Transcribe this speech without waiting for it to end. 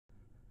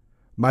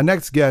My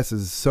next guest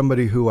is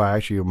somebody who I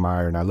actually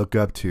admire and I look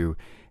up to.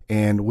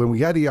 And when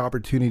we had the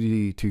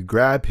opportunity to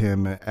grab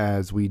him,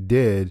 as we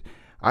did,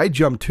 I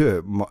jumped to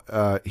it.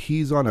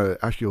 He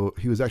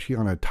was actually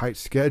on a tight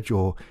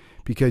schedule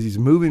because he's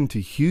moving to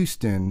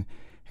Houston,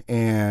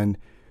 and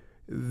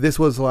this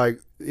was like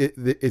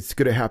it's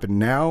going to happen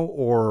now,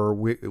 or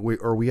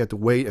we have to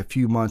wait a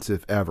few months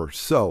if ever.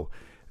 So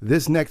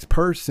this next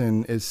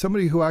person is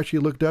somebody who I actually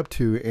looked up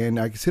to, and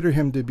I consider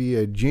him to be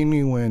a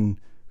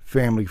genuine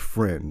family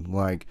friend.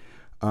 Like,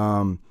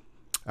 I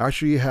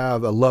actually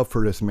have a love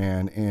for this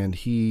man, and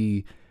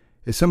he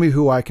is somebody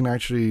who I can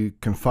actually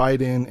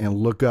confide in and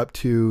look up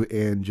to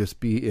and just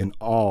be in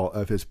awe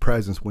of his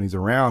presence when he's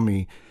around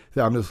me.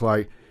 That I'm just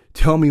like,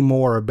 tell me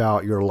more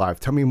about your life.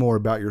 Tell me more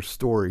about your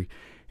story.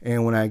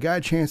 And when I got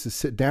a chance to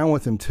sit down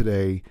with him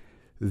today,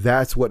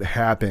 that's what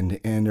happened.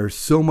 And there's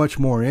so much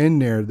more in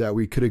there that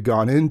we could have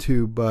gone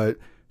into, but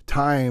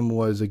time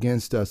was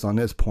against us on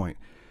this point.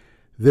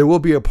 There will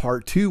be a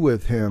part 2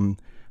 with him,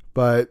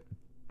 but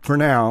for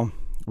now,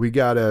 we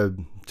got to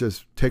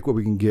just take what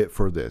we can get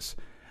for this.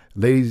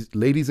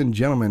 Ladies and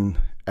gentlemen,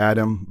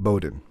 Adam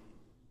Bowden.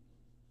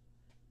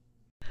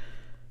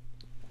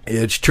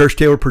 It's Church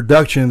Table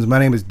Productions. My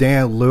name is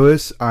Dan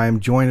Lewis.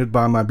 I'm joined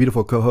by my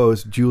beautiful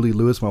co-host, Julie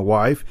Lewis, my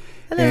wife.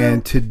 Hello.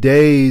 And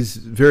today's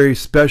very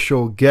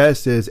special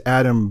guest is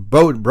Adam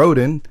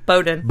Bowden.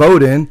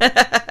 Bowden.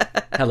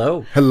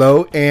 Hello.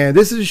 Hello. And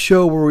this is a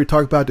show where we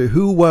talk about the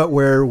who, what,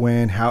 where,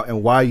 when, how,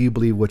 and why you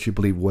believe what you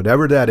believe.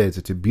 Whatever that is,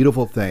 it's a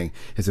beautiful thing.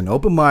 It's an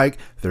open mic.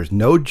 There's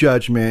no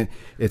judgment.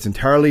 It's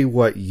entirely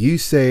what you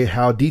say.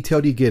 How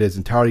detailed you get is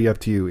entirely up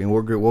to you. And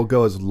we'll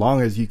go as long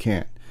as you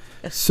can.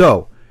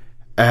 So,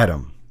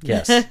 Adam.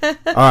 Yes. All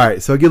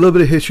right. So, I'll give a little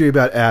bit of history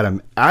about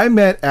Adam. I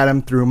met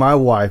Adam through my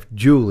wife,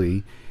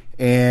 Julie.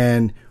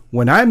 And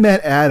when I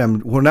met Adam,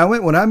 when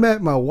I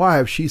met my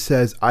wife, she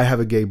says, I have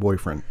a gay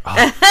boyfriend.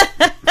 Oh.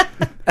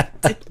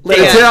 Let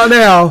it out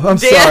now. I'm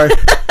sorry.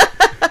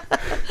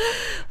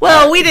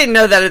 Well, we didn't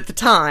know that at the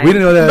time. We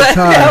didn't know that at the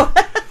time. No.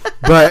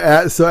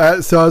 But so I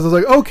was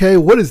like, okay,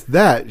 what is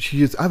that? She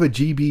just, I have a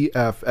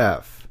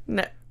GBFF.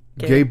 No.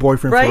 Gay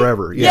boyfriend right?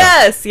 forever.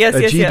 Yeah. Yes. A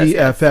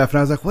GBFF. And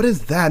I was like, what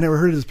is that? I never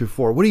heard of this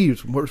before.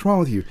 What's wrong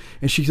with you?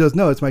 And she goes,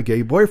 no, it's my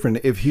gay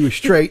boyfriend. If he was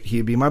straight,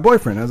 he'd be my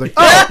boyfriend. I was like,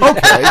 oh,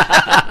 okay.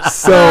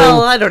 So,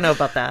 well, I don't know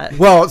about that.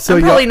 Well, so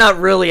I'm probably not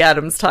really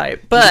Adam's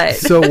type, but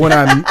so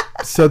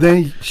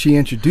then she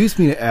introduced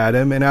me to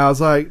Adam, and I was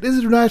like, this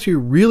is actually a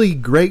really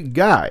great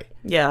guy.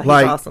 Yeah, he's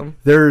like, awesome.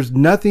 There's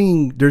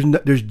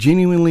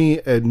genuinely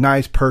a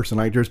nice person.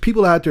 Like, there's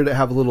people out there that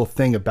have a little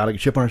thing about it, a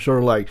chip on their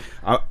shoulder, like,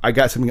 I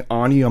got something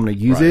on you, I'm going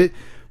to use it.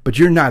 But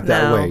you're not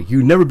that way.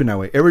 You've never been that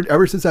way.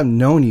 Ever since I've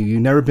known you,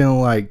 you've never been,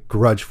 like,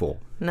 grudgeful.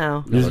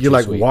 No. You're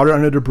like, sweet. Water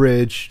under the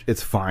bridge.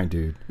 It's fine,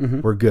 dude. Mm-hmm.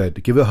 We're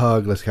good. Give it a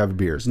hug. Let's have a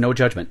beer. There's no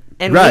judgment.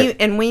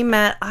 And we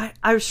met,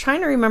 I was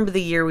trying to remember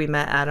the year we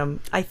met, Adam.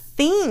 I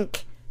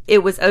think it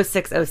was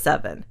 06,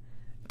 07.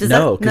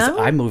 No, because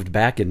I moved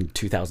back in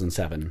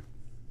 2007.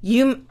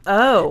 And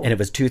it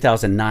was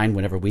 2009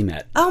 whenever we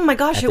met. Oh my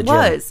gosh, it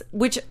was.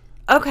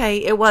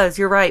 It was.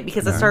 You're right,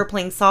 because I started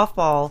playing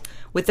softball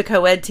with the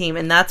co-ed team,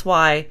 and that's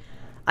why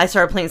I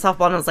started playing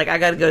softball, and I was like, I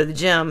got to go to the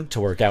gym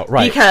to work out,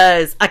 right?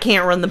 Because I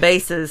can't run the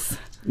bases.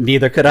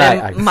 Neither could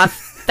I. My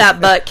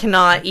fat butt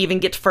cannot even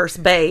get to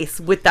first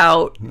base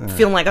without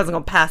feeling like I was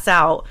going to pass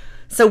out.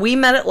 So we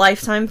met at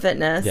Lifetime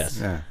Fitness. Yes.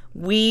 Yeah.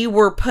 We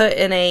were put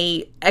in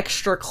a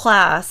extra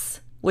class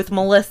with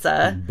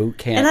Melissa. Boot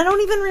camp. And I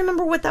don't even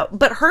remember what that...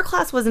 But her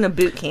class wasn't a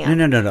boot camp.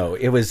 No.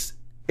 It was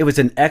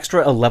an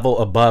extra a level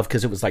above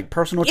because it was like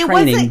personal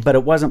training, but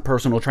it wasn't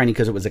personal training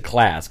because it was a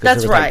class.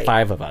 That's there was right. Like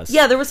 5 of us.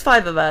 Yeah, there was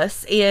 5 of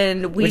us.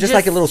 And we just...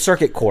 like a little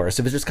circuit course.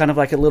 It was just kind of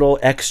like a little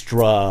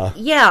extra...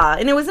 Yeah,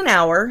 and it was an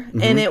hour.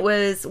 Mm-hmm. And it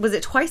was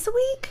it twice a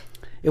week?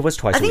 It was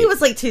twice a week. I think it was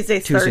like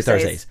Tuesdays,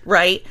 Thursdays.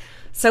 Right?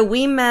 So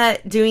we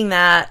met doing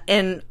that,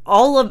 and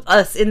all of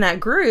us in that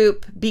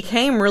group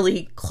became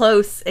really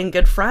close and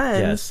good friends.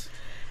 Yes.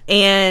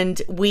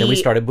 And then we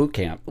started boot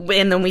camp.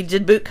 And then we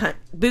did boot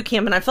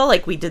camp, and I felt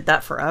like we did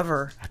that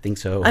forever. I think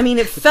so. I mean,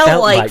 it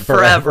felt like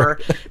forever.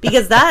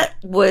 Because that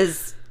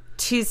was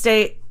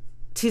Tuesday,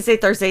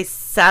 Thursday,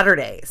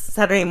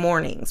 Saturday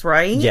mornings,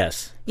 right?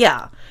 Yes.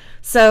 Yeah.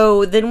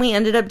 So then we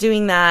ended up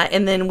doing that,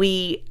 and then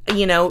we,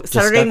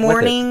 Saturday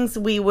mornings,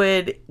 we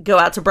would go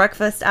out to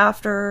breakfast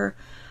after.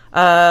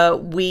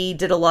 We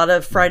did a lot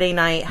of Friday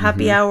night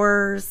happy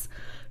hours.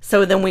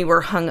 So then we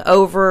were hung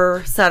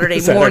over Saturday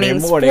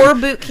mornings for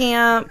boot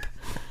camp.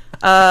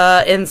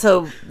 And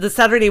so the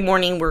Saturday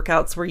morning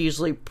workouts were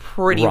usually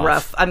pretty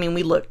rough. I mean,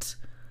 we looked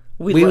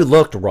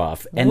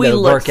rough, and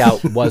the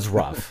workout was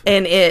rough.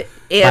 And by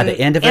the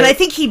end of it, and I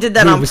think he did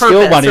that on purpose. We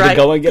still wanted to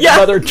go and get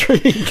another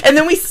drink. And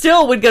then we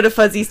still would go to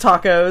Fuzzy's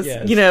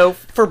Tacos,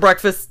 for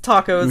breakfast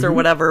tacos or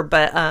whatever.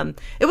 But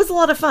it was a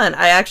lot of fun.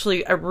 I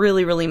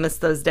really, really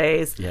missed those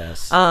days.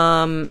 Yes.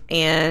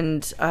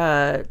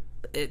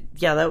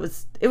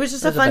 It was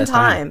just a fun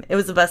time. It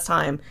was the best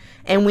time.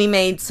 And we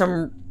made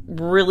some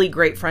really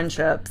great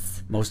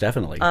friendships. Most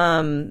definitely.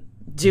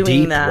 doing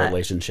deep that.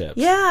 relationships.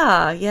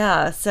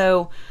 Yeah.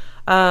 So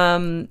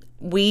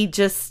we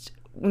just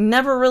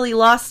never really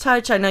lost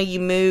touch. I know you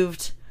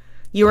moved.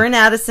 You were in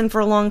Addison for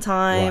a long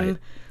time. Right.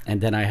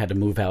 And then I had to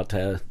move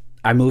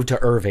I moved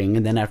to Irving,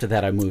 and then after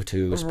that I moved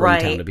to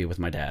Springtown to be with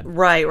my dad.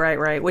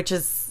 Right. Which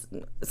is,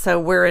 so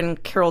we're in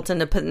Carrollton,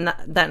 to put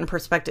that in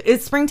perspective.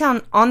 Is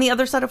Springtown on the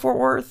other side of Fort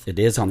Worth? It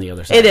is on the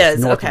other side. It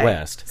is,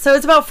 northwest. Okay. So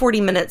it's about 40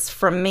 minutes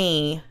from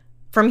me,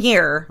 from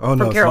here. Oh, no,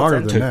 from it's Carrollton.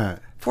 longer than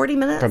that. 40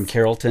 minutes? From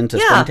Carrollton to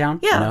Springtown?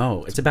 Yeah.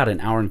 No, it's about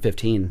an hour and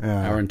 15,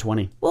 hour and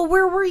 20. Well,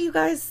 where were you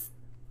guys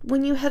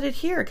when you headed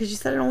here? Because you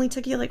said it only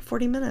took you like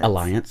 40 minutes.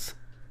 Alliance.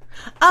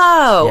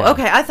 Oh, Yeah.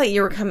 okay. I thought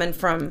you were coming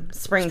from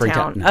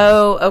Springtown.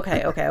 No. Oh,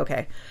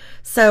 okay.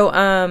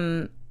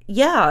 So,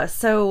 yeah.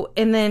 So,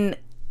 and then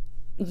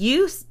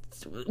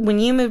when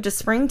you moved to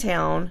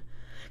Springtown,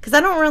 because I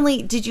don't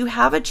really, did you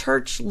have a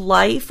church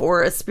life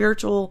or a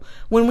spiritual,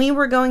 when we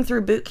were going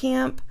through boot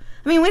camp?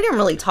 I mean, we didn't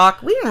really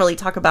talk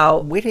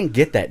about. We didn't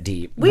get that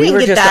deep. We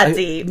didn't get that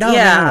deep.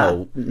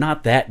 No,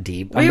 not that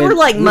deep. We were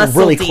like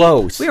muscle really deep.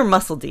 close. We were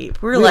muscle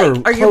deep. We were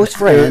like, are close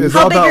friends.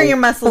 How big are your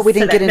muscles? But we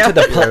didn't get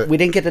into we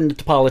didn't get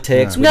into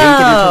politics. We didn't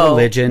get into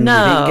religion.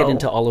 No. We didn't get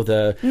into all of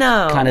the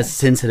kind of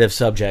sensitive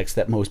subjects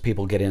that most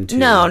people get into.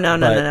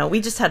 No.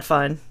 We just had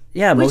fun.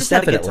 Yeah, we most just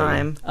definitely. Had a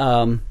good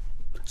time.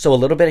 So a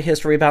little bit of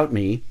history about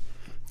me.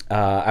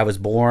 I was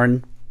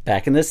born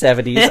back in the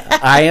 70s.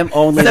 I am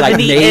only like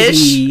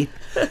maybe.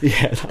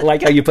 Yeah, I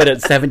like how you put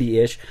it,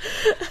 70-ish.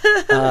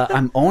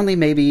 I'm only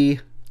maybe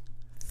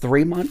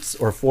 3 months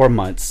or 4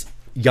 months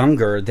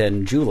younger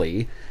than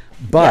Julie,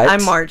 but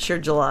I'm March, you're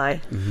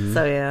July,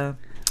 so yeah,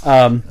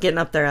 getting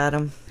up there,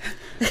 Adam.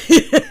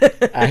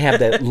 I have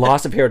that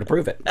loss of hair to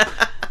prove it.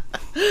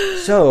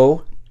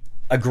 So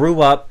I grew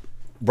up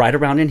right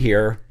around in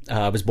here.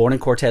 I was born in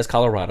Cortez,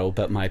 Colorado,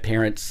 but my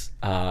parents,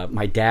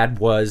 my dad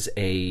was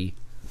a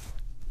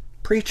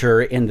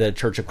preacher in the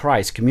Church of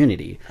Christ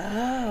community.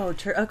 Oh,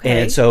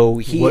 okay. And so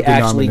he what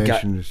actually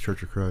got... denomination is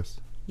Church of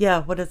Christ?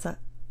 Yeah, what is that?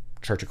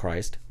 Church of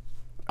Christ.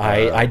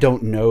 I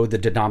don't know the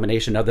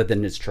denomination other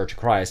than it's Church of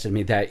Christ. I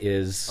mean, that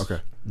is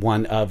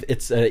one of...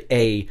 It's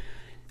a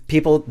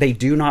people, they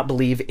do not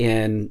believe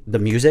in the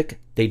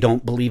music. They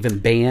don't believe in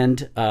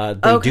band.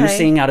 They do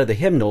sing out of the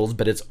hymnals,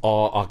 but it's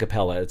all a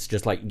cappella. It's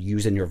just like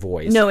using your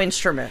voice. No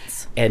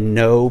instruments. And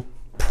no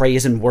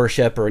praise and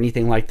worship or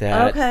anything like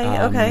that.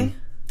 Okay.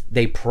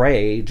 They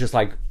pray just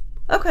like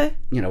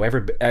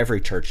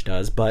every church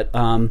does, but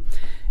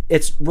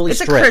it's really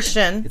strict. It's a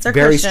Christian. It's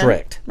very Christian,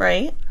 strict,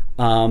 right?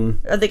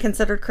 Are they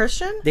considered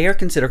Christian? They are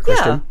considered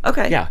Christian. Yeah.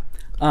 Okay. Yeah.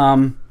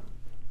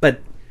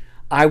 But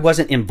I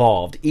wasn't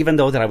involved, even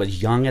though that I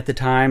was young at the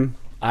time.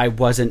 I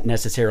wasn't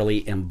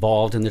necessarily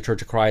involved in the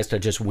Church of Christ. I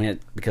just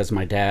went because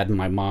my dad and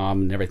my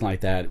mom and everything like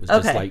that. It was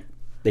just like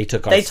they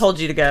took us. They told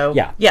you to go.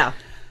 Yeah.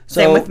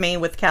 So, same with me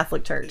with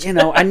Catholic Church.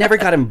 I never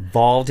got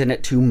involved in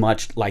it too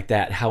much like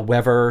that.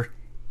 However,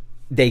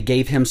 they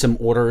gave him some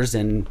orders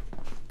and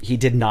he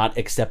did not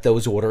accept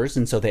those orders.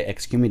 And so they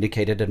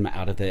excommunicated him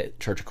out of the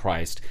Church of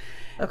Christ.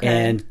 Okay.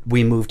 And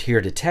we moved here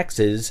to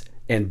Texas,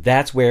 and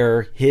that's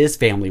where his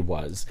family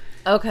was.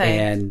 Okay.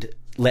 And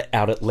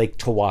out at Lake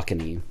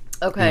Tawakoni.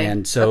 Okay.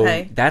 And so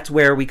that's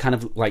where we kind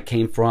of like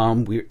came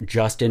from. We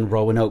Justin,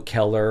 Roanoke,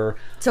 Keller.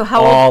 So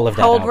how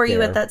old were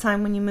you at that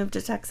time when you moved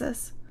to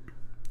Texas?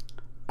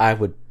 I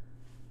would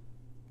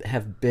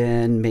have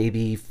been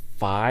maybe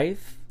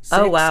 5, 6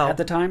 at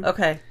the time.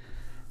 Okay.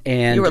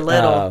 And you were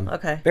little.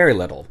 Okay. Very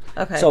little.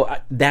 Okay. So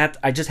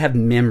I just have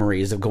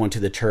memories of going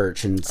to the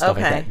church and stuff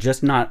like that.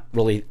 Just not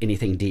really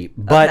anything deep.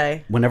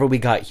 But whenever we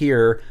got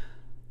here,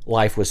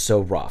 life was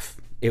so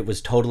rough. It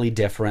was totally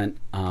different.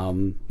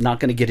 Not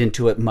going to get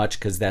into it much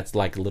because that's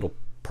like a little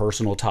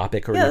personal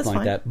topic or anything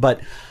like that. But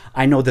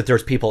I know that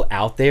there's people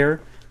out there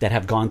that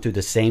have gone through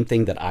the same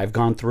thing that I've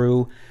gone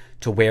through,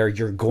 to where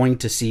you're going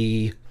to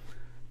see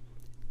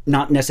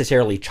not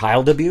necessarily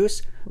child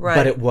abuse,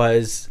 but it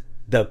was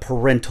the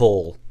parents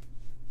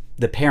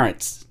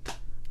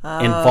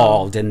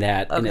involved in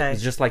that. And it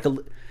was just like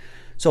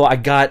so I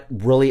got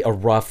really a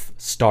rough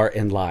start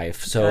in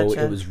life. So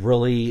it was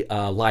really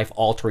life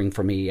altering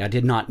for me. I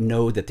did not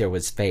know that there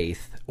was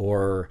faith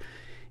or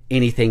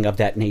anything of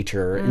that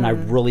nature. And I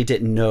really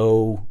didn't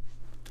know.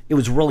 It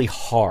was really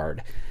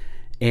hard.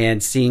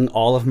 And seeing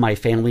all of my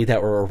family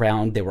that were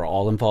around, they were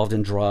all involved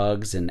in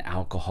drugs and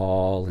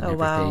alcohol and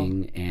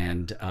everything. Wow.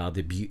 And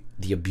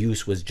the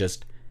abuse was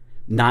just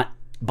not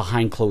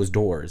behind closed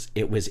doors.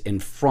 It was in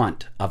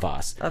front of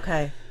us.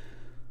 Okay.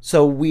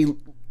 So do you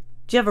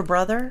have a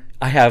brother?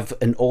 I have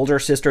an older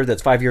sister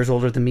that's 5 years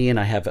older than me, and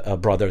I have a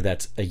brother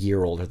that's a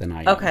year older than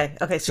I am.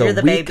 Okay. So you're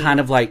the baby. We kind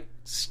of like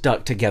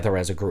stuck together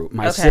as a group.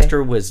 My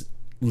sister was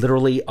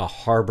literally a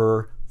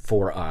harbor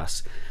for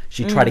us.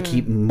 She tried to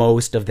keep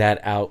most of that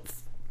out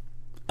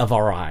of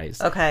our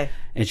eyes. Okay.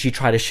 And she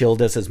tried to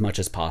shield us as much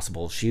as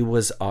possible. She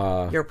was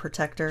your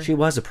protector? She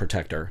was a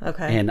protector.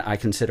 Okay. And I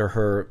consider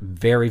her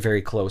very,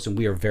 very close, and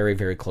we are very,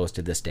 very close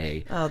to this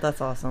day. Oh,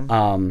 that's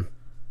awesome.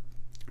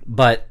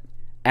 But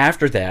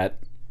after that,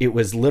 it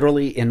was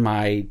literally in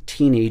my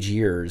teenage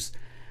years,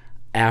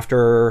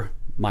 after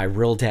my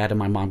real dad and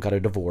my mom got a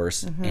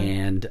divorce,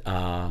 and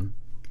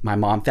my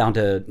mom found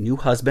a new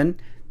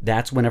husband,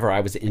 that's whenever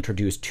I was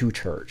introduced to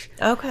church.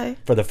 Okay.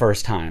 For the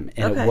first time.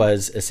 And it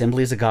was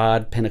Assemblies of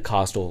God,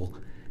 Pentecostal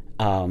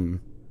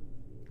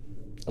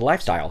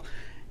lifestyle.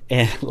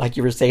 And like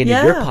you were saying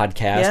in your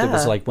podcast, it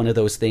was like one of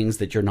those things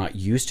that you're not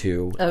used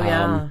to. Oh,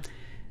 yeah.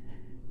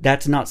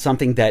 That's not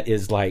something that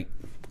is like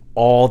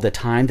all the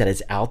time that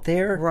is out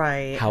there.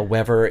 Right.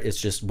 However,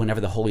 it's just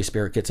whenever the Holy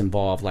Spirit gets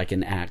involved, like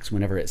in Acts,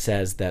 whenever it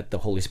says that the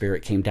Holy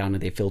Spirit came down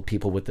and they filled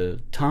people with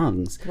the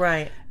tongues.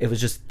 Right. It was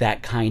just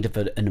that kind of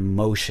an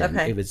emotion.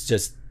 Okay. It was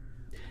just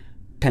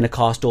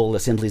Pentecostal,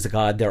 Assemblies of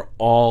God, they're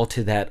all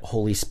to that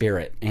Holy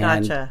Spirit.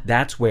 And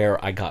that's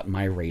where I got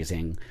my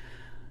raising.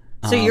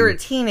 So you're a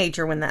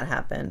teenager when that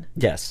happened?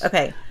 Yes.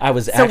 Okay. I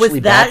was so actually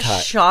was that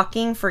baptized.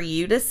 shocking for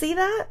you to see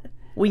that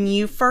when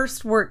you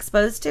first were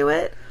exposed to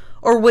it?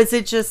 Or was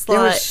it just like...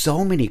 There were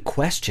so many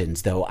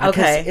questions, though.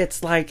 Okay.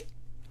 It's like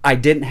I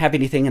didn't have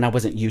anything and I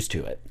wasn't used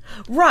to it.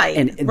 Right.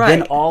 And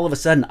then all of a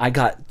sudden I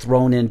got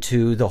thrown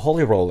into the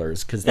Holy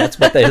Rollers, because that's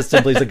what the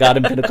Assemblies of God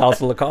and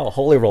Pentecostal are called,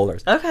 Holy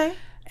Rollers. Okay.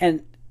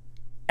 And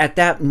at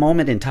that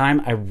moment in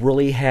time, I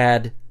really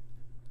had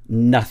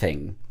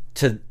nothing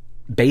to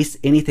base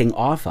anything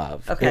off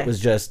of. Okay. It was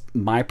just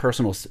my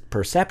personal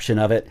perception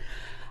of it.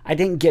 I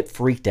didn't get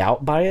freaked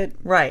out by it.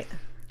 Right.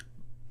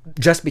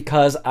 Just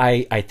because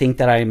I think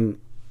that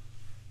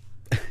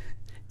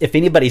if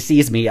anybody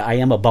sees me, I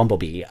am a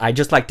bumblebee. I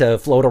just like to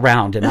float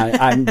around, and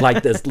I'm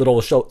like this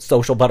little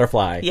social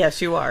butterfly.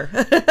 Yes, you are.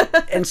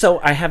 And so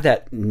I have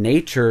that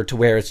nature to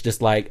where it's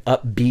just like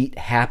upbeat,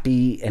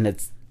 happy, and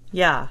it's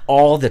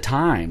all the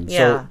time. Yeah.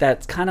 So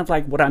that's kind of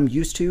like what I'm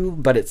used to,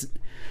 but it's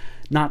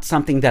not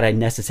something that I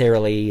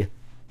necessarily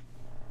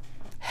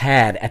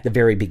had at the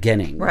very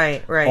beginning.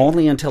 Right.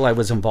 Only until I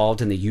was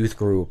involved in the youth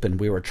group and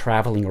we were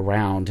traveling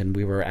around and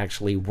we were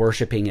actually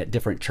worshiping at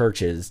different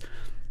churches,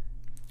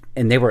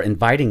 and they were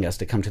inviting us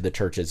to come to the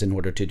churches in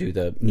order to do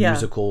the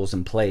musicals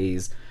and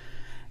plays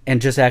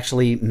and just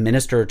actually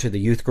minister to the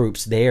youth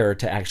groups there,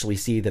 to actually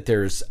see that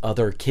there's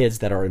other kids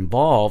that are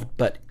involved,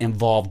 but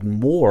involved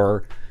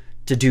more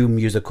to do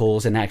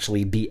musicals and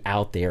actually be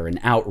out there and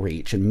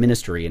outreach and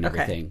ministry and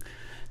everything.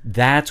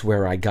 That's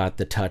where I got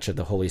the touch of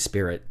the Holy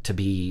Spirit to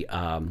be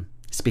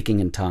speaking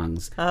in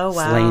tongues,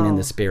 slain in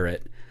the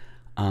Spirit,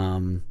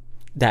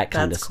 that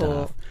kind of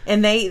stuff.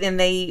 And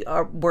they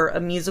were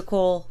a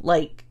musical,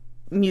 like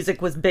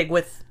music was big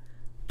with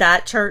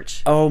that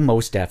church. Oh,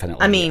 most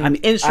definitely. I mean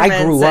instruments.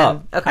 I grew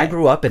up. I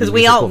grew up in a because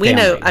musical we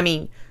know. family. I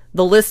mean,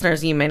 the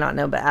listeners, you may not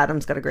know, but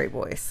Adam's got a great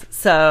voice,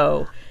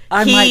 so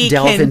I might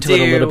delve into it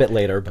a little bit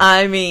later. But.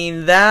 I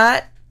mean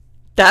that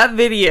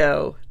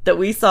video that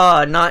we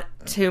saw not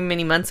too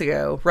many months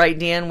ago, right,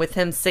 Dan, with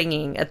him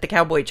singing at the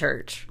Cowboy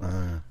Church,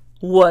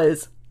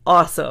 was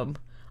awesome.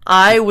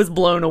 I was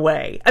blown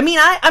away. I mean,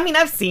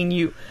 I've seen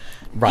you.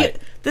 Right.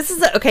 This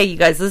is okay, you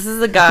guys. This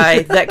is a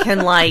guy that can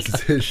like.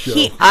 This is his show.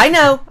 I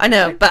know,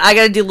 but I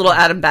got to do a little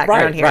Adam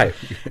background here. Right.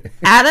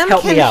 Adam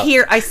Help me can out.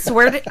 hear. I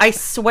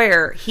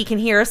swear, he can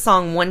hear a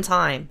song one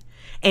time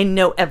and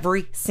know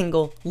every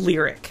single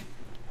lyric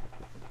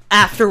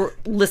after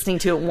listening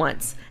to it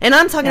once. And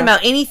I'm talking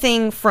about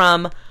anything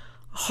from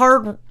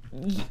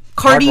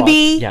Cardi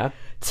B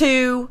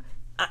to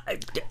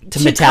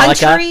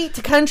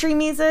Metallica, country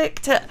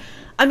music, to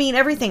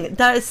everything.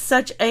 That is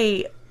such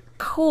a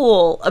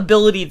cool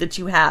ability that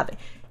you have,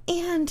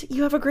 and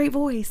you have a great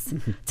voice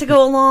to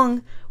go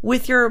along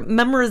with your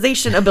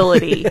memorization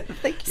ability.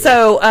 Thank you.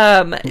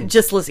 So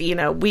just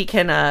listen, we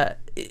can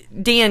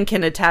Dan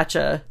can attach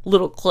a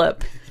little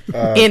clip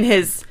in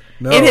his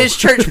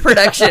church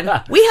production.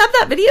 We have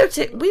that video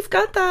too. We've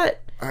got that.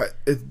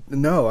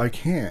 No, I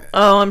can't.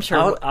 Oh, I'm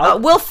sure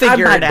we'll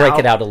figure it out. I might break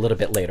it out a little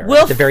bit later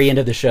at the very end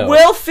of the show.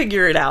 We'll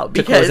figure it out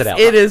because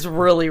it is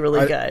really,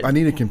 really good. I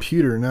need a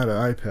computer, not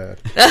an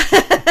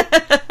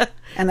iPad.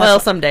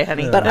 Well, someday,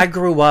 honey. But I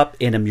grew up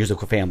in a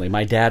musical family.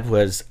 My dad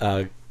was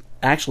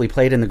actually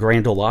played in the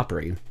Grand Ole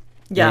Opry.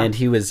 Yeah. And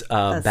he was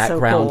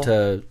background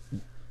to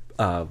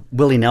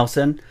Willie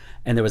Nelson.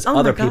 And there was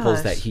other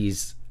peoples that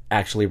he's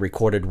actually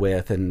recorded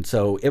with, and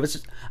so it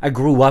was. I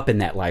grew up in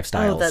that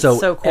lifestyle, that's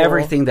so cool.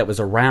 Everything that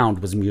was around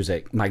was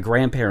music. My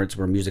grandparents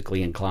were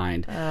musically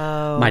inclined.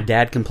 My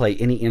dad can play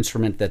any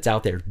instrument that's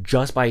out there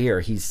just by ear.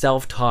 He's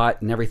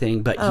self-taught and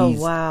everything, but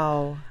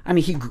wow. I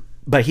mean,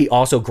 he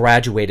also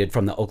graduated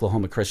from the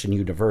Oklahoma Christian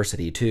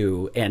University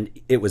too, and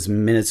it was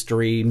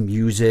ministry,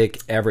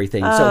 music,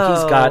 everything. So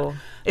he's got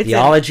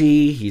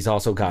theology. He's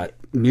also got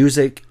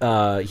music.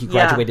 He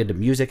graduated to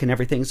music and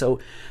everything. So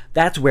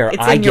that's where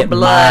I get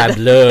my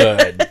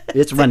blood.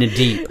 It's running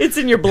deep. It's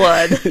in your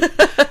blood.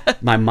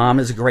 My mom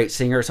is a great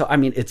singer. So I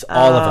mean, it's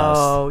all of us.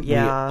 Oh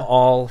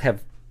yeah.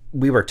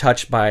 We were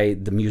touched by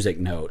the music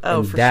note,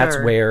 and that's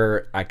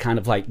where I kind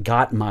of like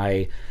got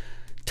my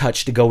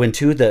touch to go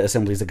into the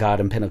Assemblies of God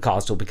and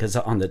Pentecostal, because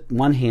on the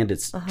one hand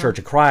it's Church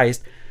of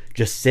Christ,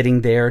 just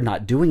sitting there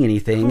not doing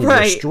anything, and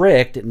you're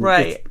strict, and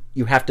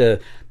you have to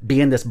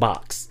be in this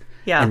box,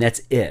 and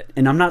that's it.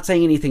 And I'm not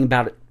saying anything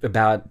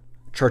about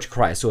Church of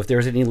Christ. So if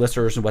there's any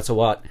listeners and what's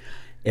what,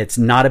 it's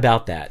not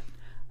about that.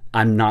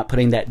 I'm not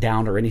putting that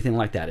down or anything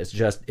like that. It's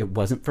just, it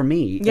wasn't for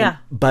me. Yeah.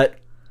 But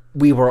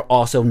we were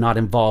also not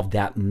involved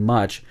that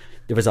much.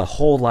 There was a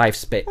whole life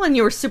span. Well, and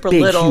you were super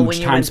little when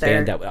you time went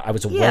span there. that I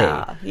was away.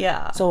 Yeah,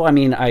 yeah. So, I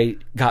mean, I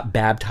got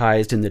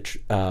baptized in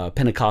the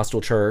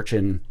Pentecostal church,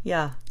 and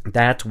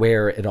that's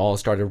where it all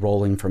started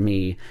rolling for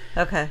me.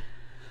 Okay.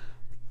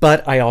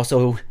 But I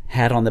also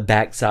had on the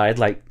backside,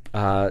 like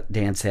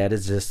Dan said,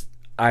 is just,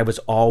 I was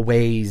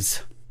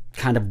always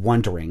kind of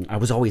wondering. I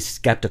was always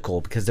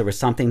skeptical because there was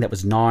something that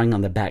was gnawing on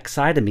the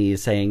backside of me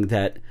saying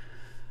that,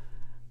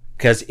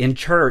 because in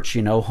church,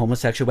 you know,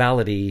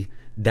 homosexuality,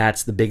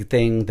 that's the big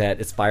thing, that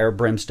it's fire and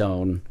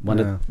brimstone,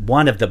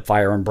 one of the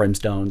fire and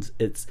brimstones.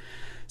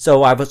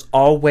 So I was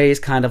always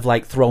kind of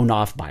like thrown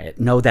off by it.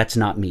 No, that's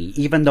not me.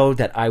 Even though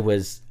that I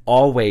was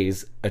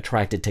always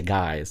attracted to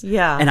guys.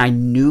 Yeah. And I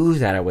knew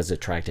that I was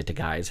attracted to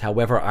guys.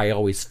 However, I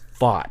always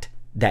fought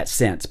that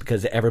sense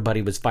because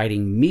everybody was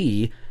fighting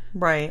me.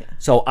 Right.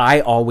 So I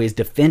always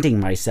defending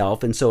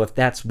myself. And so if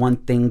that's one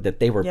thing that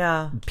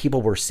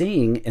people were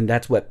seeing, and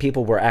that's what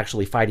people were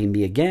actually fighting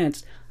me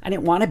against, I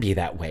didn't want to be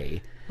that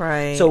way.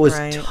 Right. So it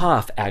was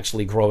tough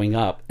actually growing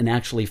up and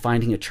actually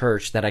finding a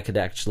church that I could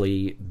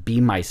actually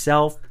be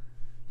myself.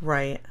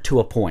 Right. To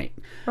a point.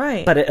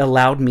 Right. But it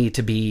allowed me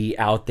to be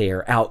out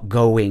there,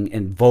 outgoing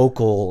and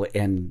vocal,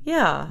 and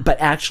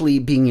but actually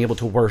being able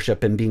to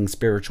worship and being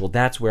spiritual.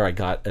 That's where I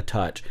got a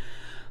touch.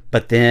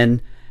 But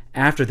then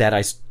after that,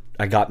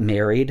 I got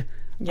married.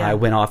 Yeah. I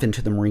went off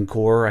into the Marine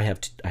Corps.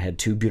 I had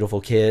 2 beautiful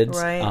kids.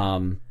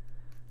 Right.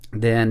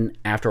 Then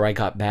after I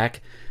got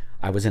back,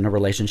 I was in a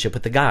relationship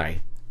with a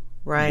guy.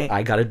 Right.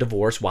 I got a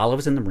divorce while I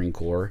was in the Marine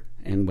Corps,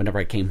 and whenever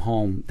I came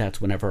home,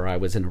 that's whenever I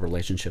was in a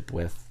relationship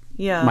with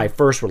my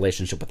first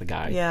relationship with a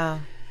guy. Yeah.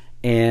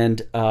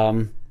 And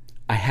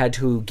I had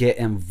to get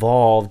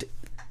involved.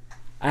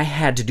 I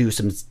had to do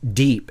some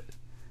deep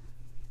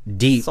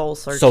soul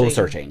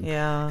searching.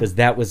 Yeah. Because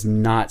that was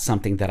not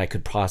something that I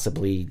could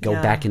possibly go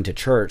back into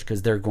church,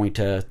 because they're going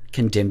to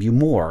condemn you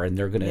more, and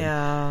they're going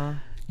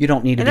to... You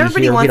don't need to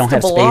be here. We don't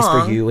have space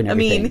for you and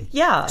everything.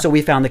 So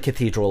we found the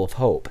Cathedral of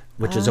Hope,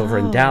 which is over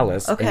in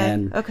Dallas. Okay.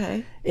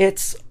 And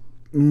it's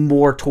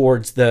more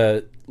towards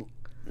the...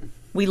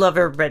 We love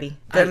everybody.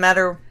 Doesn't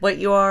matter what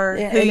you are,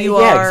 who you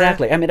are. Yeah,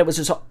 exactly. I mean, it was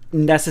just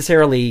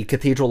necessarily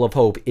Cathedral of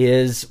Hope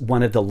is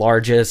one of the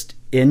largest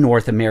in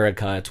North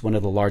America. It's one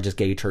of the largest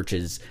gay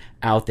churches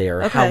out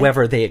there. Okay.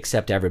 However, they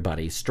accept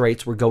everybody.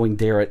 Straights were going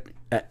there.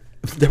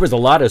 There was a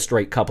lot of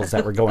straight couples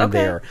that were going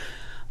there.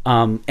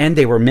 And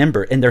they were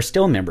and they're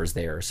still members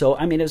there. So,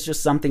 I mean, it's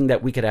just something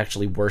that we could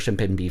actually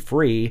worship and be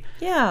free.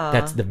 Yeah.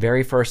 That's the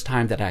very first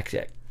time that I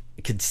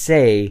could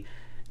say,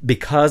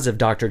 because of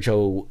Dr.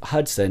 Joe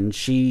Hudson,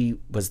 she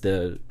was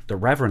the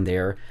reverend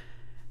there.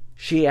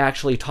 She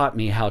actually taught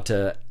me how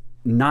to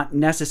not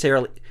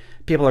necessarily...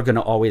 People are going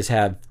to always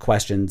have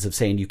questions of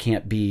saying you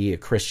can't be a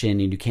Christian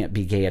and you can't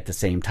be gay at the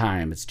same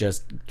time. It's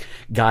just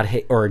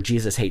or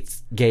Jesus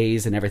hates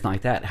gays and everything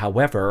like that.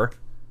 However,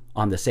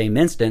 on the same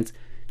instance,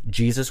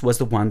 Jesus was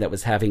the one that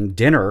was having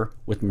dinner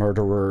with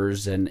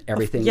murderers and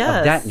everything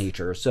of that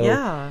nature.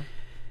 So,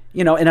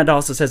 you know, and it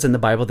also says in the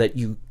Bible that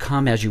you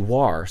come as you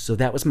are. So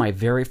that was my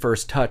very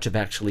first touch of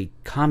actually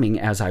coming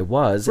as I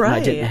was. Right. And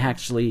I didn't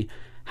actually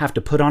have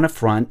to put on a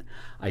front.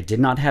 I did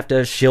not have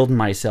to shield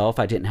myself.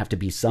 I didn't have to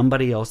be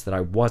somebody else that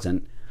I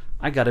wasn't.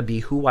 I got to be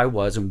who I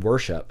was and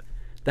worship.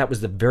 That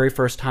was the very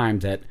first time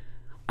that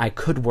I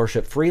could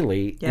worship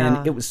freely. Yeah.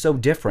 And it was so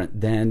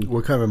different than...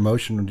 What kind of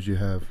emotion did you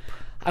have?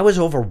 I was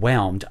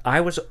overwhelmed. I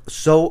was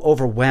so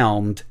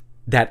overwhelmed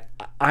that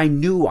I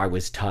knew I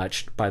was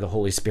touched by the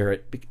Holy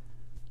Spirit.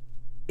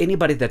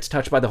 Anybody that's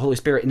touched by the Holy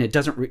Spirit, and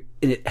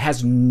it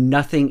has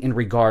nothing in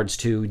regards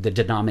to the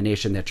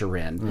denomination that you're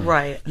in.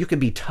 Right. You can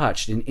be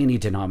touched in any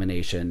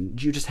denomination.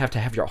 You just have to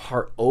have your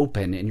heart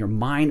open and your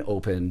mind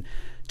open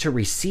to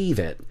receive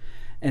it.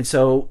 And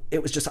so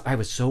it was just, I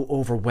was so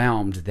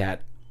overwhelmed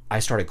that I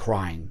started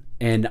crying.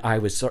 And I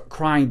was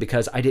crying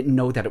because I didn't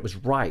know that it was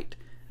right.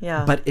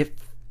 Yeah. But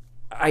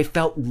I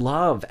felt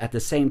love at the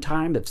same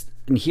time,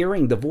 and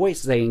hearing the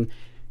voice saying,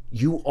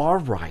 "You are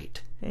right.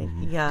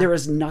 Yeah. There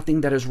is nothing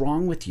that is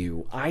wrong with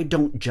you. I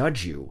don't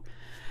judge you."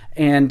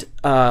 And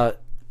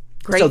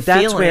great so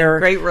that's feeling, where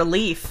great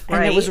relief,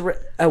 right? And it was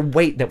a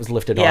weight that was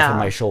lifted off of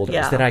my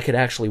shoulders, that I could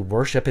actually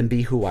worship and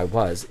be who I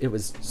was. It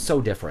was so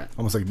different,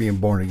 almost like being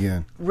born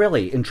again.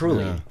 Really and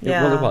truly, it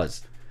really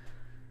was.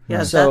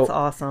 Yeah, so, that's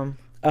awesome.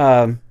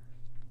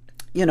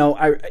 You know,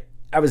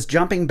 I was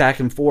jumping back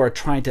and forth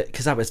trying to,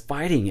 because I was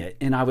fighting it,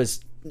 and I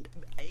was,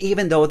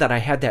 even though that I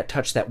had that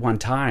touch that one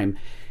time,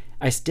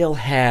 I still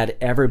had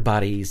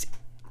everybody's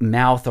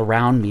mouth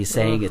around me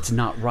saying it's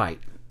not right.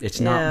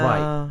 It's not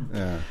right.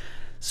 Yeah.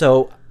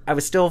 So I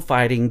was still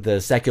fighting the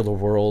secular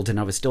world, and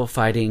I was still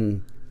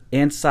fighting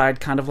inside,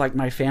 kind of like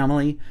my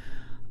family.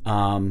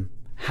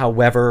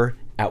 However,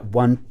 at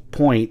one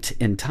point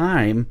in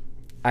time,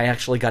 I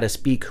actually got to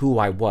speak who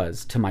I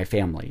was to my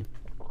family.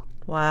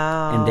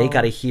 Wow. And they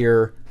got to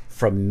hear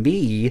from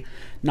me,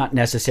 not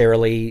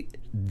necessarily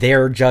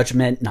their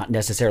judgment, not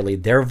necessarily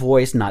their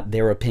voice, not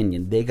their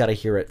opinion. They got to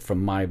hear it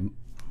from my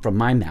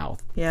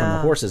mouth, from the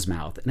horse's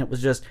mouth. And it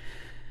was just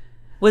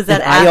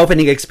an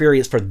eye-opening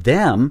experience for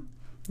them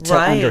to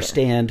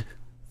understand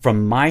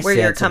from my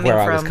sense of where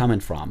I was coming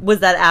from.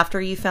 Was that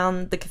after you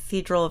found the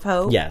Cathedral of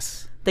Hope?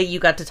 Yes. That you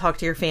got to talk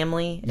to your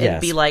family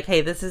and be like,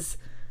 hey, this is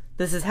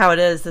how it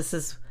is. This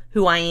is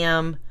who I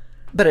am.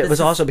 But it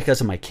was also because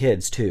of my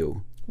kids,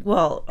 too.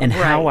 Well, and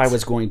how I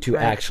was going to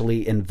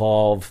actually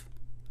involve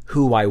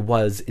who I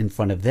was in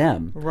front of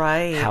them.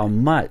 Right. How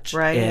much.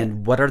 Right.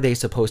 And what are they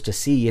supposed to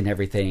see and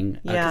everything.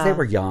 Because they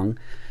were young.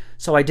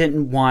 So I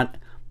didn't want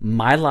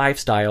my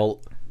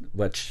lifestyle,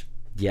 which,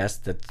 yes,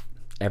 that's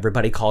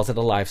everybody calls it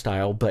a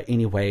lifestyle, but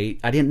anyway,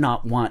 I did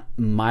not want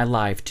my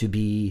life to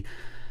be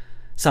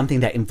something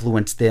that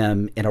influenced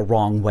them in a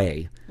wrong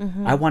way.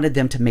 Mm-hmm. I wanted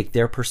them to make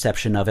their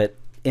perception of it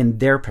in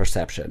their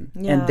perception.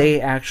 Yeah. And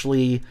they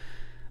actually,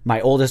 my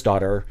oldest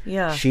daughter,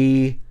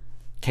 she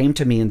came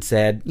to me and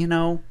said,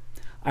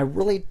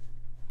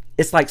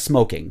 it's like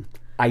smoking.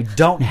 I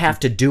don't have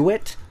to do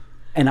it,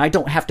 and I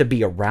don't have to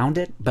be around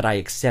it, but I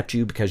accept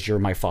you because you're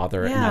my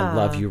father, and I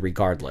love you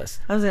regardless.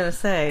 I was going to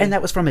say. And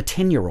that was from a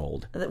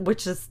 10-year-old.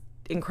 Which is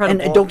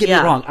incredible. And don't get me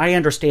wrong, I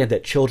understand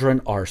that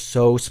children are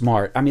so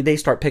smart. I mean, they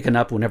start picking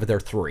up whenever they're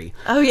 3.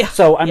 Oh, yeah.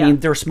 So, I mean,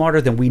 they're smarter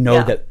than we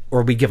know that,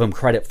 or we give them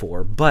credit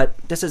for. But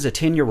this is a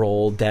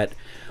 10-year-old that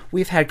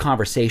we've had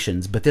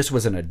conversations, but this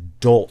was an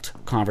adult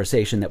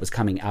conversation that was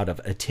coming out of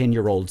a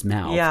 10-year-old's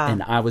mouth. Yeah.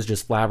 And I was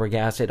just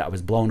flabbergasted. I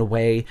was blown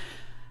away.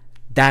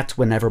 That's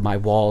whenever my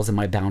walls and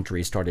my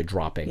boundaries started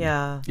dropping.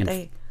 Yeah.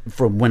 And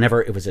from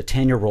whenever it was a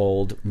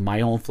 10-year-old,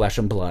 my own flesh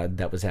and blood,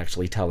 that was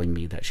actually telling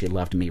me that she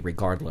loved me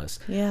regardless.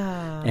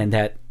 Yeah. And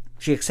that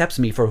she accepts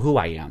me for who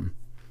I am.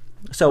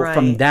 So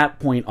from that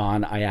point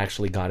on, I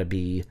actually got to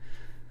be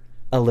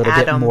a little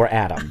bit more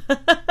Adam.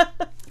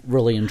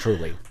 Really and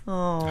truly.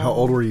 Oh. How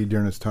old were you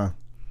during this time?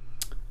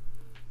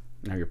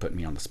 Now you're putting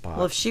me on the spot.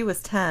 Well, if she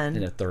was 10.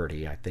 In a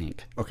 30, I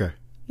think. Okay.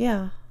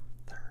 Yeah.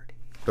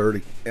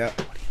 30. Yeah.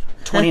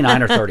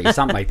 29 or 30,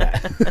 something like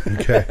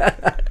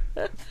that.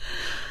 Okay.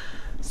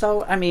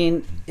 So, I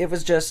mean, it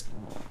was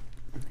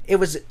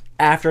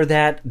after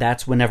that,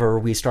 that's whenever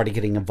we started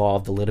getting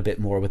involved a little bit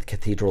more with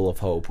Cathedral of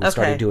Hope. We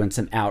started doing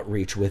some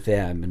outreach with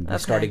them, and we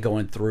started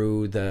going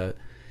through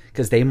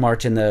because they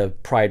march in the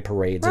Pride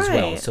parades as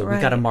well. So we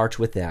got to march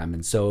with them.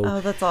 And so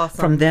that's awesome.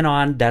 From then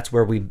on, that's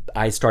where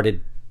I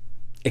started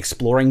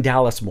exploring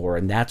Dallas more,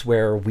 and that's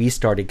where we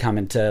started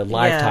coming to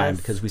Lifetime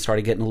because we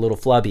started getting a little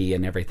flubby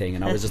and everything.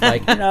 And I was just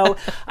like,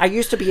 I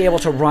used to be able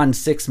to run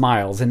 6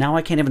 miles, and now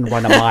I can't even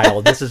run a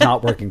mile. This is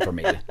not working for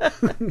me.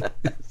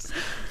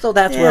 So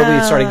that's where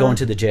we started going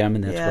to the gym,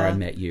 and that's where I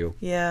met you.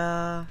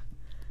 Yeah.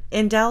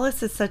 And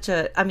Dallas is such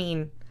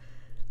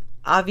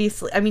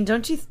obviously,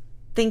 don't you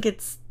think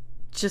it's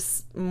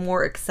just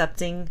more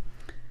accepting?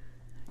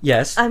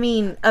 Yes. I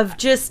mean, of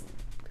just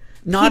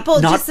not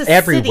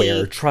everywhere.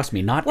 City. Trust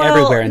me, not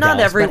everywhere in not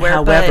Dallas. Everywhere,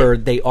 however,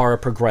 they are a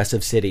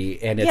progressive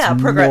city, and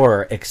it's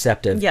more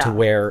accepted to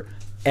where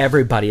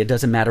everybody. It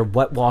doesn't matter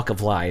what walk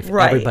of life.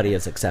 Everybody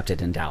is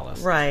accepted in Dallas.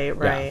 Right.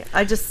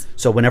 Yeah.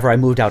 So whenever I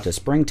moved out to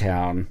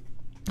Springtown.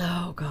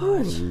 Oh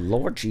gosh,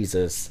 Lord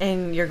Jesus!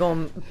 And you're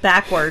going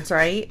backwards,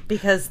 right?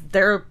 Because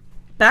they're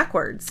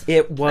backwards.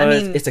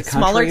 It's a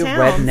country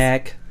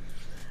redneck.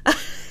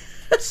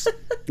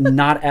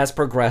 Not as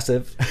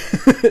progressive.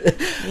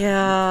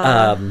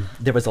 Yeah.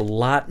 There was a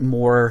lot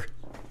more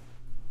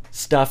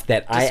stuff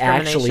that I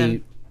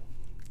actually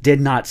did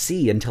not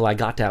see until I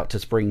got out to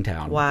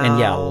Springtown. Wow.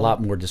 And a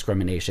lot more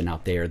discrimination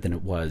out there than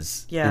it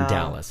was in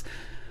Dallas.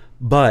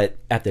 But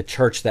at the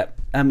church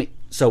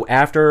so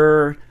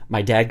after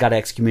my dad got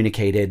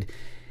excommunicated,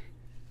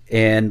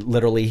 and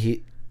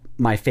literally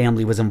my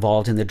family was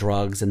involved in the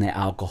drugs and the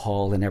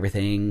alcohol and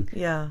everything.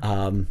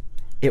 Yeah.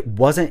 It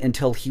wasn't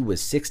until he was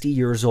 60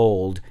 years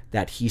old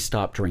that he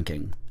stopped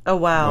drinking. Oh,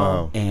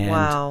 wow.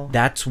 And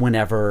that's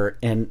whenever,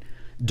 and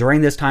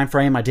during this time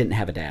frame, I didn't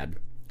have a dad.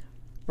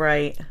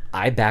 Right.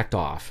 I backed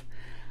off.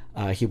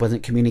 He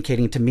wasn't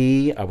communicating to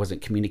me. I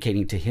wasn't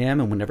communicating to him.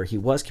 And whenever he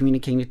was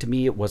communicating to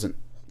me, it wasn't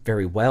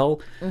very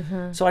well.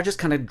 Mm-hmm. So I just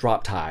kind of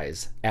dropped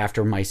ties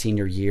after my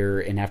senior year.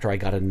 And after I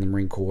got in the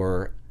Marine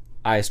Corps,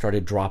 I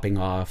started dropping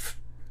off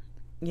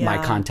my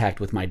contact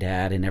with my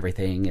dad and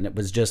everything. And it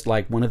was just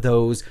like one of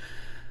those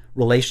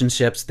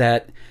relationships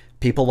that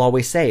people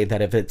always say that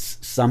if it's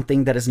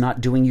something that is not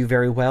doing you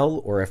very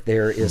well, or if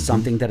there is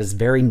something that is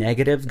very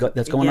negative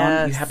that's going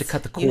on, you have to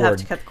cut the cord. You have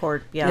to cut the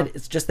cord,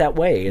 It's just that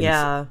way.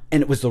 And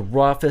and it was the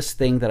roughest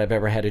thing that I've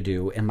ever had to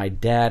do. And my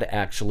dad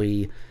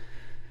actually,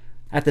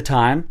 at the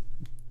time,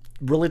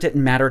 really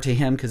didn't matter to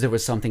him because there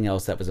was something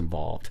else that was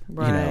involved.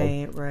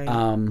 Right.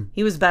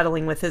 He was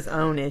battling with his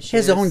own issues.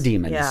 His own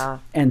demons. Yeah.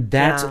 And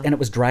and it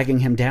was dragging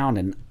him down.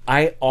 And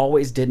I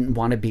always didn't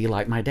want to be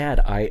like my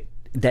dad.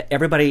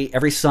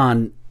 Every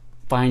son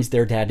finds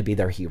their dad to be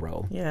their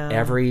hero. Yeah.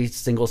 Every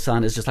single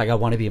son is just like, I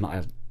want to be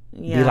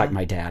like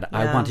my dad. Yeah.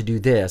 I want to do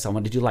this. I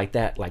want to do like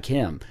that, like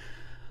him.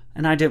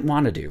 And I didn't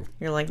want to do.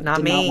 You're like, not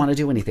did me. Not want to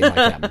do anything like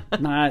them.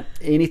 Not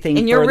anything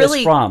and you're furthest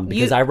really, from,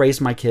 because I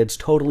raised my kids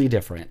totally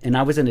different. And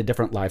I was in a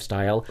different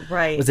lifestyle.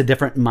 Right. It was a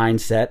different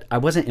mindset. I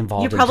wasn't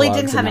involved in drugs. You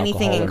probably didn't have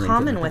anything in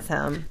common with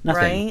him.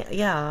 Nothing. Right?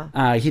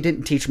 Yeah. He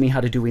didn't teach me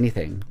how to do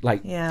anything.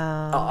 Like,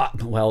 yeah.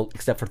 Well,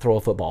 except for throw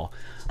a football.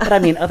 But I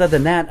mean, other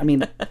than that, I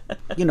mean,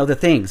 you know, the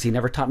things. He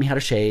never taught me how to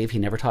shave. He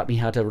never taught me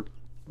how to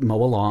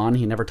mow a lawn.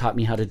 He never taught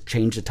me how to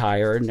change a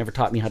tire. Never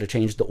taught me how to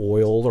change the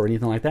oil or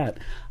anything like that.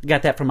 I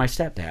got that from my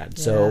stepdad.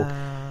 So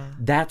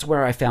that's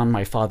where I found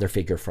my father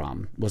figure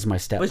from, was my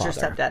stepfather. Was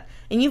your stepdad.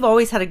 And you've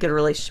always had a good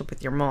relationship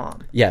with your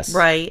mom. Yes.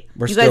 Right?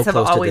 We're you still guys have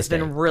close always to this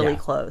been day. really Yeah.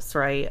 close,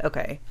 right?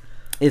 Okay.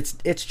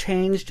 It's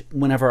changed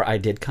whenever I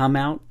did come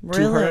out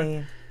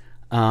Really?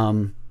 to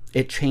her.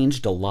 It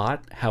changed a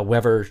lot.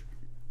 However,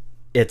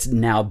 it's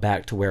now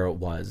back to where it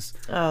was.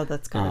 Oh,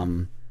 that's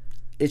good.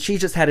 She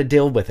just had to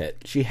deal with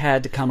it. She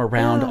had to come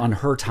around on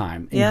her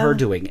time and her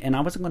doing. And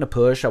I wasn't going to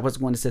push. I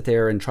wasn't going to sit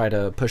there and try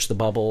to push the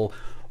bubble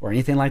or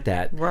anything like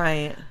that.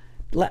 Right.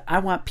 I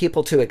want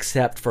people to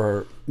accept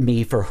for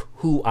me for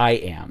who I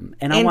am.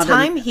 And I want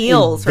time them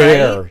heals, in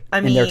their, right? I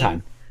mean, in their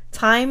time.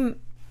 Time,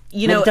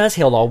 you And know. it does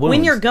heal all wounds.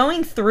 When you're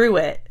going through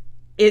it,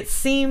 it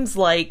seems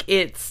like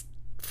it's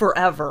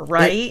forever,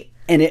 right?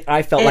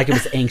 I felt like it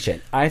was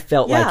ancient. I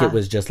felt like Yeah. it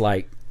was just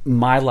like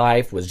my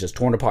life was just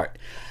torn apart.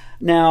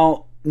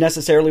 Now,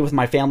 necessarily with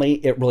my family,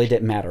 it really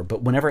didn't matter.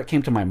 But whenever it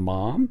came to my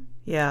mom,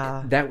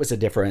 Yeah. that was a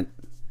different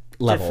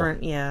level.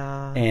 Different,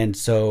 yeah. And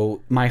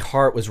so my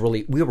heart was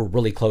we were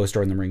really close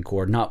during the Marine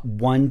Corps. Not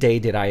one day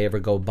did I ever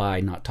go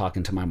by not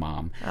talking to my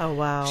mom. Oh,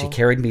 wow. She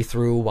carried me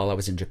through while I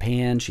was in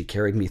Japan. She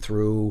carried me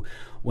through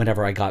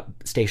whenever I got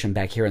stationed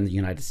back here in the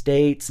United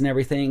States and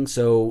everything.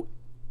 So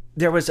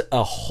there was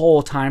a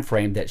whole time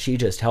frame that she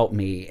just helped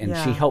me, and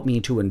she helped me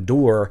to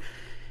endure.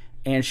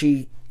 And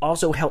she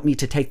also helped me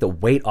to take the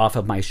weight off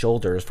of my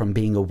shoulders from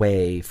being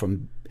away,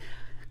 from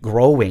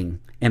growing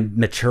and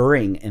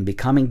maturing and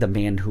becoming the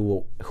man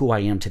who I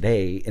am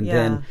today. And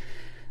then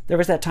there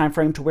was that time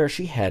frame to where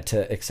she had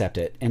to accept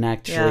it and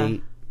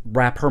actually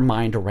wrap her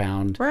mind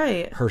around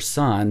her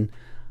son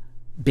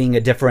being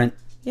a different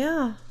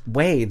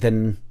way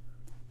than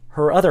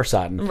her other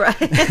son.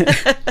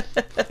 Right.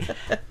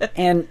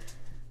 And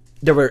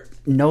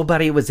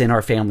nobody was in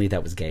our family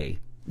that was gay.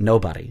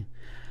 Nobody.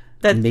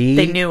 That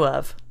they knew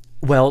of.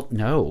 Well,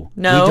 no.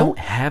 No? We don't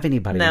have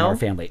anybody in our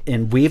family.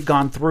 And we've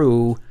gone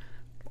through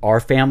our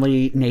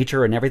family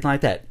nature and everything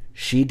like that.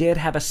 She did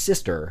have a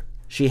sister.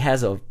 She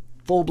has a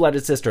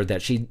full-blooded sister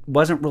that she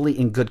wasn't really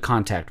in good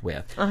contact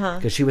with.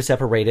 Because she was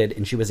separated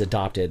and she was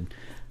adopted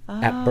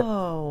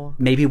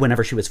maybe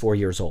whenever she was 4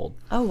 years old.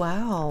 Oh,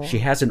 wow. She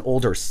has an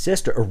older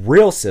sister, a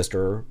real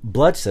sister,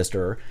 blood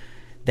sister,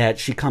 that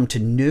she come to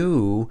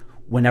know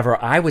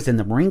whenever I was in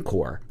the Marine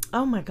Corps.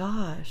 Oh my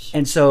gosh.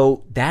 And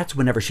so that's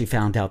whenever she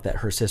found out that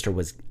her sister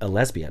was a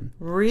lesbian.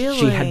 Really?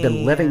 She had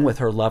been living with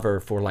her lover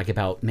for like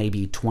about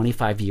maybe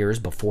 25 years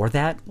before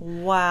that.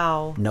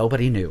 Wow.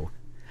 Nobody knew.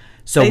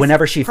 So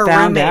whenever she her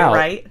found roommate, out,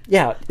 right?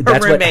 Yeah,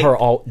 that's roommate.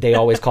 what they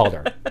always called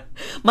her.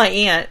 My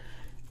aunt.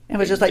 And it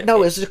was just like,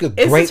 no, it's just a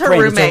This great is her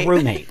friend. roommate. It's a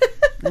roommate.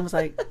 And I was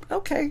like,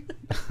 okay,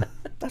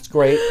 that's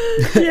great.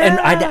 And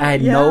I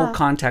had no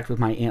contact with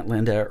my Aunt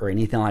Linda or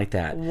anything like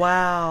that.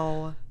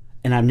 Wow.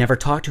 And I've never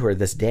talked to her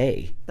this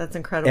day. That's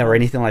incredible. Or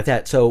anything like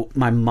that. So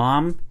my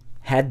mom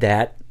had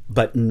that,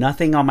 but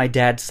nothing on my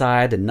dad's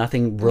side and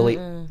nothing really,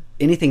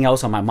 anything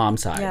else on my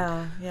mom's side.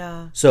 Yeah,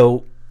 yeah.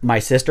 So my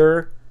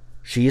sister,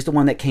 she's the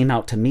one that came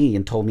out to me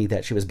and told me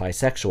that she was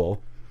bisexual.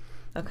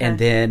 Okay. And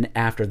then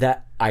after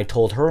that, I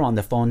told her on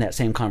the phone that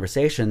same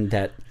conversation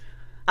that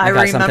I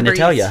got something to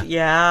tell you.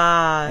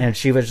 Yeah. And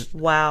she was,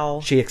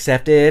 wow. She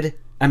accepted.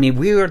 I mean,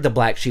 we are the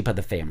black sheep of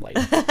the family.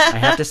 I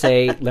have to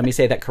say, let me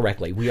say that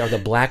correctly. We are the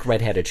black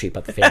redheaded sheep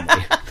of the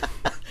family.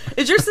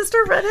 Is your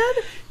sister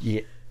redhead?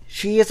 Yeah.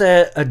 She is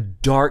a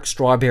dark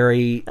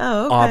strawberry.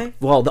 Oh, okay.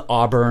 The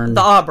auburn.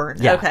 The auburn.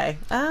 Yeah. Okay.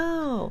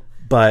 Oh.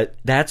 But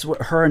that's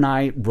what her and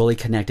I really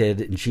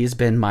connected, and she's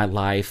been my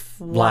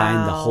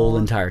lifeline the whole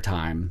entire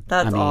time.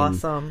 That's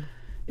awesome.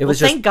 It was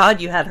thank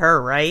God you had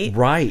her, right?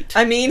 Right.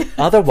 I mean,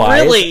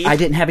 otherwise, really? I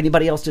didn't have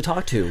anybody else to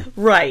talk to.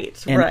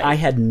 Right. And I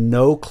had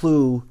no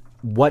clue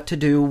what to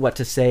do, what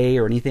to say,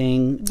 or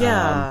anything.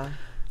 Yeah.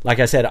 Like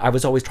I said, I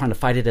was always trying to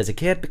fight it as a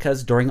kid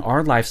because during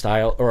our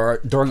lifestyle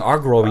or during our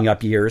growing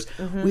up years,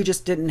 we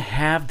just didn't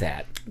have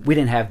that. We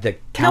didn't have the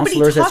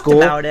counselors at school.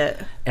 Nobody talked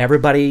about it.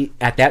 Everybody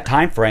at that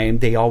time frame,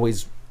 they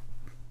always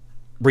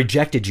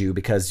rejected you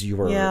because you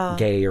were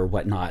gay or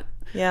whatnot.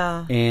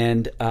 Yeah.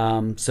 And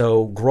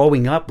so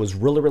growing up was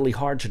really, really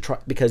hard to try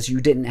because you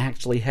didn't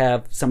actually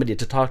have somebody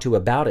to talk to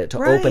about it,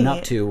 to open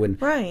up to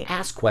and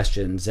ask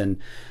questions. And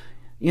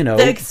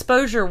the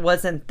exposure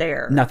wasn't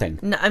there. Nothing.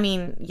 No, I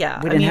mean,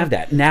 yeah. We didn't have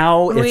that.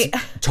 Now it's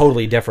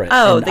totally different.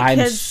 Oh, and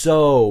I'm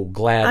so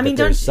glad that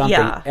there's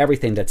something,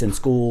 everything that's in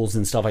schools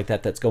and stuff like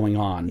that that's going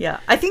on. Yeah.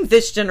 I think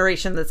this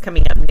generation that's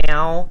coming up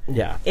now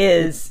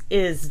is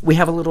we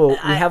have a little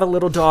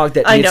dog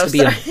that needs to be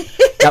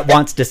that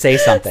wants to say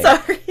something.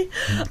 Sorry.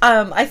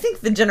 I think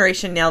the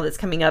generation now that's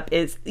coming up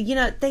is,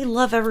 they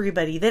love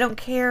everybody. They don't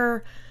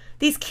care.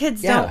 These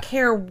kids don't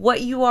care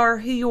what you are,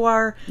 who you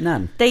are.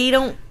 None. They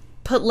don't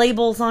put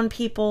labels on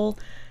people.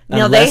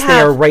 Unless they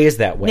are raised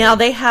that way. Now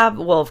they have,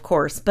 well, of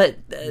course, but...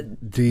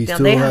 do you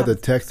still have the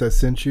text I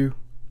sent you?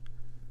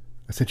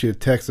 I sent you a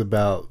text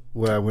about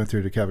what I went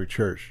through the Catholic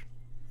Church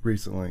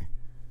recently.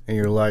 And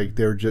you're like,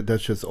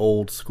 that's just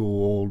old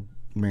school, old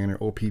manner,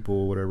 old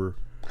people, whatever.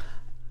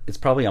 It's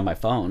probably on my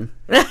phone.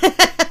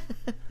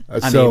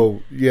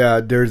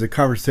 There's a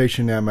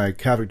conversation at my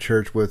Catholic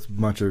church with a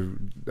bunch of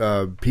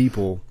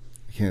people.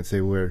 I can't say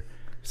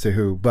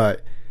who,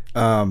 but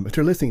if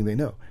they're listening, they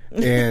know.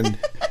 And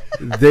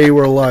they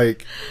were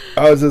like,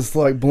 I was just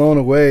like blown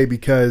away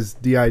because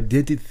the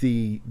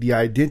identity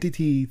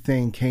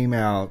thing came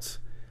out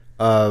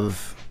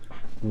of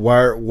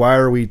why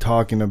are we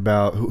talking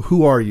about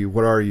who are you,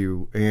 what are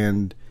you,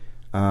 and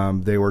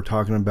they were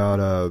talking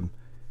about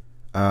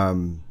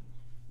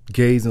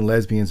gays and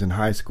lesbians in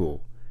high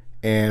school,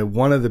 and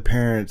one of the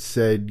parents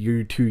said,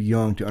 "You're too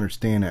young to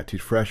understand that," to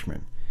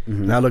freshmen.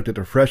 Mm-hmm. And I looked at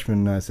the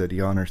freshmen and I said, "Do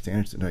y'all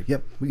understand?" I said, "Like,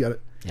 yep, we got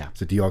it." Yeah. I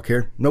said, "Do y'all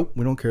care?" "Nope,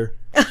 we don't care."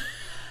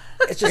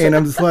 It's just and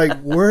I'm just like,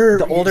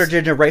 the older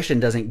generation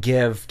doesn't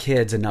give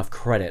kids enough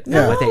credit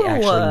for what they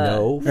actually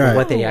know, for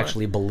what they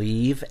actually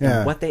believe,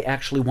 and what they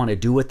actually want to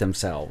do with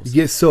themselves.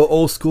 You get so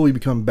old school, you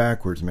become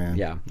backwards, man.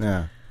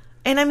 Yeah.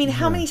 And I mean,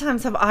 how many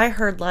times have I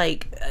heard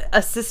like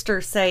a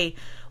sister say,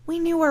 "We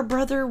knew our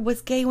brother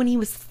was gay when he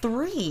was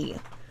 3."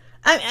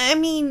 I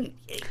mean,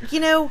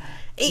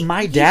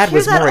 my dad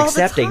was more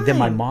accepting than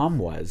my mom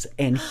was,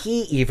 and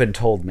he even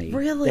told me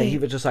that he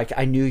was just like,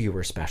 "I knew you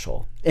were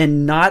special,"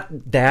 and not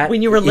that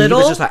when you were little.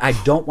 He was just like, "I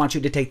don't want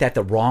you to take that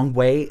the wrong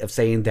way of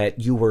saying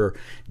that you were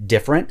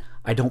different.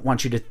 I don't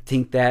want you to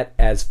think that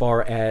as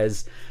far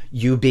as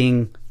you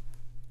being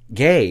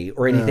gay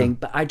or anything.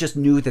 But I just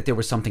knew that there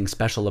was something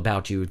special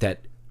about you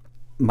that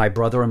my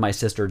brother and my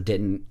sister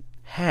didn't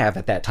have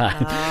at that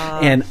time."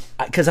 And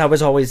because I was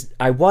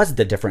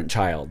the different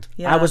child.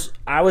 I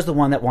was the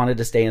one that wanted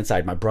to stay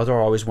inside. My brother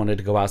always wanted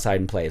to go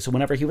outside and play, so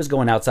whenever he was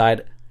going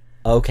outside,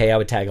 I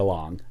would tag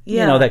along,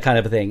 that kind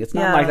of a thing. It's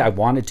not like I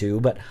wanted to,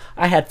 but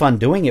I had fun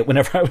doing it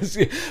whenever I was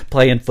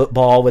playing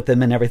football with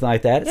them and everything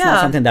like that. It's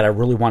not something that I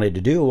really wanted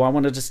to do. I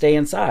wanted to stay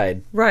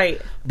inside,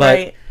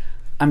 but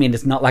I mean,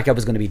 it's not like I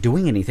was going to be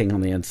doing anything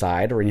on the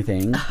inside or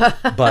anything,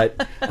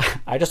 but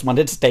I just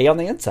wanted to stay on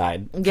the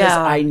inside because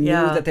I knew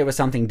that there was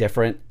something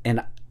different.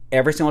 And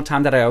every single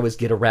time that I always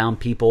get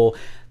around people,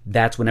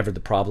 that's whenever the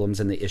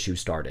problems and the issues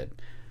started.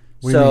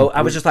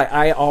 I was just like,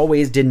 I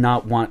always did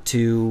not want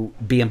to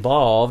be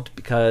involved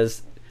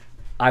because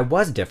I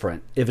was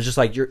different. It was just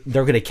like, they're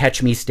going to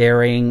catch me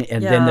staring,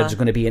 and then there's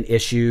going to be an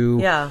issue,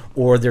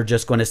 or they're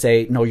just going to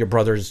say, "No, your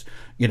brother's,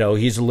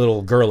 he's a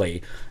little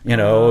girly, we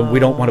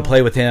don't want to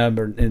play with him,"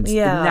 and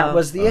that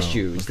was the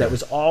issues that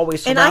was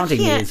always surrounding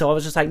me. So I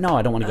was just like, no,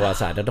 I don't want to go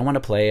outside. I don't want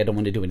to play. I don't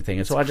want to do anything.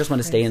 And so I just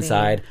want to stay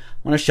inside. I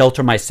want to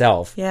shelter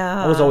myself.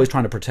 I was always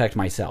trying to protect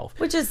myself,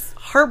 which is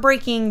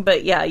heartbreaking.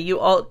 But you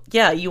want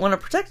to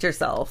protect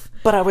yourself.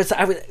 But I was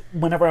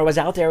whenever I was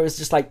out there, it was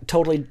just like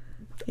totally.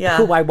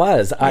 Who I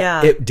was.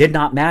 It did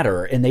not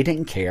matter, and they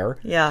didn't care.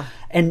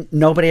 And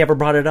nobody ever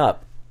brought it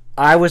up.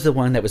 I was the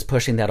one that was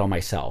pushing that on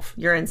myself.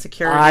 Your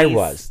insecurities. I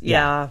was.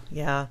 Yeah.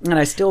 And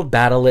I still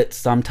battle it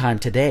sometime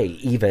today,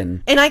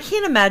 even. And I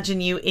can't imagine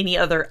you any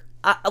other...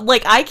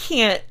 I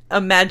can't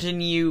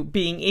imagine you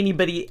being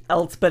anybody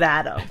else but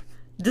Adam.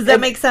 Does that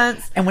make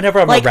sense? And whenever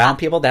I'm around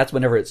people, that's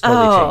whenever it's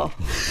totally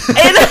changed.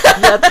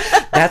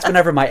 That's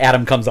whenever my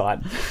Adam comes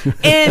on.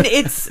 And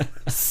it's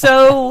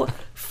so...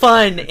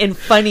 fun and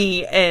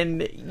funny,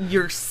 and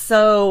you're just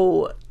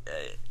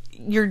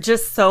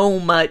so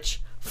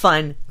much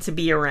fun to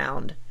be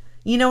around.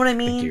 You know what I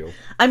mean? Thank you.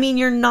 I mean,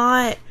 you're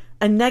not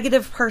a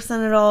negative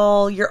person at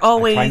all. You're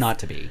always... I try not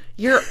to be.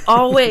 You're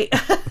always...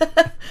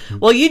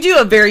 Well, you do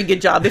a very good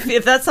job.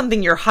 If that's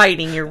something you're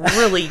hiding, you're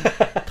really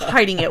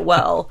hiding it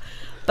well.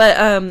 But,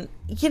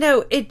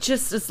 it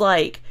just is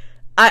like...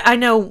 I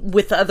know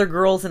with the other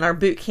girls in our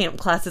boot camp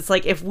class, it's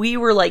like if we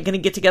were like going to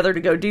get together to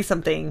go do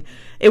something,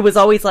 it was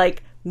always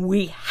like,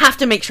 we have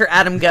to make sure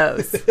Adam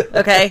goes.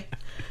 Okay?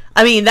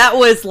 I mean, that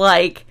was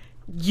like,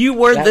 you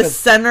were the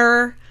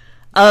center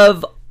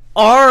of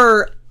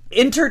our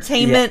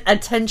entertainment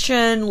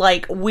attention.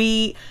 Like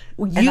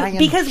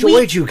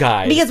enjoyed you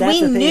guys because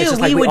we knew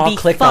we would be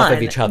clicked fun off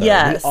of each other.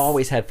 Yes. We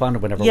always had fun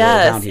whenever we were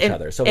around each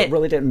other, so it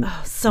really didn't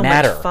so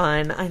matter. Much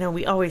fun. I know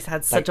we always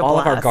had such a all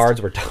blast. of our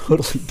guards were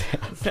totally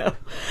down. No.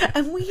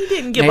 And we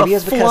didn't give a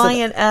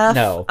flying F.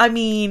 No, I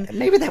mean,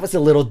 maybe that was a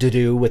little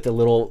doo-doo with the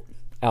little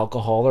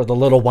alcohol or the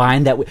little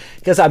wine that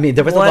because I mean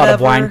there was a lot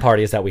of wine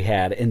parties that we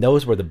had, and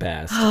those were the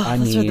best.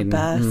 Those were the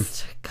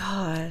best.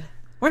 God.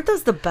 Weren't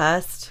those the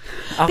best?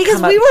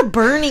 Because we were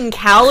burning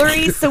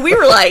calories, so we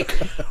were like,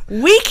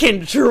 we can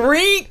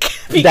drink.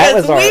 That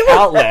was our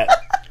outlet.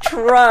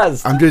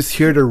 Trust. I'm just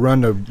here to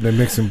run the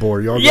mixing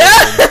board. Y'all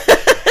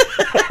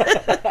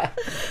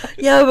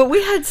Yeah, but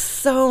we had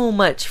so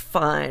much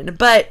fun.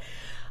 But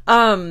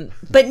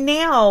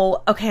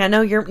now, okay, I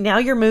know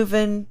you're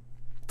moving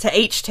to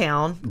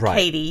H-Town, right.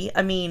 Katie.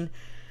 I mean,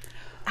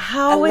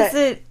 how is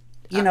it?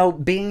 You know,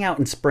 being out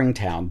in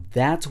Springtown,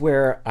 that's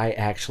where I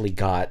actually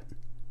got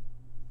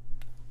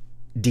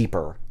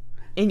deeper.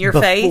 In your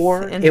faith?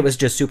 Before, it was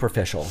just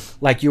superficial.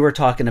 Like you were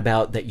talking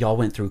about that y'all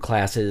went through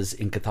classes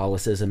in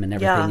Catholicism and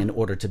everything in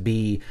order to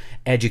be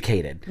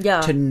educated.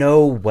 Yeah. To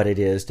know what it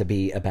is to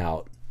be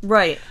about.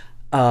 Right.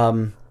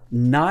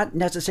 Not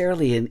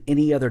necessarily in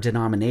any other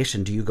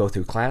denomination do you go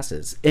through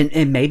classes.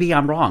 And maybe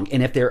I'm wrong.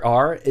 And if there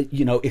are,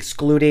 you know,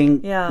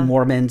 excluding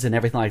Mormons and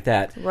everything like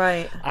that.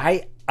 Right.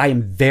 I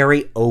am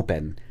very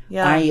open.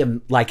 Yeah.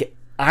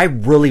 I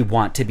really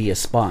want to be a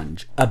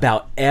sponge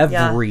about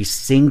every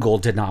single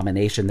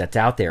denomination that's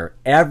out there.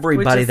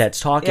 Everybody that's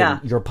talking,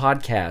 your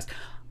podcast.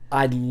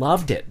 I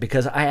loved it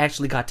because I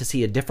actually got to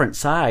see a different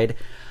side,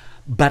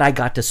 but I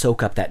got to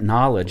soak up that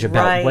knowledge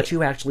about what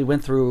you actually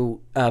went through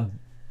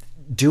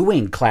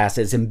doing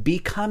classes and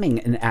becoming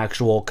an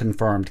actual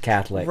confirmed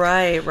Catholic.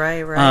 Right.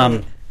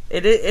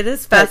 It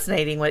is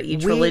fascinating what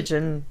each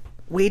religion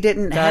we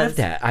didn't have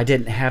that. I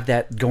didn't have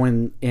that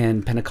going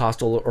in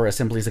Pentecostal or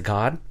Assemblies of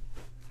God.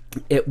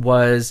 It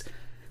was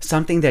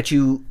something that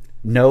you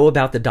know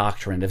about the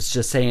doctrine. It's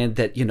just saying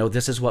that, you know,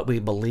 this is what we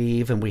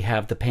believe and we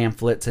have the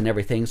pamphlets and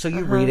everything. So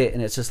you read it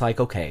and it's just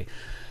like, okay.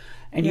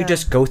 And you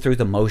just go through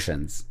the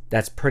motions.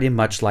 That's pretty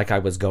much like I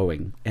was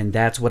going. And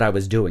that's what I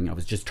was doing. I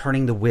was just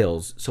turning the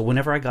wheels. So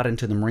whenever I got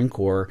into the Marine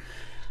Corps,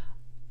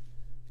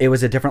 it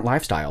was a different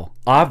lifestyle,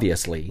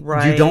 obviously.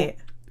 Right.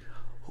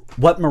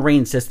 What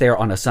Marine sits there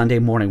on a Sunday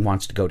morning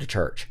wants to go to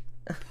church?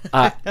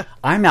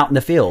 I'm out in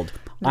the field.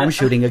 I'm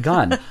shooting a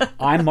gun.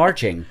 I'm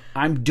marching.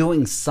 I'm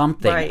doing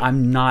something. Right.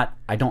 I'm not.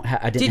 I didn't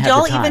have the time. Did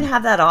y'all even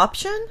have that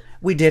option?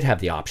 We did have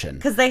the option.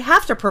 Because they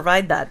have to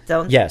provide that,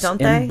 don't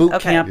they? In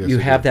boot camp, you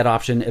have that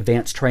option.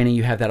 Advanced training,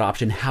 you have that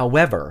option.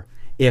 However,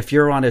 if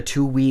you're on a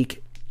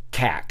 2-week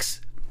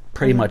CAX,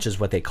 pretty much is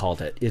what they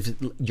called it. If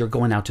you're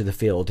going out to the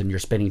field and you're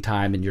spending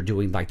time and you're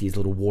doing like these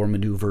little war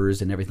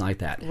maneuvers and everything like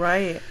that.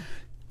 Right.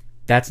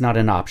 That's not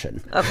an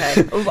option.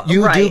 Okay.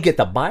 You do get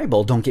the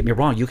Bible, don't get me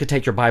wrong. You could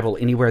take your Bible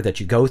anywhere that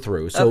you go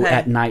through. So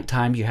at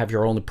nighttime, you have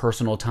your own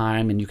personal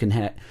time and you can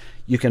have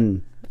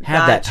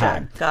that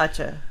time.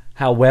 Gotcha.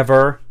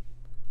 However,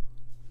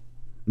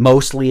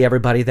 mostly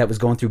everybody that was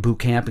going through boot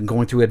camp and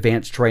going through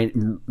advanced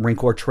Marine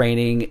Corps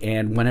training,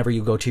 and whenever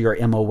you go to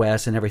your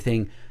MOS and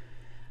everything,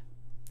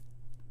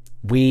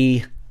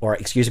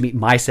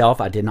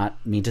 myself, I did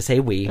not mean to say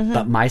we,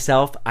 but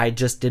myself, I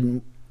just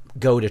didn't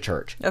go to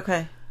church.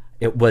 Okay.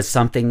 It was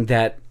something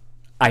that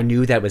I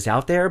knew that was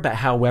out there, but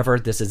however,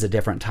 this is a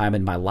different time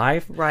in my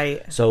life.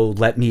 Right. So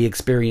let me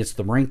experience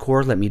the Marine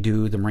Corps. Let me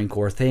do the Marine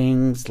Corps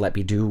things. Let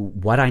me do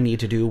what I need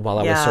to do while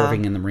I was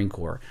serving in the Marine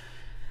Corps.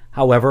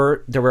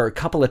 However, there were a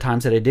couple of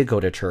times that I did go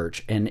to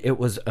church, and it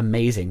was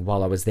amazing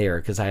while I was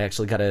there because I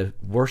actually got to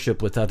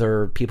worship with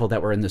other people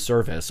that were in the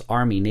service.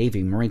 Army,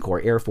 Navy, Marine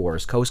Corps, Air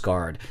Force, Coast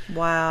Guard.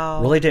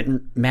 Wow. Really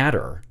didn't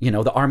matter. You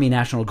know, the Army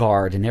National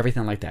Guard and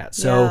everything like that.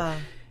 So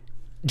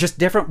just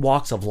different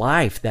walks of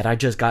life that I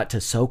just got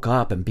to soak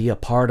up and be a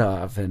part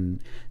of.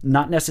 And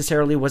not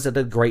necessarily was it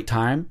a great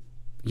time.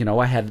 You know,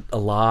 I had a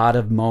lot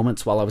of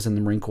moments while I was in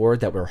the Marine Corps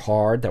that were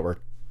hard, that were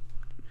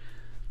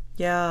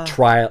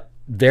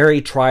very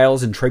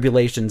trials and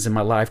tribulations in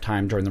my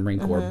lifetime during the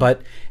Marine Corps.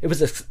 But it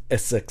was a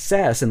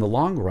success in the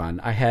long run.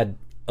 I had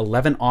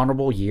 11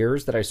 honorable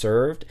years that I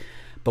served.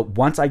 But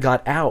once I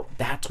got out,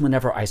 that's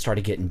whenever I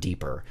started getting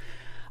deeper.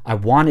 I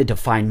wanted to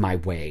find my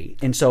way.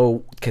 And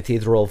so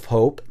Cathedral of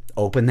Hope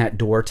opened that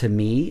door to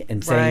me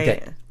and saying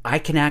that I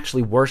can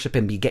actually worship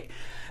and be gay,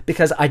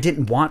 because I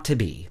didn't want to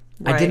be.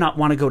 I did not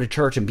want to go to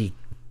church and be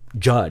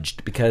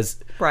judged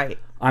because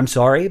I'm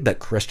sorry, but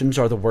Christians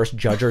are the worst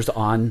judgers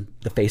on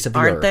the face of the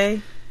earth. Aren't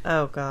they?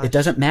 Oh God. It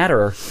doesn't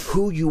matter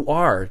who you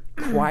are.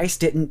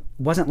 Christ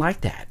wasn't like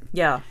that.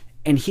 Yeah.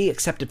 And he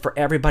accepted for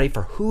everybody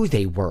for who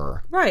they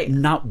were. Right.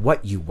 Not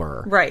what you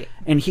were. Right.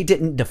 And he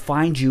didn't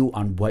define you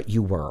on what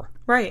you were.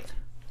 Right.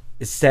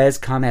 It says,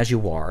 come as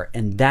you are.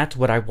 And that's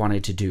what I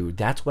wanted to do.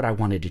 That's what I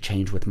wanted to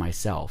change with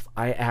myself.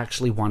 I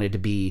actually wanted to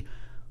be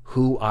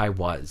who I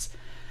was.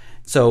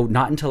 So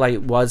not until I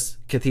was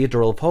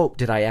Cathedral of Hope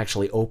did I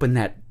actually open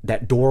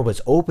that door was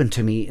open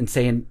to me and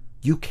saying,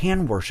 you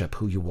can worship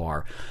who you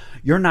are.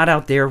 You're not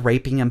out there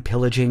raping and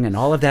pillaging and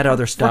all of that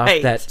other stuff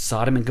that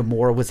Sodom and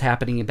Gomorrah was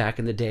happening back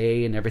in the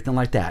day and everything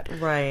like that.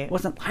 Right. It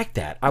wasn't like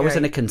that. I was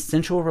in a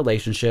consensual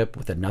relationship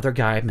with another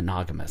guy,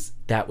 monogamous.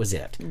 That was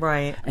it.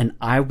 Right. And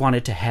I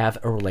wanted to have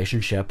a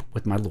relationship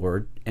with my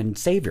Lord and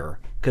Savior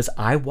because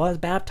I was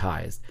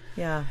baptized.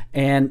 Yeah.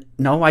 And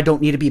no, I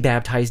don't need to be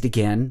baptized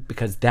again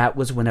because that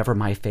was whenever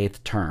my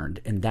faith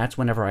turned. And that's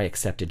whenever I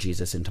accepted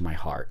Jesus into my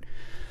heart.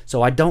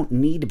 So I don't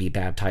need to be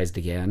baptized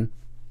again.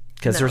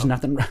 because there's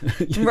nothing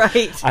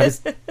right.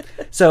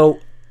 So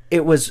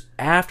it was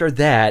after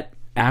that,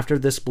 after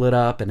the split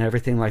up and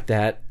everything like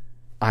that,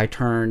 I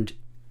turned,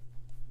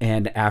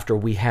 and after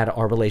we had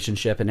our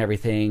relationship and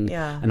everything,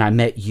 and I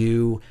met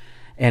you,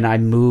 and I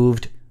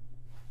moved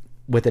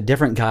with a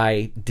different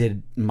guy,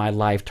 did my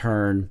life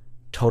turn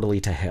totally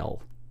to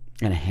hell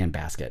in a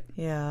handbasket.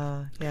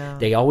 Yeah.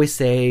 They always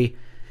say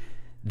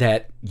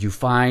that you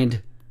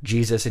find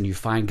Jesus and you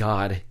find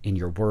God in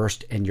your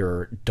worst and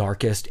your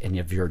darkest and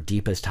of your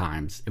deepest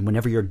times. And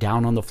whenever you're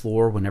down on the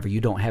floor, whenever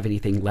you don't have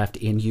anything left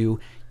in you,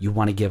 you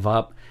want to give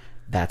up.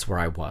 That's where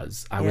I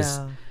was. I was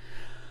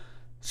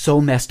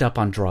so messed up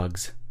on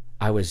drugs.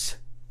 I was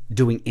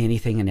doing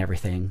anything and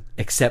everything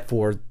except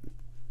for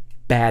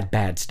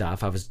bad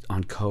stuff. I was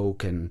on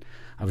coke, and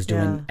I was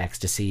doing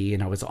ecstasy,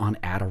 and I was on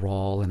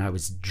Adderall, and I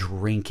was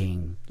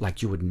drinking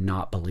like you would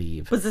not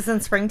believe. Was this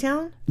in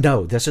Springtown?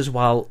 No, this is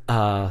while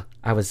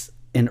I was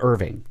in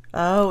Irving.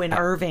 Oh, in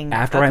Irving.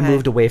 After I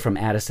moved away from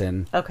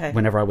Addison, okay,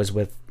 whenever I was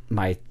with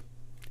my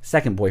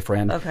second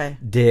boyfriend, okay,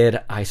 did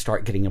I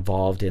start getting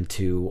involved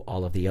into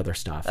all of the other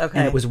stuff. Okay.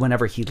 And it was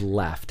whenever he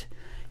left.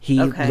 He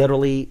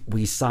literally,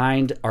 we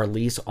signed our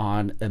lease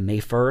on May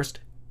 1st.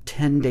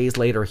 10 days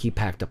later, he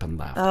packed up and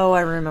left. Oh,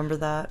 I remember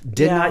that.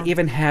 Did not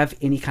even have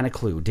any kind of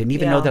clue. Didn't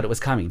even know that it was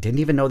coming. Didn't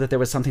even know that there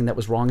was something that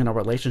was wrong in our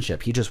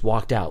relationship. He just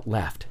walked out,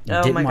 left.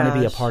 Didn't want to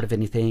be a part of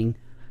anything.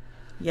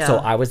 Yeah. So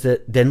I was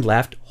then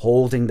left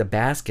holding the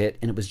basket,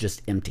 and it was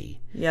just empty.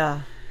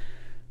 Yeah.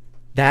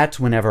 That's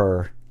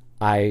whenever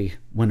I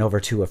went over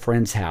to a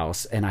friend's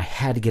house, and I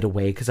had to get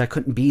away because I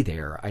couldn't be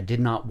there. I did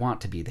not want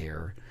to be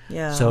there.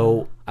 Yeah.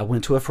 So I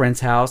went to a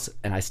friend's house,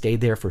 and I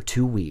stayed there for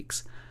 2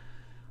 weeks.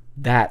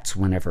 That's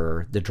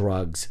whenever the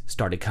drugs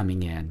started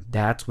coming in.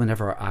 That's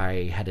whenever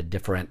I had a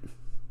different...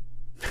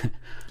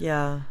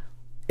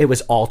 It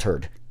was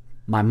altered.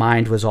 My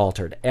mind was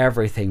altered.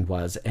 Everything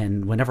was.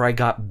 And whenever I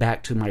got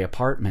back to my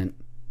apartment,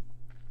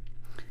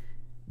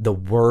 the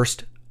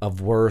worst of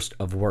worst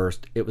of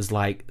worst, it was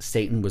like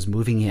Satan was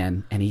moving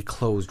in, and he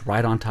closed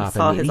right on top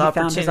of me. He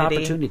found his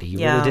opportunity. He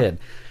really did.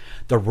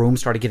 The room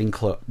started getting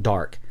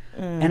dark.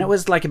 And it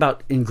was like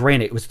and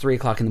granted, it was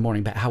 3:00 in the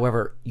morning, but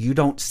however, you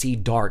don't see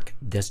dark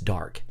this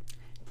dark.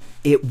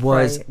 It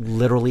was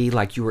literally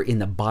like you were in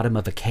the bottom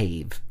of a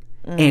cave,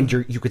 and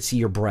you could see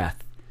your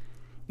breath.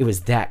 It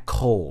was that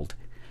cold.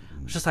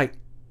 It was just like,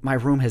 my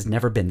room has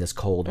never been this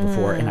cold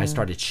before, and I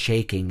started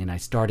shaking, and I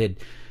started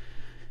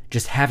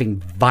just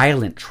having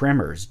violent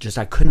tremors. Just,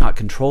 I could not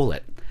control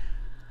it.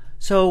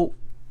 So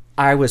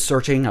I was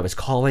searching, I was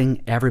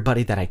calling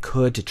everybody that I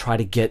could to try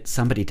to get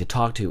somebody to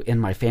talk to in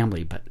my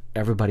family, but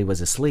everybody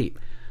was asleep.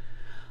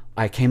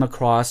 I came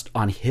across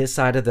on his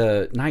side of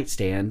the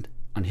nightstand,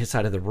 on his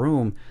side of the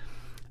room,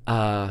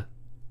 I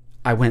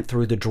went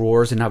through the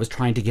drawers, and I was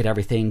trying to get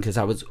everything because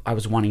I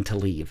was wanting to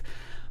leave.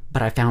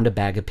 But I found a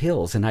bag of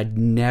pills, and I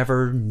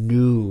never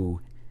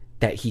knew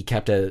that he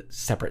kept a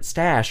separate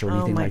stash or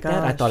anything like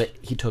that. I thought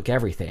he took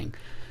everything.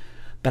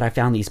 But I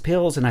found these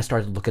pills, and I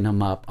started looking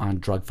them up on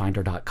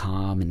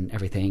drugfinder.com and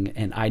everything,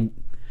 and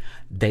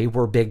they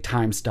were big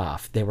time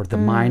stuff. They were the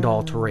mind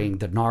altering,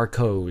 the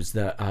narcos,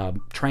 the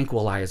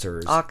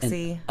tranquilizers.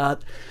 Oxy. And,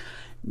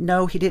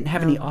 no, he didn't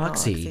have any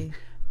Oxy.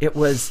 It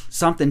was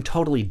something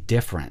totally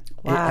different.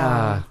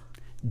 Wow.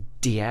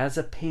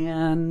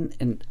 Diazepam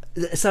and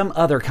some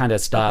other kind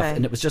of stuff.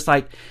 And it was just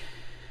like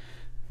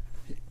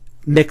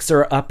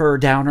mixer, upper,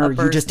 downer.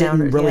 You just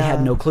didn't really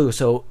had no clue.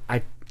 So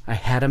I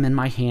had them in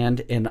my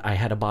hand, and I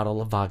had a bottle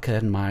of vodka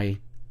in my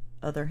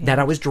other hand that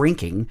I was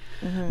drinking,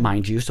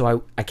 mind you.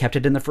 So I kept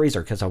it in the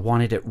freezer because I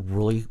wanted it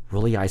really,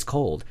 really ice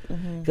cold.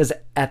 Because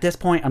at this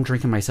point, I'm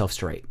drinking myself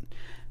straight.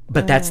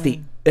 But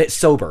it's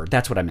sober.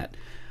 That's what I meant.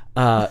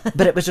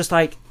 But it was just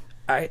like,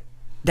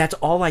 that's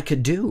all I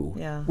could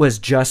do was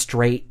just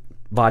straight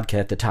vodka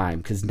at the time,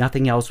 because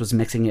nothing else was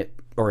mixing it,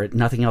 or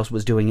nothing else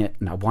was doing it.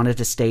 And I wanted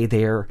to stay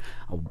there,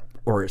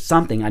 or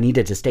something. I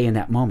needed to stay in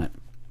that moment.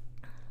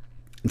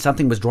 And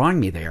something was drawing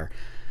me there.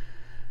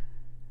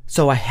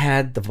 So I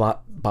had the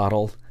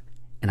bottle,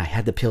 and I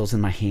had the pills in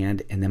my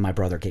hand, and then my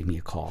brother gave me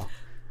a call.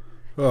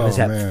 Oh, it was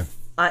at man.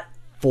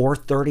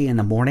 4:30 in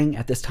the morning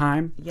at this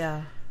time.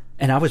 Yeah.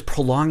 And I was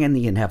prolonging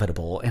the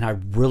inevitable, and I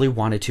really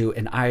wanted to,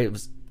 and I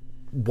was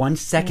 1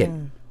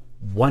 second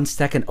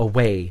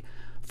away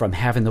from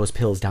having those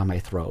pills down my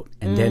throat.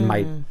 And then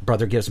my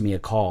brother gives me a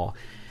call,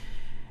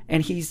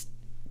 and he's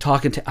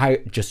talking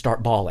I just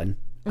start bawling.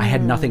 I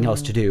had nothing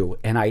else to do,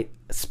 and I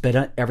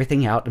spit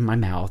everything out in my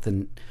mouth,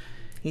 and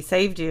he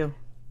saved you.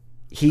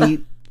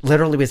 He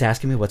literally was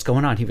asking me what's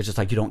going on. He was just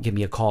like, you don't give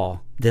me a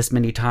call this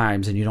many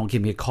times, and you don't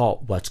give me a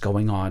call. What's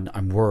going on?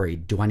 I'm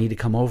worried. Do I need to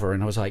come over?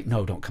 And I was like,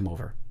 no, don't come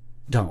over.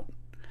 Don't.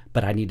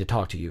 But I need to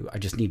talk to you. I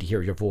just need to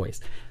hear your voice.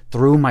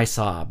 Through my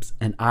sobs,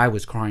 and I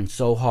was crying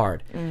so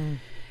hard. And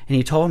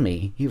he told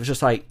me, he was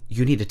just like,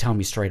 you need to tell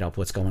me straight up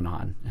what's going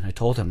on. And I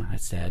told him, I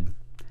said,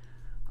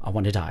 I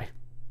want to die.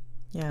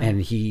 Yeah.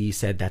 And he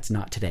said, that's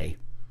not today.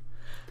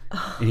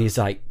 And he's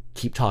like,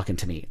 keep talking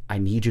to me. I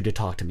need you to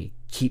talk to me.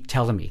 Keep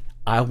telling me.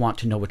 I want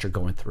to know what you're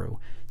going through.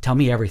 Tell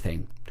me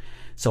everything.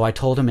 So I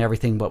told him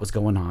everything what was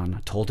going on. I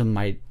told him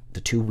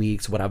the 2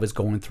 weeks, what I was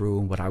going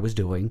through and what I was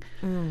doing.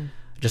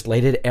 Just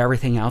laid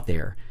everything out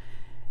there.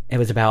 It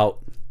was about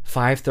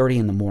 5:30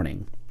 in the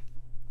morning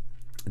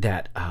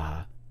that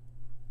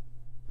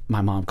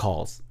my mom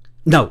calls.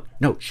 No,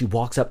 she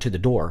walks up to the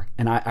door,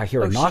 and I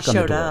hear a knock on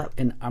the door. Up.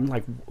 And I'm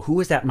like, who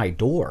is at my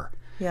door?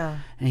 Yeah.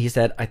 And he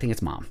said, I think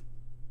it's Mom.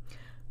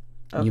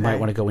 Okay. You might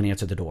want to go and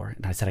answer the door.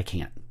 And I said, I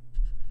can't.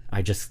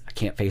 I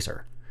can't face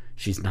her.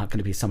 She's not going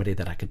to be somebody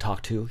that I can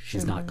talk to.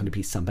 She's not going to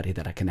be somebody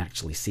that I can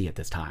actually see at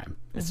this time.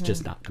 It's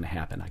just not going to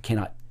happen. I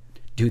cannot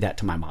do that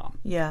to my mom.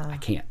 Yeah. I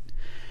can't.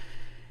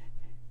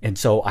 And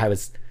so I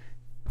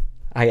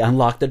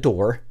unlocked the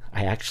door.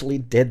 I actually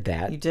did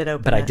that. You did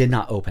open it. But I did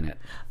not open it.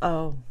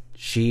 Oh.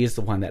 She's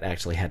the one that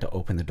actually had to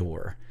open the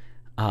door.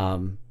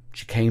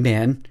 She came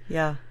in.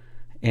 Yeah.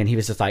 And he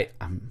was just like,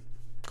 I'm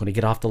going to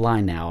get off the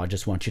line now. I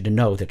just want you to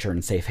know that you're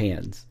in safe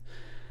hands.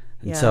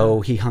 And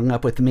so he hung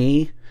up with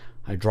me.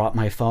 I dropped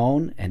my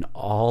phone, and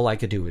all I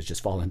could do was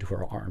just fall into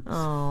her arms.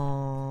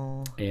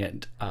 Oh.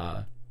 And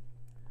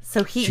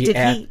so did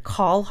he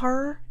call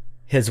her?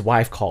 His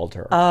wife called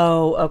her.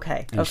 Oh,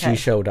 okay. And she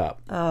showed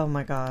up. Oh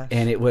my gosh.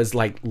 And it was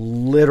like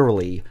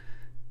literally,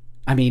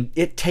 I mean,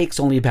 it takes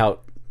only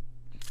about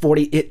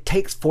 40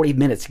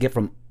 minutes to get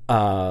from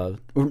or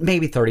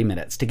maybe 30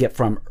 minutes to get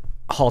from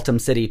Haltom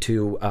City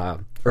to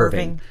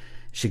Irving.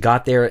 She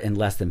got there in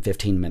less than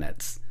 15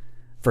 minutes.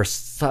 For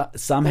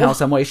somehow,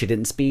 some way, she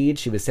didn't speed.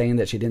 She was saying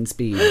that she didn't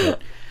speed.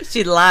 But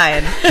she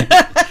lied.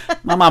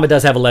 My mama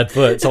does have a lead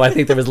foot, so I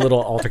think there was a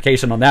little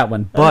altercation on that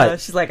one. But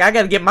she's like, I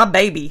got to get my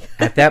baby.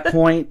 At that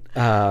point,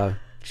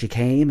 she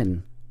came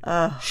and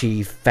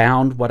she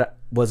found what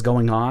was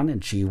going on,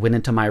 and she went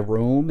into my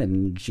room,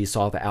 and she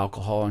saw the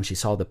alcohol, and she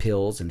saw the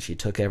pills, and she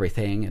took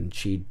everything, and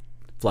she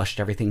flushed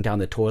everything down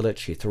the toilet.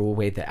 She threw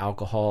away the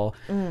alcohol.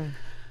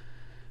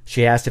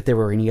 She asked if there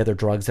were any other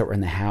drugs that were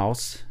in the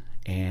house.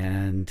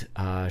 And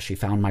she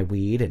found my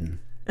weed, and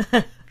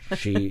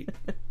she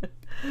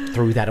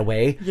threw that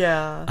away.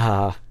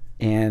 Yeah.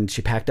 And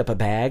she packed up a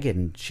bag,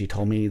 and she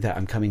told me that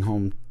I'm coming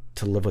home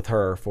to live with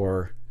her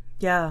for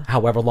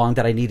however long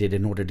that I needed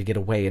in order to get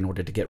away, in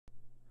order to get...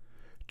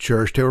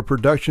 Church Table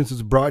Productions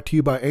is brought to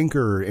you by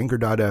Anchor,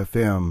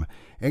 Anchor.fm.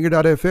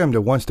 Anchor.fm, the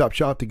one-stop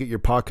shop to get your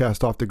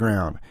podcast off the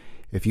ground.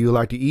 If you would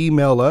like to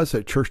email us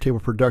at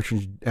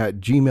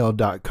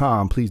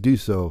churchtableproductions@gmail.com, please do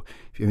so.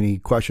 If you have any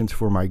questions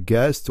for my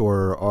guests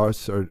or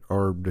us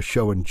or the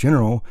show in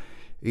general,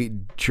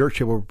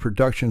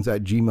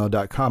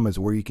 churchtableproductions@gmail.com is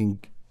where you can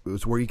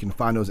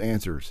find those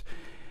answers.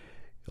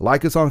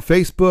 Like us on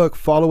Facebook,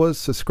 follow us,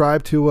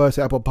 subscribe to us,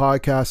 Apple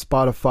Podcasts,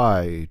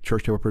 Spotify.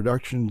 Church Table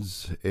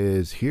Productions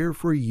is here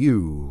for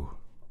you.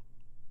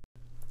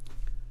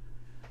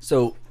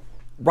 So,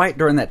 right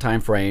during that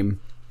time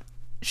frame,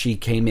 she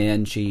came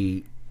in,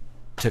 she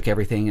took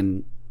everything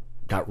and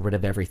got rid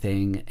of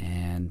everything,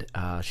 and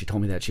she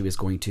told me that she was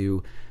going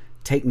to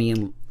take me,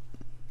 and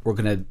we're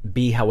going to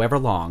be however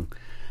long,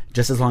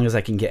 just as long as I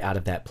can get out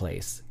of that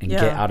place and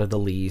get out of the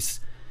lease.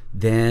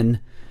 Then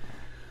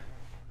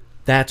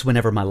that's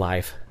whenever my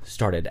life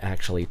started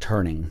actually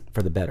turning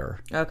for the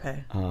better.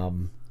 Okay.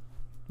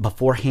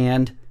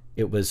 Beforehand,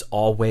 it was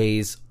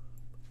always,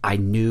 I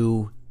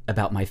knew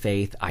about my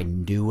faith, I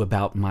knew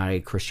about my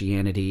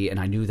Christianity, and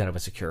I knew that I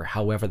was secure.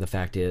 However, the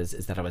fact is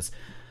that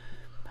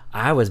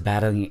I was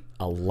battling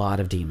a lot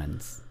of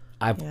demons.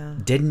 I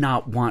did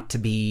not want to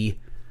be,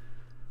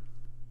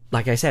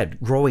 like I said,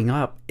 growing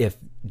up, if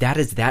that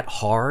is that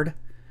hard,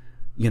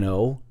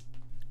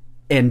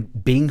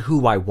 and being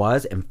who I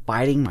was and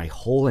fighting my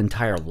whole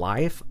entire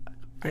life,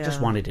 I just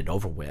wanted it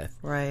over with.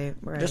 Right.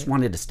 I just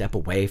wanted to step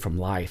away from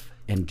life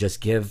and just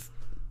get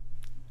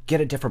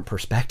a different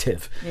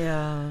perspective.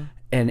 Yeah.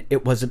 And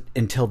it wasn't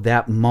until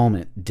that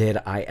moment did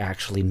I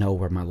actually know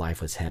where my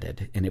life was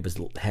headed, and it was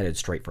headed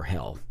straight for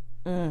hell.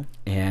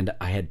 And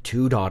I had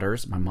 2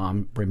 daughters my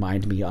mom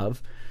reminded me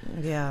of.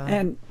 Yeah.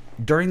 And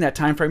during that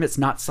time frame, it's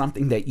not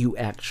something that you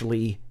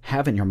actually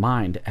have in your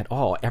mind at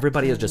all.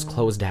 Everybody is just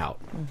closed out.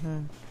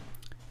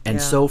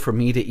 And so for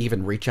me to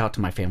even reach out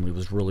to my family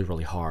was really,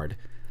 really hard.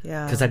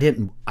 Yeah. Because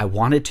I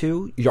wanted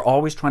to. You're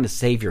always trying to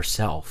save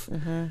yourself.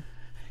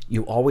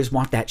 You always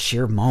want that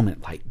sheer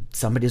moment, like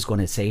somebody's going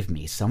to save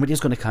me. Somebody's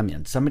going to come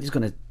in. Somebody's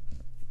going to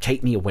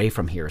take me away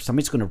from here.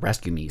 Somebody's going to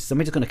rescue me.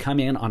 Somebody's going to come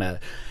in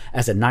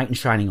as a knight in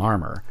shining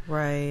armor.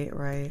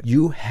 Right.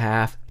 You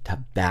have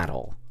to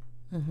battle.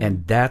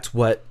 And that's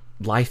what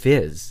life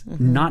is.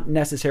 Not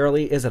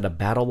necessarily is it a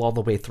battle all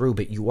the way through,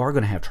 but you are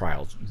going to have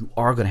trials. You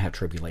are going to have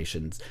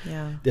tribulations.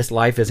 Yeah. This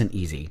life isn't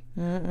easy.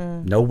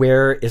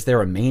 Nowhere is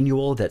there a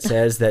manual that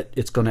says that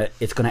it's going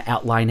to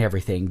outline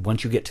everything.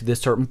 Once you get to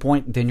this certain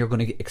point, then you're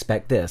going to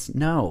expect this.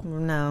 No.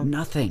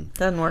 Nothing.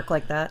 Doesn't work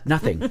like that.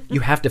 Nothing. You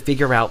have to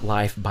figure out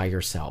life by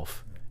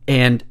yourself.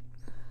 And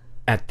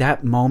at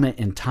that moment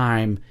in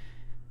time,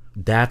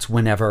 that's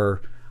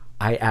whenever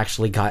I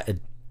actually got a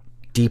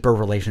deeper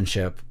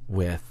relationship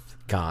with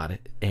God,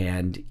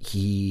 and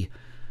he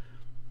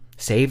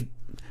saved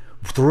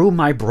through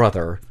my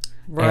brother.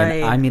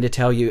 Right. And I mean to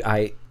tell you,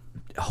 I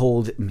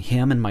hold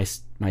him and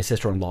my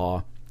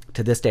sister-in-law,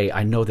 to this day,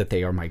 I know that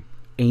they are my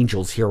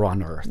angels here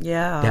on earth.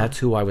 Yeah. That's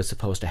who I was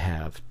supposed to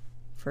have.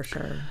 For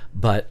sure.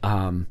 But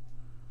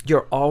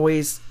you're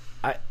always...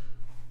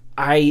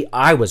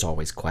 I was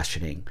always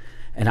questioning,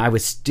 and I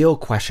was still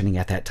questioning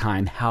at that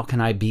time, how can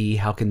I be,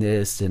 how can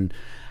this, and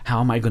how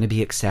am I going to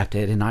be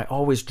accepted? And I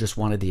always just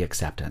wanted the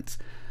acceptance.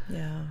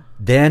 Yeah.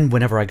 Then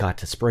whenever I got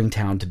to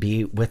Springtown to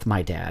be with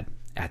my dad,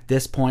 at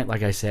this point,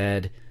 like I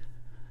said,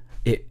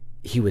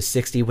 he was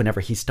 60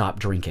 whenever he stopped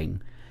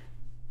drinking.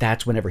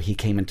 That's whenever he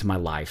came into my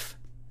life,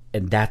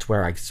 and that's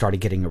where I started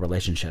getting a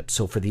relationship.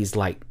 So for these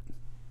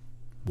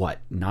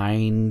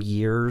 9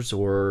 years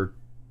or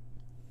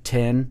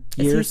 10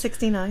 years. Is he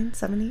 69,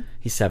 70?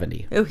 He's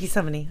 70. Oh, he's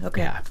 70.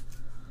 Okay. Yeah.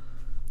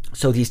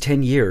 So these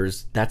 10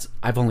 years,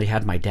 I've only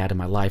had my dad in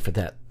my life for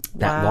that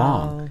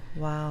long.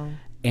 Wow.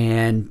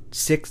 And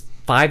 6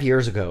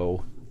 years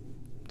ago,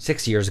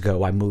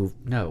 I moved.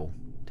 No,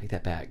 take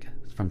that back.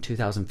 From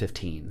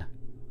 2015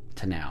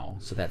 to now.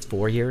 So that's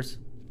 4 years.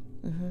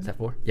 Mm-hmm. Is that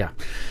 4? Yeah.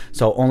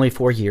 So only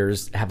 4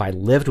 years have I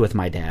lived with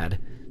my dad.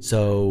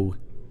 So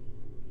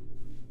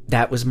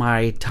that was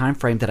my time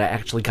frame that I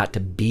actually got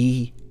to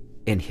be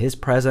in his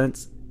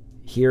presence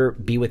here,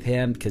 be with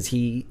him, because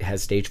he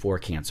has stage 4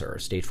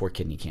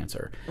 kidney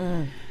cancer.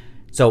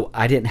 So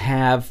I didn't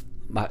have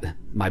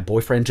my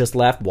boyfriend just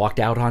left, walked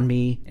out on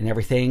me and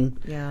everything.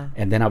 Yeah.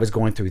 And then I was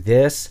going through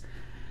this.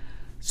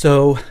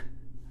 So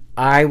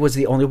I was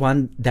the only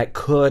one that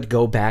could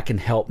go back and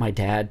help my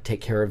dad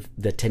take care of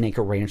the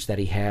 10-acre ranch that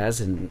he has,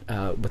 and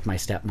with my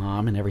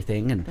stepmom and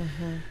everything, and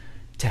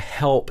to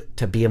help,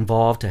 to be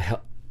involved, to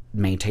help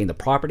maintain the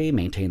property,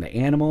 maintain the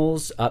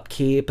animals,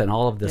 upkeep, and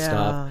all of this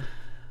stuff.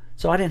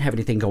 So I didn't have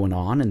anything going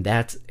on, and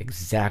that's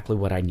exactly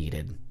what I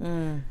needed.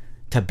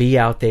 To be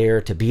out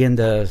there, to be in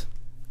the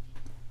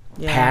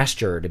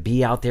pasture, to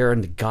be out there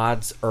in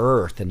God's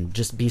earth, and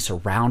just be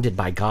surrounded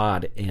by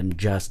God, and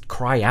just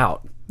cry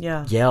out,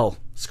 yell,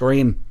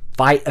 scream,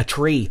 fight a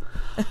tree.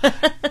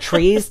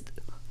 Trees,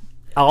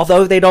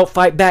 although they don't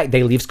fight back,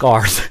 they leave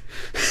scars.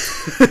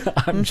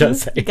 I'm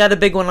just saying. You got a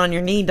big one on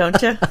your knee,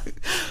 don't you?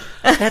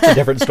 That's a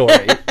different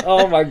story.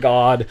 Oh my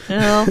God.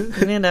 Well,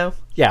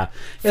 Yeah.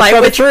 Fight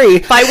with a tree.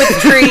 Fight with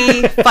the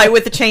tree. Fight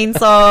with the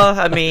chainsaw.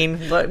 I mean,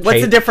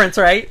 what's the difference,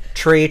 right?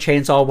 Tree,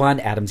 chainsaw 1,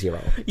 Adam 0.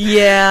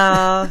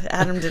 Yeah.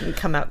 Adam didn't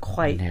come out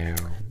quite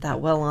that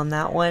well on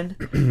that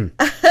one.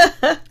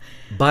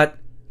 But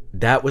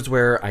that was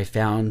where I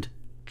found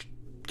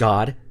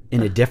God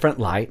in a different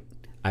light.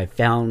 I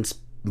found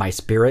my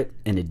spirit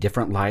in a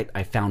different light.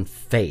 I found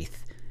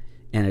faith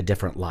in a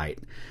different light.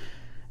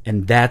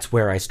 And that's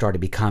where I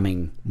started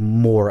becoming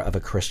more of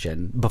a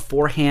Christian.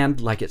 Beforehand,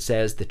 like it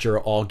says, that you're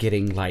all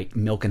getting like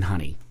milk and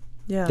honey.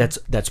 Yeah.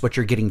 That's what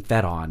you're getting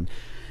fed on.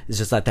 It's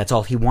just like that's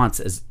all he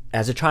wants.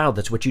 As a child,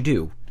 that's what you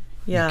do.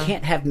 Yeah. You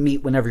can't have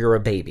meat whenever you're a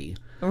baby.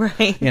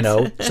 Right.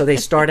 So they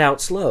start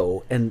out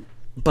slow,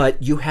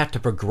 but you have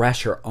to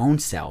progress your own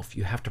self.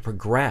 You have to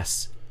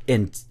progress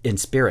in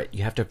spirit.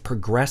 You have to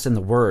progress in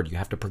the Word. You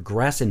have to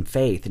progress in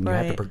faith, and you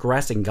have to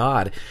progress in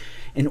God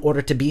in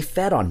order to be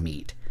fed on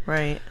meat.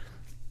 Right.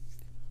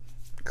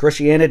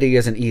 Christianity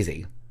isn't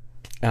easy.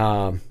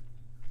 You're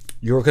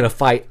going to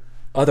fight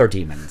other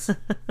demons.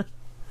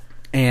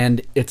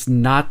 And it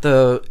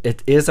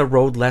is a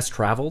road less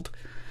traveled.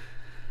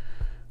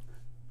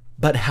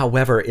 But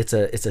however, it's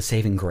a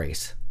saving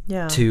grace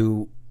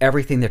to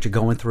everything that you're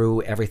going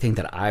through, everything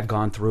that I've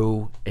gone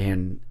through.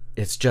 And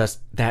it's just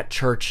that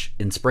church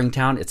in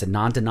Springtown, it's a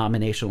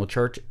non-denominational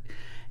church.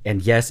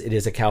 And yes, it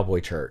is a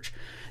cowboy church.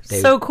 They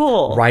so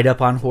cool. Ride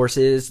up on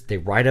horses. They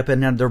ride up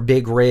in their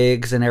big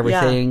rigs and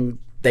everything. Yeah.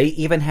 They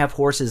even have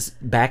horses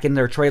back in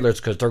their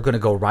trailers because they're going to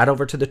go right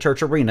over to the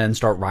church arena and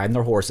start riding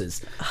their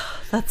horses.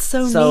 That's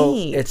so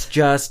neat. It's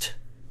just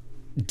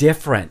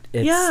different.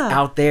 It's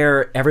out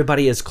there.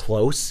 Everybody is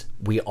close.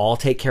 We all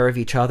take care of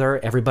each other.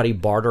 Everybody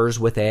barters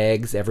with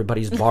eggs.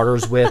 Everybody's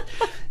barters with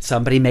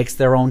somebody makes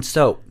their own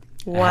soap.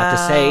 Wow. I have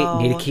to say,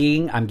 Nita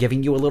King, I'm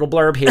giving you a little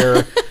blurb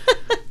here.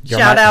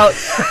 Shout out.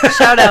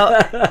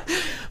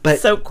 But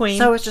soap queen.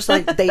 So it's just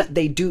like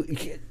they do,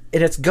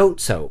 and it's goat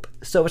soap.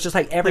 So it's just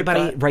like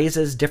everybody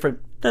raises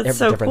different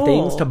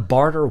things to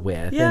barter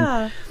with.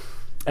 Yeah. And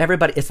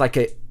everybody, it's like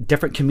a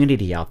different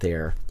community out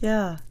there.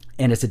 Yeah.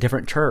 And it's a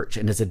different church,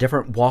 and it's a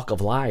different walk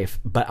of life.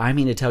 But I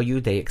mean to tell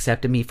you, they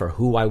accepted me for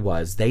who I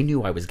was. They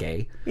knew I was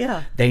gay.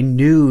 Yeah. They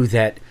knew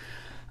that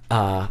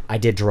I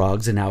did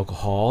drugs and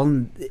alcohol,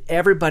 and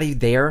everybody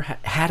there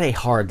had a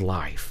hard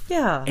life.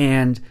 Yeah.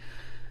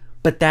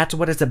 But that's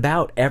what it's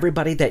about.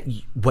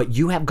 Everybody what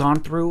you have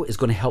gone through is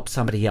going to help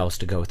somebody else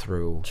to go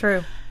through.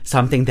 True.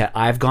 Something that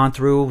I've gone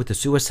through with the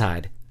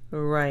suicide.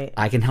 Right.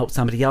 I can help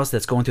somebody else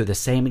that's going through the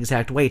same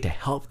exact way to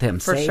help them,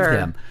 save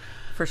them.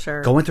 For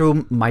sure. Going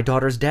through my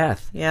daughter's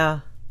death.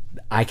 Yeah.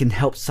 I can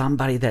help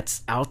somebody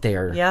that's out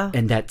there yeah.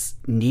 and that's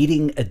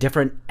needing a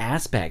different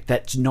aspect.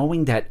 That's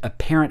knowing that a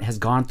parent has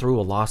gone through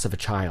a loss of a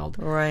child.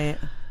 Right.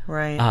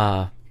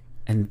 Right.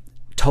 And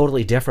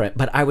totally different.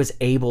 But I was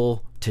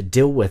able to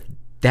deal with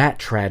that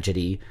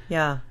tragedy.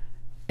 Yeah.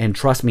 And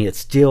trust me, it's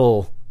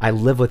still I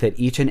live with it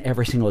each and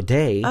every single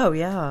day. Oh,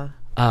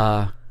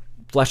 yeah.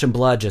 Flesh and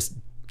blood, just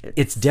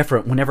it's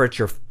different whenever it's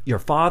your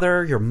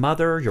father, your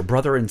mother, your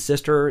brother and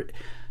sister.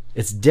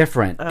 It's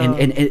different. And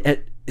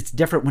it's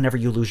different whenever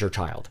you lose your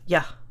child.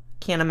 Yeah.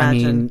 Can't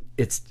imagine. I mean,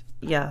 it's...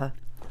 Yeah.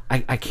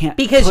 I can't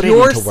because put it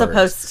you're into words.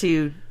 supposed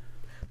to...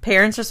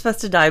 Parents are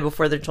supposed to die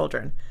before their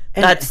children.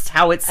 That's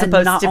how it's supposed to be.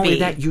 And not only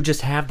that, you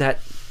just have that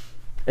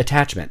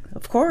attachment.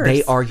 Of course.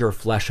 They are your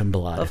flesh and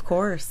blood. Of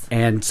course.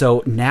 And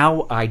so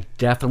now I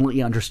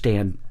definitely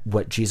understand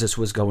what Jesus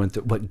was going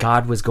through, what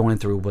God was going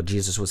through while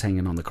Jesus was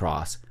hanging on the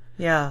cross.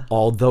 Yeah.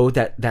 Although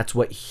that's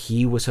what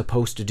he was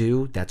supposed to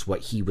do, that's what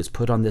he was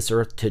put on this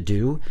earth to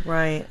do.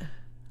 Right.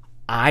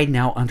 I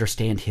now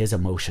understand his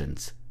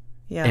emotions.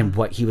 Yeah. And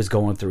what he was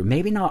going through.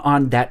 Maybe not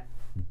on that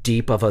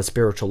deep of a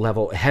spiritual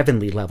level,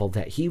 heavenly level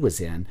that he was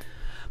in,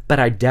 but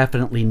I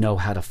definitely know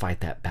how to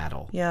fight that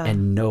battle. Yeah.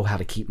 And know how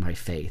to keep my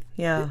faith.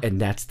 Yeah. And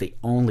that's the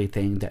only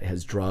thing that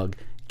has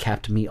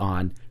kept me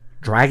on,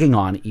 dragging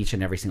on each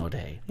and every single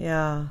day.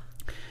 Yeah.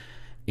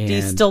 And do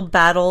you still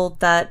battle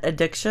that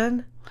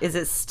addiction? Is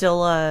it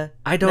still a...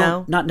 I don't,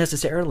 no? Not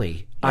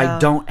necessarily. Yeah. I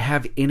don't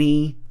have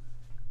any...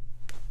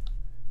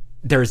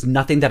 There's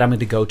nothing that I'm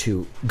going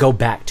to go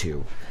back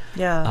to.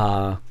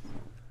 Yeah.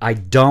 I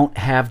don't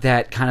have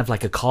that kind of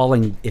like a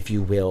calling, if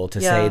you will,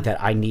 to say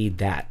that I need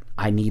that.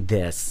 I need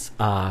this.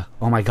 Oh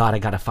my God, I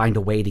got to find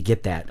a way to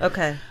get that.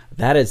 Okay.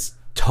 That is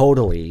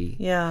totally...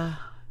 Yeah.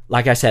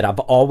 Like I said, I've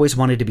always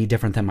wanted to be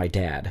different than my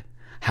dad.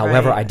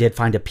 However, Right. I did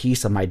find a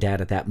piece of my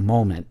dad at that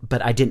moment,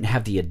 but I didn't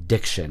have the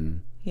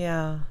addiction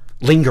Yeah.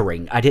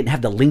 lingering. I didn't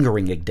have the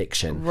lingering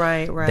addiction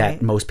Right.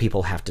 that most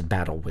people have to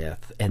battle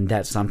with. And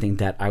that's something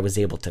that I was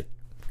able to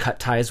cut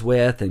ties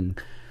with and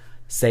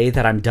say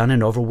that I'm done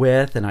and over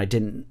with. And I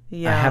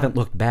haven't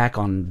looked back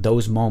on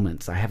those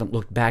moments. I haven't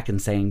looked back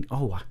and saying,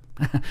 oh,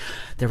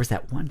 there was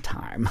that one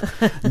time.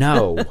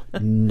 No,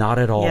 not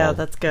at all. Yeah,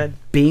 that's good.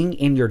 Being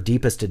in your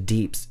deepest of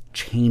deeps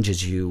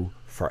changes you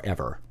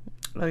forever.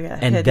 Oh, yeah.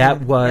 And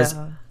that was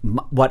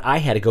what I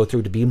had to go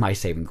through to be my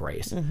saving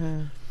grace.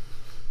 Mm-hmm.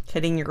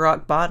 Hitting your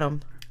rock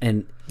bottom.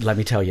 And let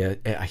me tell you,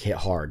 I hit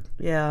hard.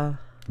 Yeah.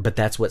 But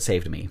that's what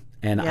saved me.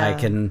 And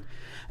Yeah.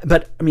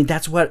 but I mean,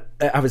 that's what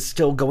I was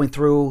still going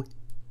through.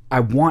 I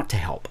want to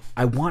help.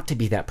 I want to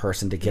be that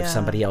person to give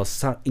somebody else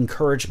some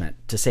encouragement,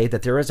 to say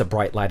that there is a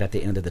bright light at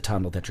the end of the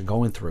tunnel that you're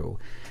going through.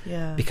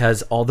 Yeah.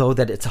 Because although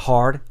that it's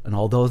hard and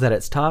although that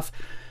it's tough,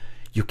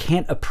 you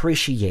can't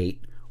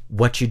appreciate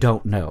what you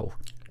don't know.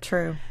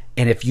 True.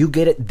 And if you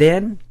get it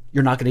then,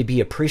 you're not going to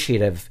be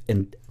appreciative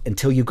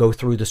until you go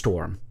through the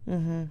storm.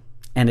 Mm-hmm.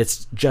 And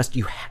it's just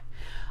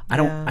I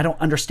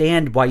don't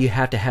understand why you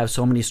have to have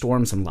so many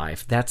storms in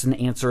life. That's an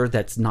answer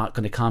that's not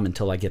going to come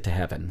until I get to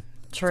heaven.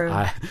 True.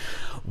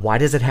 Why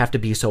does it have to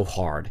be so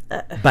hard?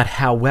 But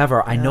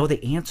however, I know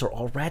the answer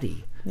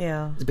already.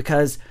 Yeah. It's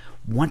because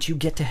once you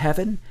get to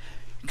heaven,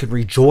 you can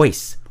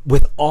rejoice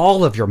with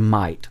all of your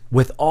might,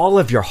 with all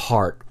of your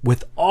heart,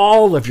 with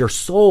all of your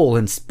soul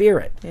and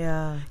spirit.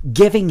 Yeah.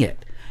 Giving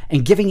it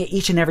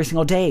each and every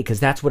single day, because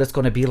that's what it's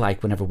going to be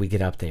like whenever we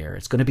get up there.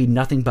 It's going to be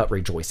nothing but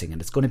rejoicing,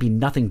 and it's going to be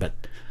nothing but...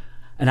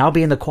 And I'll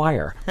be in the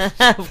choir.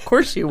 Of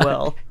course you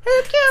will.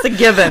 It's a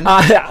given.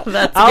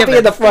 I'll be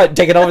in the front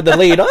taking over the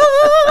lead.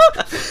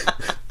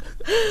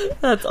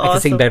 That's awesome. I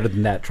can sing better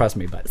than that, trust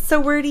me. But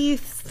so where do you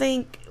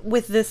think,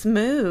 with this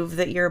move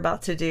that you're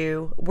about to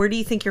do, where do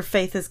you think your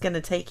faith is going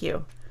to take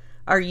you?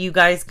 Are you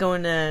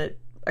going to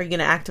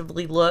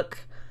actively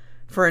look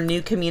for a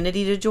new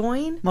community to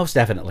join? Most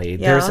definitely.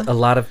 Yeah. There's a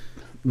lot of...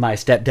 My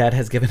stepdad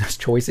has given us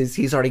choices.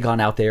 He's already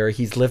gone out there.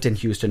 He's lived in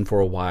Houston for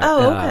a while.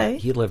 Oh, okay.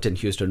 He lived in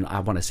Houston, I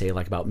want to say,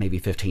 like about maybe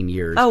 15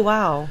 years. Oh,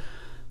 wow.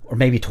 Or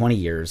maybe 20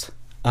 years.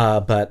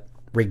 But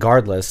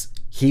regardless,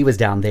 he was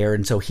down there,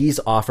 and so he's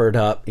offered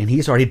up, and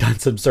he's already done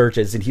some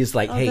searches, and he's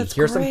like, hey,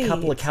 here's some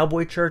couple of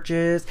cowboy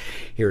churches.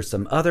 Here's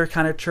some other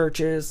kind of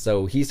churches.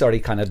 So he's already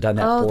kind of done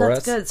that for us. Oh,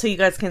 that's good. So you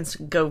guys can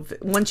go,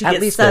 once you At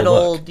get least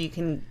settled, you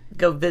can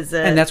go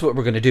visit. And that's what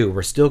we're going to do.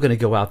 We're still going to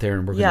go out there,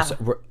 and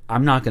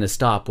I'm not going to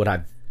stop what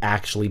I've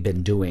actually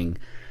been doing.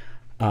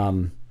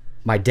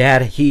 My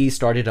dad, he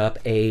started up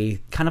a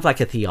kind of like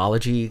a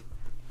theology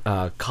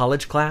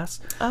college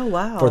class. Oh,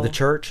 wow. For the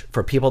church,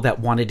 for people that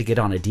wanted to get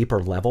on a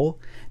deeper level.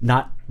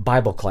 Not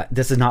Bible class.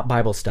 This is not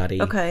Bible study.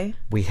 Okay.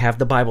 We have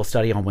the Bible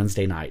study on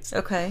Wednesday nights.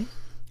 Okay.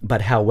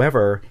 But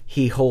however,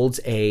 he holds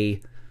a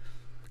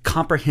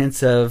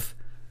comprehensive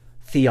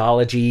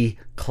theology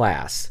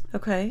class.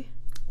 Okay.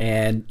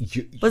 And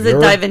does it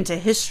dive into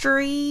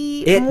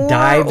history? It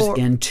dives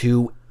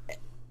into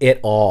it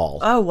all.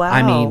 Oh, wow.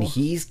 I mean,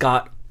 he's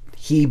got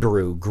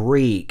Hebrew,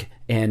 Greek,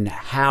 and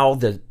how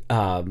the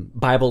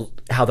Bible,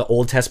 how the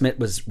Old Testament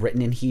was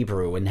written in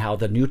Hebrew, and how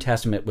the New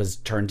Testament was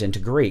turned into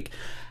Greek.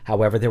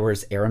 However, there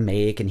was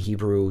Aramaic and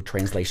Hebrew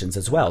translations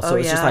as well. So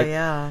it's just like,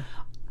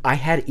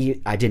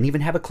 I didn't even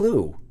have a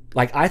clue.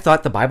 Like, I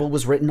thought the Bible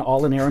was written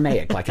all in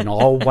Aramaic, like in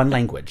all one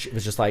language. It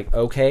was just like,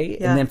 okay.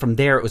 Yeah. And then from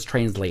there, it was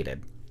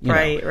translated. You know?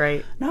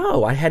 Right.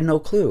 No, I had no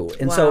clue.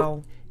 And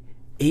so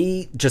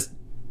he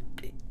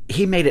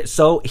he made it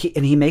so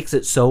he makes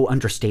it so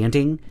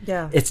understanding.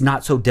 Yeah. It's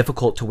not so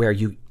difficult to where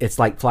it's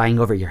like flying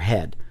over your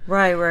head.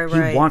 Right.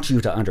 He wants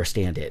you to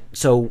understand it.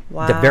 So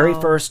the very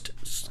first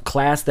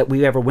class that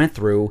we ever went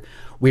through,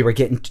 we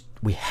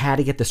had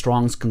to get the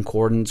Strong's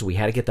Concordance, we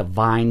had to get the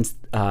Vine's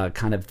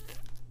kind of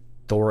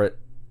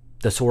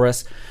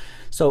thesaurus.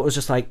 So it was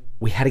just like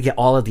we had to get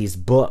all of these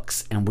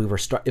books, and it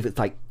was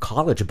like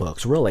college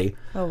books, really.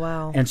 Oh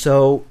wow. And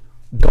so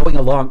going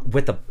along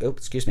with the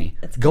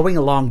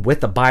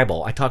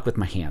Bible, I talk with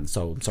my hands,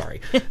 so I'm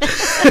sorry.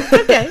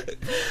 Okay.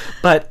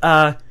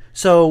 But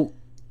so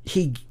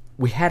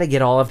we had to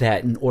get all of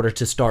that in order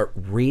to start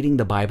reading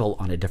the Bible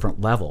on a different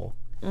level.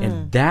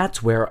 And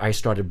that's where I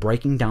started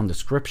breaking down the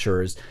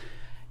scriptures.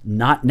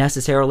 Not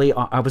necessarily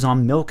I was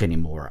on milk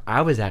anymore.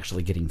 I was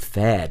actually getting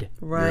fed.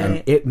 Right.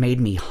 And it made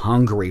me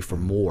hungry for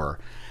more.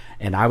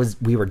 And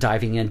we were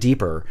diving in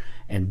deeper.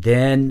 And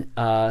then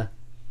I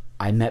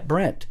met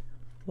Brent.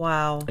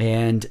 Wow.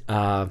 And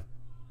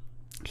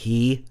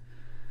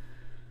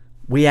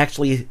we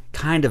actually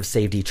kind of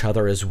saved each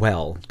other as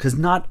well. Because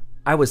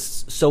I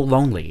was so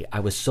lonely. I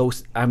was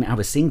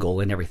single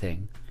and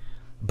everything.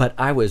 But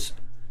I was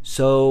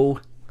so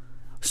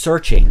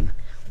searching.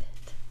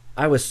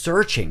 I was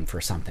searching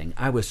for something.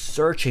 I was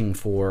searching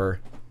for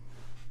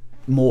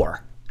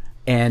more.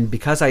 And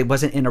because I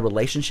wasn't in a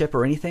relationship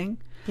or anything,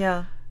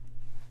 yeah,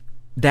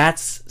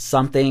 that's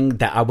something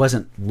that I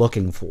wasn't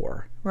looking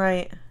for.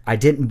 Right. I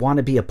didn't want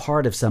to be a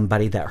part of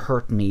somebody that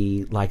hurt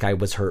me like I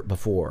was hurt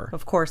before.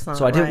 Of course not.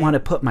 So I didn't want to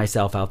put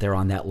myself out there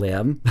on that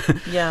limb.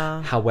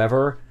 Yeah.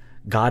 However,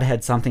 God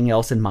had something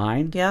else in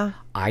mind. Yeah.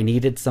 I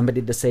needed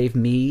somebody to save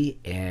me,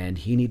 and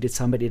he needed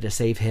somebody to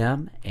save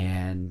him,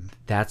 and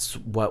that's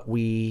what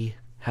we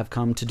have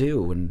come to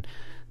do, and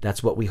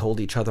that's what we hold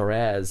each other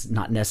as,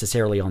 not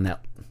necessarily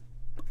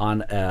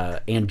on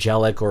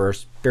angelic or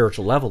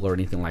spiritual level or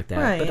anything like that,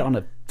 right, but on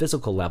a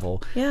physical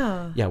level.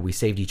 Yeah, we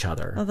saved each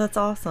other. Oh, that's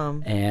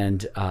awesome.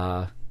 And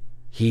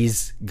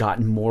he's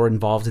gotten more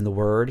involved in the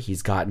Word.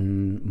 He's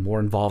gotten more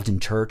involved in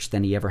church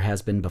than he ever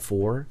has been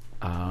before.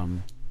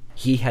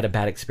 He had a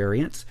bad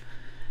experience,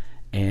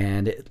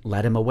 and it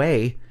led him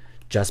away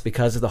just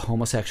because of the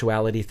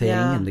homosexuality thing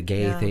and the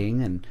gay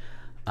thing.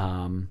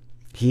 And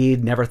he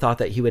never thought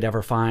that he would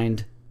ever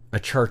find a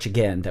church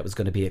again that was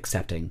going to be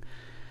accepting.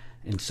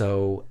 And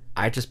so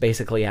I just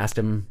basically asked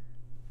him,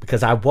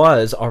 because I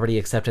was already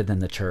accepted in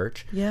the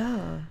church.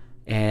 Yeah.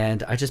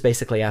 And I just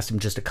basically asked him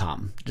just to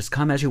come. Just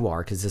come as you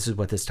are, because this is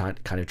what this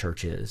kind of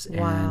church is.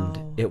 Wow.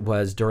 And it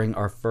was during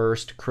our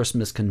first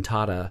Christmas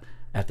cantata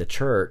at the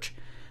church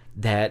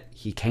that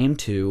he came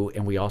to,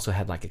 and we also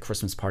had like a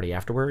Christmas party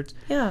afterwards.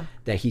 Yeah.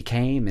 That he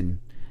came and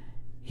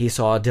he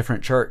saw a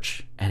different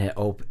church, and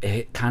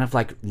it kind of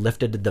like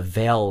lifted the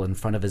veil in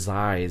front of his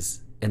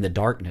eyes in the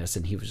darkness,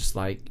 and he was just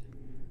like,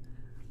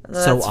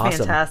 that's so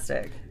awesome.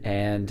 Fantastic.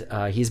 And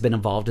he's been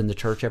involved in the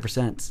church ever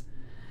since.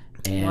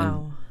 And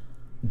wow.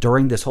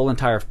 During this whole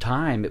entire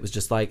time, it was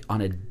just like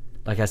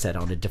like I said,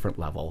 on a different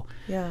level.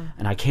 Yeah.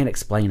 And I can't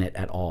explain it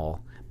at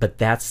all. But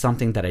that's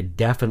something that I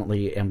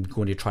definitely am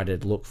going to try to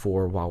look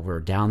for while we're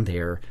down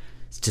there,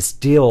 to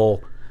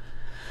still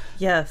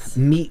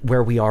meet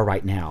where we are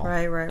right now.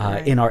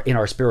 Right. In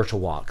our spiritual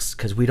walks,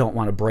 because we don't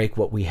want to break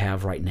what we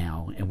have right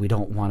now, and we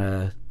don't want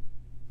to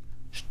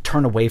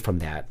turn away from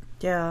that.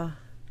 Yeah.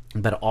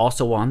 But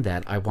also on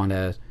that, I want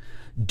to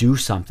do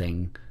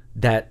something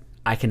that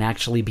I can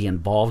actually be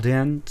involved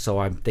in. So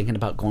I'm thinking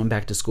about going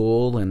back to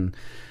school and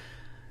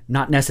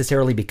not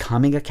necessarily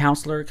becoming a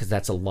counselor, because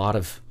that's a lot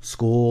of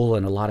school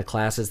and a lot of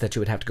classes that you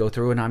would have to go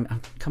through.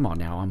 And come on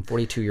now, I'm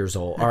 42 years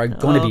old, or I'm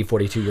going to be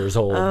 42 years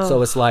old.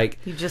 So it's like,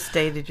 you just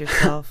dated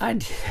yourself. I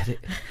did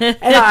it.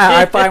 And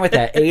I'm fine with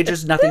that. Age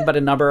is nothing but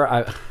a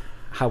number.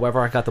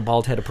 However, I got the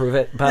bald head to prove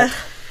it. But,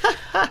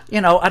 I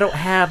don't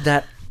have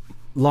that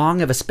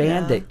long of a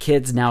span that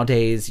kids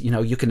nowadays,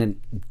 you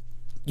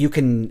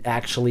can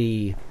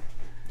actually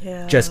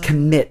just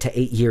commit to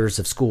 8 years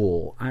of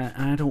school.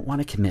 I don't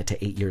want to commit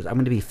to 8 years. I'm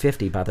going to be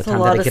 50 by the time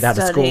that I get out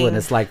of school, and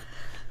it's like,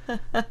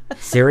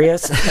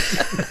 serious?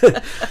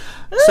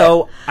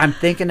 So I'm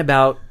thinking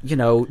about,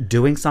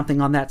 doing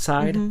something on that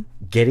side,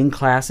 getting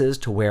classes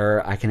to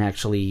where I can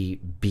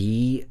actually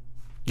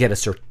get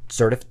a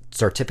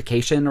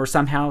certification or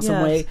somehow,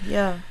 some way.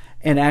 Yeah.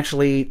 And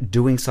actually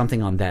doing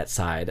something on that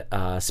side,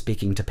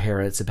 speaking to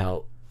parents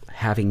about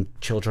having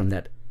children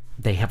that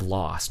they have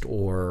lost,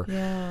 or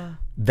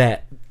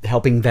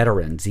helping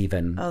veterans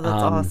even. Oh,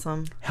 that's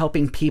awesome.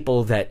 Helping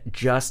people that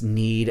just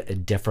need a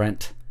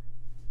different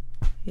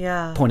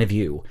point of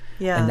view.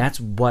 Yeah. And that's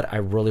what I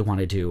really want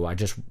to do. I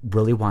just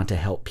really want to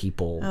help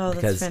people. Oh,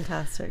 that's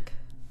fantastic.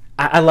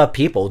 I love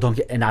people,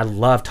 and I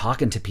love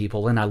talking to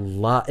people, and I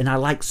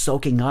like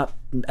soaking up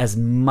as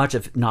much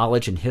of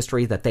knowledge and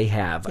history that they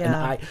have. Yeah.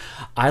 And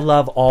I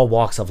love all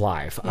walks of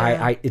life.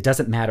 Yeah. It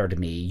doesn't matter to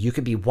me. You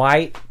could be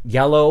white,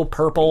 yellow,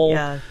 purple.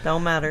 Yeah,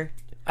 don't matter.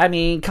 I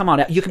mean, come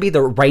on. You could be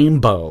the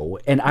rainbow,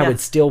 and I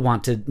would still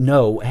want to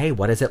know, hey,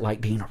 what is it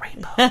like being a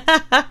rainbow?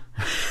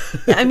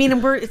 I mean,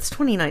 it's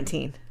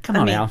 2019. Come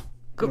on now.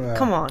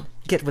 Come on.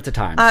 get with the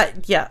times.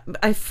 Yeah,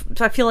 I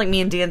feel like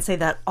me and Dan say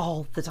that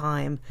all the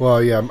time.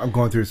 Well, yeah, I'm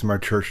going through some of our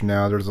church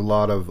now. There's a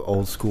lot of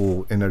old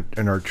school in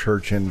our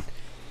church, and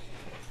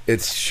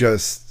it's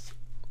just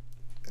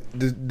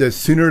the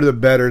sooner the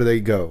better they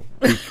go.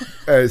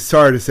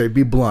 Sorry to say,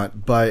 be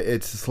blunt, but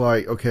it's just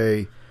like,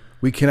 okay,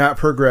 we cannot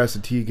progress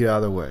until you get out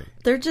of the way.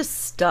 They're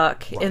just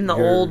stuck in the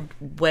old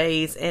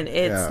ways, and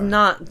it's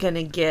not going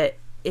to get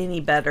any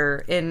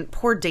better. And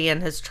poor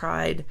Dan has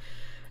tried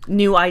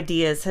new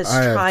ideas,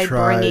 I tried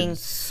bringing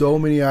so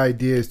many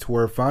ideas to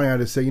where finally I had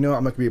to say, I'm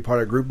not going to be a part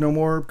of that group no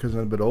more because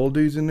there's a bit of old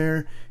dudes in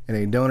there, and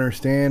they don't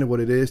understand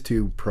what it is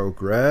to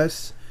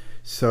progress.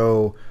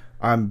 So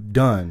I'm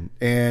done.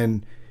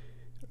 And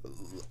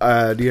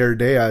the other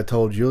day I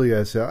told Julia,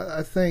 I said,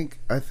 I think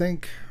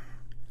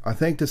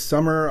this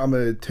summer I'm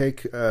going to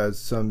take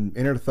some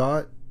inner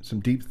thought,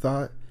 some deep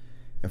thought,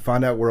 and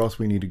find out where else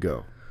we need to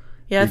go.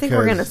 Yeah, I think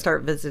we're going to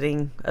start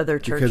visiting other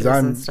churches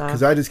and stuff.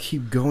 Because I just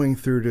keep going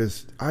through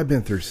this. I've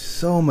been through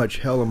so much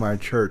hell in my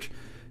church,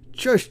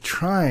 just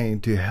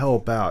trying to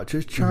help out,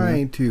 just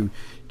trying to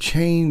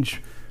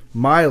change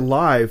my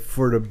life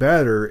for the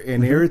better.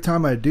 And every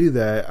time I do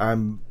that,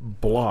 I'm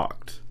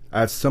blocked. I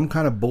have some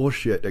kind of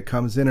bullshit that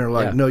comes in and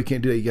like, no, you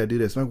can't do that. You got to do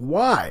this. I'm like,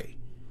 why?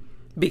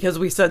 Because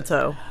we said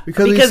so.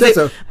 Because we said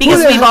so.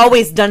 Because we've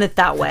always done it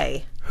that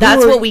way.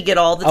 That's what we get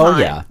all the time. Oh,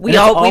 yeah. We've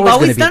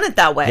always done it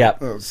that way.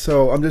 Yep.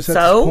 So I'm just at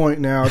this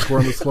point now where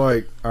I'm just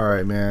like, all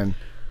right, man.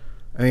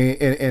 I mean,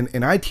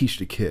 and I teach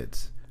the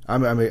kids.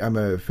 I'm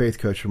a faith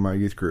coach for my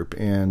youth group,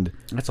 and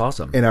that's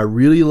awesome. And I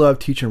really love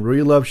teaching,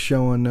 really love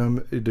showing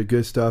them the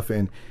good stuff,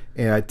 and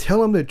I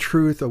tell them the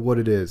truth of what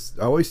it is.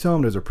 I always tell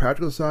them there's a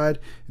practical side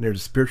and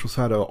there's a spiritual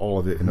side of all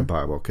of it in the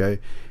Bible. Okay,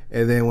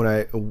 and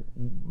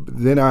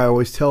then I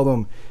always tell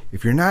them,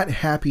 if you're not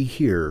happy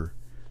here,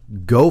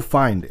 go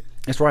find it.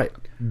 That's right.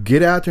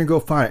 Get out there and go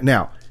find it.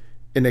 Now,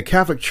 in the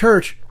Catholic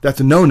Church, that's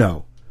a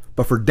no-no.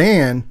 But for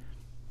Dan,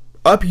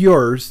 up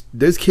yours,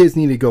 those kids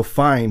need to go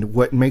find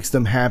what makes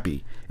them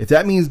happy. If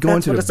that means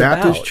going to the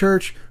Baptist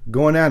church,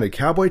 going down to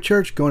Cowboy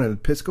church, going to the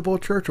Episcopal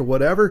church or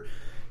whatever,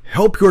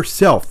 help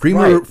yourself.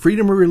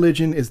 Freedom of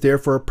religion is there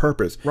for a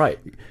purpose. Right.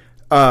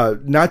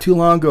 Not too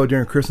long ago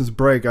during Christmas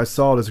break, I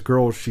saw this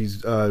girl.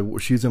 She's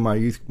in my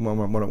youth, one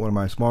of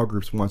my small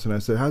groups once, and I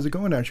said, "How's it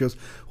going now?" She goes,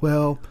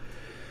 "Well,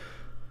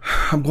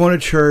 I'm going to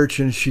church,"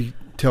 and she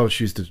tells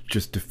she's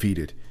just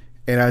defeated.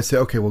 And I said,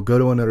 "Okay, well, go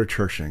to another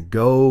church and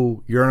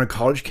go. You're on a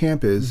college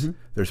campus.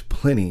 There's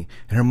plenty."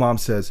 And her mom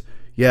says,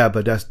 "Yeah,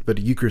 but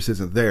the Eucharist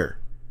isn't there."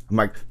 I'm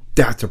like,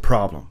 "That's a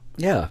problem."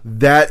 Yeah,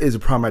 that is a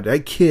problem.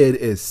 That kid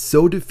is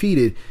so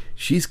defeated.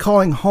 She's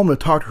calling home to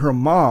talk to her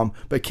mom,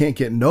 but can't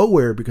get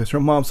nowhere because her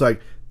mom's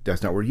like,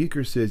 "That's not where the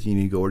Eucharist is. You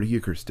need to go where the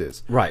Eucharist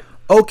is." Right.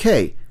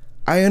 Okay,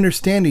 I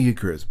understand the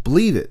Eucharist.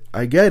 Believe it.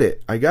 I get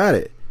it. I got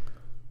it.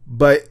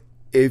 But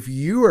if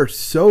you are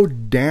so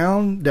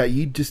down that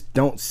you just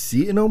don't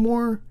see it no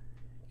more,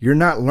 you're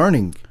not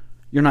learning.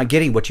 You're not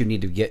getting what you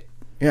need to get.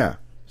 Yeah.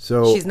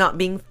 So she's not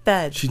being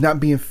fed. She's not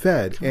being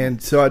fed.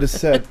 And so I just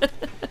said,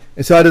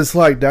 and so I just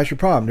like, that's your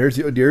problem. There's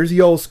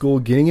the old school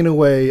getting in the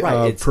way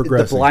of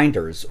progressing. The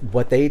blinders,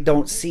 what they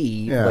don't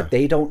see, what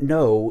they don't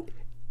know,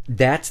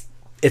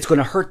 it's going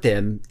to hurt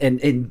them.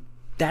 And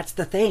that's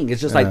the thing.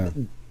 It's just like,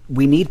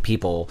 we need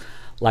people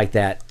like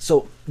that.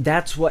 So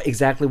that's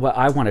exactly what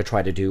I want to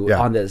try to do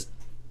on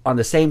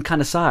the same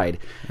kind of side.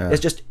 Is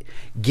just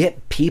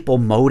get people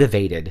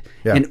motivated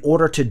in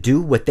order to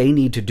do what they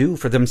need to do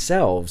for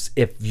themselves.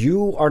 If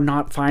you are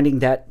not finding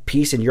that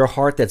peace in your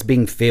heart that's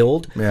being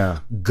filled,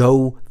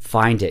 go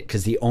find it,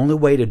 because the only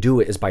way to do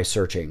it is by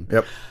searching.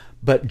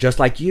 But just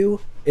like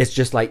it's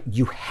just like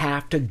you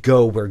have to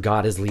go where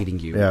God is leading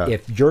you.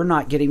 If you're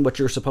not getting what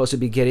you're supposed to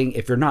be getting,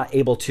 if you're not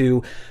able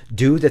to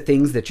do the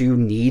things that you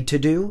need to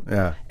do,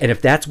 and if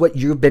that's what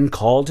you've been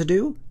called to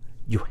do,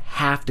 you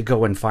have to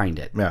go and find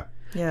it.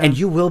 And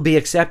you will be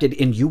accepted,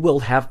 and you will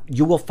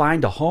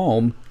find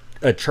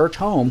a church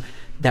home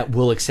that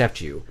will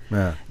accept you.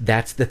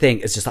 That's the thing.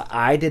 It's just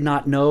I did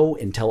not know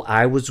until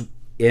I was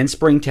in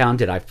Springtown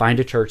did I find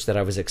a church that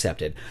I was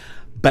accepted.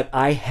 But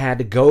I had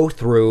to go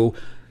through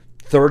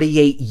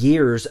 38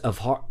 years of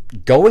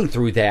going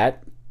through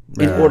that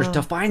in order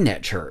to find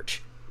that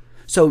church.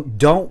 So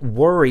don't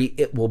worry,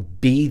 it will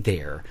be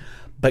there,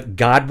 but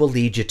God will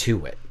lead you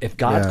to it. If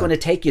God's going to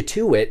take you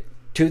to it,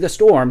 to the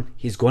storm,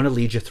 he's going to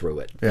lead you through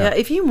it.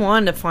 If you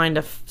want to find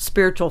a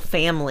spiritual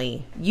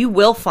family, you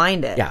will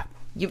find it.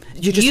 You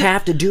just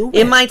have to do it.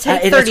 It might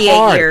take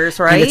 38 years,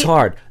 right? And it's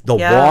hard. The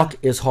walk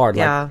is hard.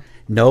 Like,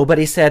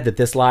 nobody said that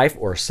this life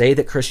or say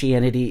that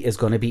Christianity is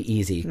going to be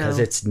easy, because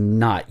it's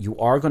not. You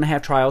are going to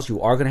have trials.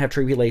 You are going to have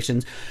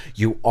tribulations.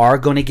 You are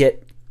going to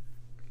get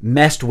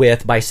messed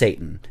with by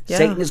Satan.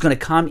 Satan is going to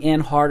come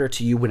in harder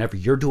to you whenever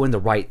you're doing the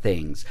right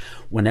things.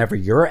 Whenever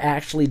you're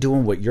actually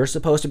doing what you're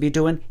supposed to be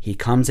doing, he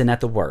comes in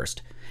at the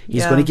worst.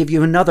 He's going to give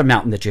you another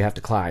mountain that you have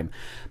to climb.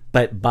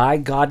 But by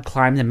God,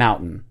 climb the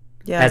mountain.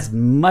 As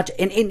much,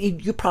 and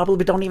you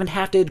probably don't even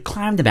have to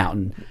climb the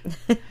mountain.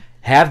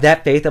 Have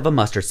that faith of a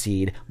mustard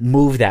seed,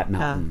 move that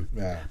mountain.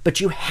 Yeah.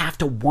 But you have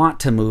to want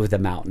to move the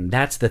mountain.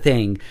 That's the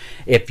thing.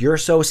 If you're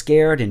so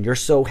scared and you're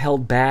so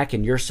held back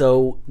and you're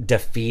so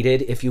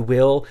defeated, if you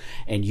will,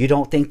 and you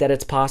don't think that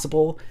it's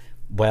possible,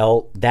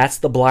 well, that's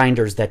the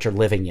blinders that you're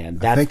living in.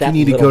 That's I think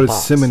you need to go to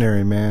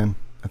seminary, man.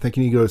 I think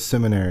you need to go to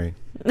seminary.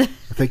 I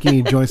think you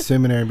need to join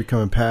seminary and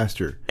become a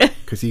pastor,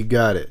 because you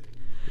got it.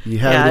 You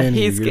have it in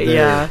you. You're there.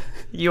 Yeah.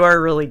 You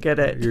are really good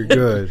at it. You're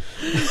good.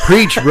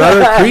 Preach,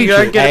 brother. Preach.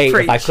 You're good at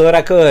preach. If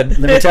I could.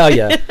 Let me tell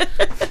you.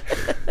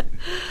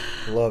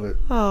 Love it.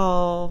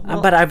 Oh,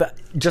 well. But I've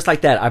just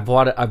like that. I've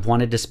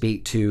wanted to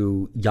speak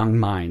to young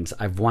minds.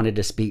 I've wanted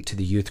to speak to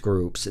the youth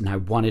groups, and I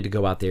wanted to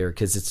go out there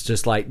because it's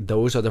just like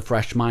those are the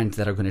fresh minds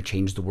that are going to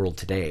change the world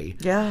today.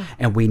 Yeah,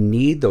 and we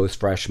need those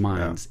fresh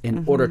minds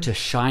in order to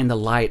shine the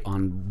light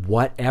on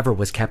whatever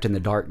was kept in the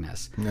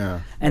darkness.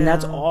 Yeah, and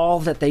that's all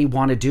that they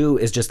want to do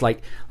is just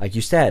like you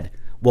said.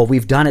 Well,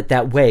 we've done it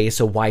that way,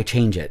 so why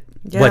change it?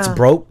 Yeah. What's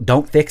broke,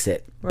 don't fix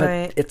it.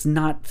 Right. But it's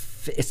not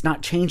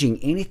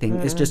changing anything.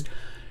 It's just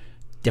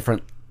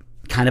different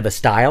kind of a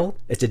style.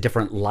 It's a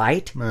different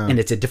light, and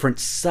it's a different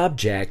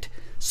subject.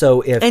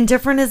 So and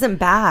different isn't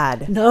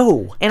bad.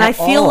 No, and I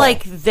feel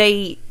like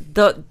they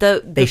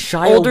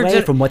shy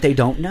away from what they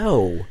don't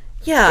know.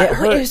 Yeah,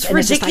 it's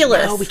ridiculous. It's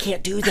like, no, we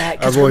can't do that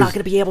because we're not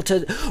going to be able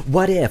to.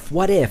 What if?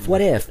 Well,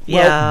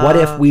 what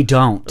if we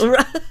don't?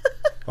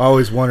 I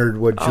always wondered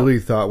what Julie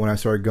thought when I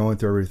started going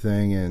through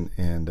everything,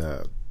 and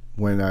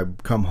when I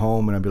come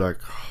home and I'd be like,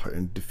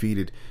 and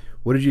defeated.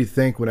 What did you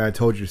think when I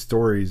told you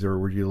stories, or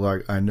were you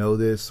like, I know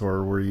this,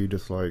 or were you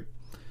just like,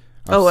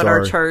 at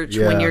our church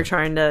when you're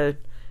trying to?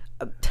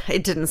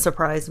 It didn't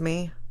surprise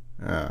me.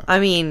 I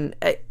mean,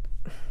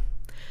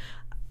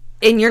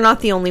 and you're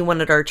not the only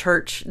one at our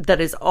church that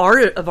is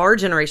of our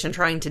generation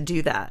trying to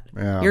do that.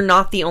 Yeah. You're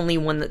not the only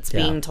one that's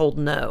being told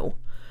no,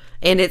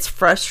 and it's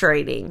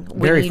frustrating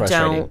when you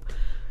don't.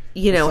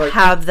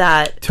 Have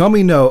that. Tell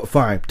me no,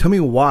 fine. Tell me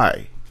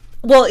why.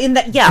 Well, in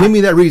that, give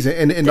me that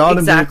reason, and all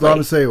of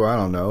them say, "Well, I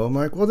don't know." I'm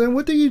like, "Well, then,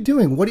 what are you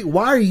doing?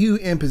 Why are you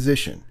in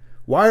position?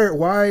 Why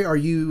are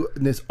you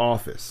in this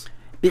office?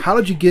 How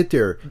did you get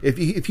there?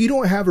 If you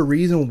don't have a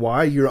reason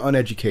why you're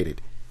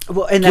uneducated,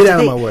 well, and get out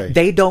of my way."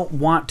 They don't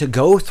want to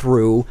go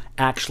through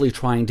actually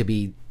trying to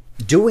be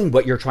doing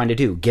what you're trying to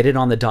do, get it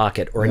on the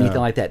docket or anything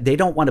like that. They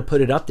don't want to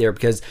put it up there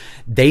because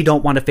they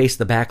don't want to face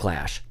the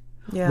backlash.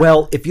 Yeah.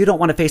 Well, if you don't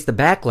want to face the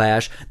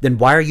backlash, then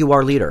why are you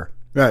our leader?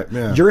 Right.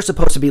 Yeah. You're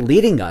supposed to be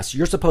leading us.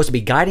 You're supposed to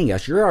be guiding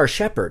us. You're our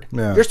shepherd.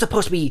 Yeah. You're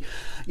supposed to be,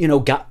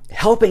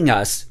 helping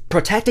us,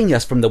 protecting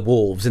us from the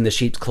wolves in the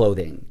sheep's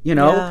clothing,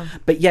 Yeah.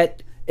 But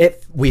yet,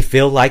 if we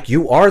feel like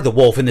you are the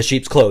wolf in the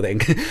sheep's clothing,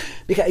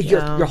 because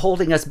you're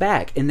holding us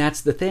back. And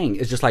that's the thing.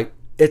 It's just like,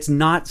 it's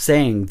not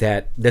saying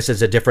that this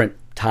is a different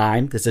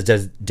time, this is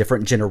a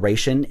different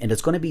generation, and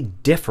it's going to be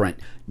different.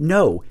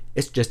 No,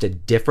 it's just a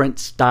different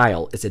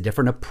style. It's a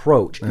different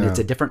approach, and it's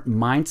a different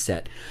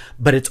mindset.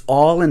 But it's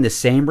all in the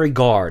same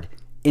regard,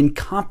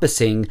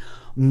 encompassing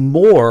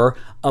more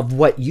of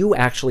what you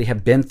actually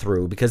have been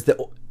through. Because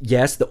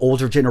the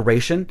older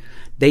generation,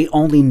 they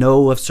only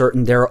know of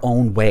their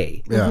own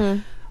way. Yeah.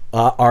 Mm-hmm.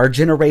 Our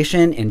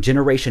generation and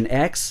Generation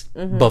X,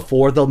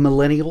 before the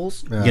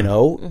millennials,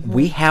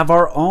 we have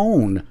our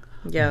own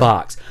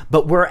box.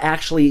 But we're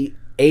actually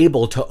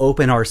able to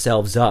open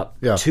ourselves up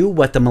to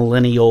what the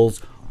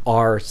millennials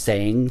are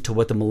saying, to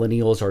what the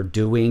millennials are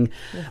doing,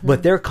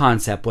 what their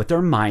concept, what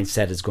their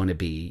mindset is going to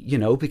be,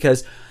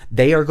 because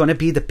they are going to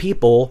be the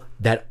people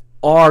that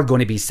are going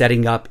to be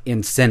setting up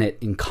in Senate,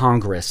 in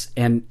Congress,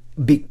 and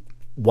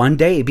one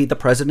day be the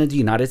president of the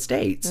United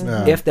States,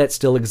 if that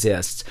still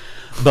exists.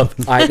 But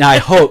I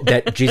hope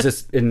that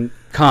Jesus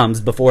comes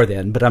before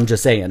then, but I'm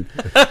just saying,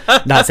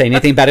 not saying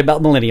anything bad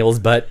about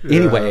millennials, but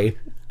anyway,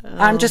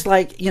 I'm just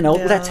like,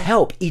 let's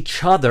help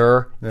each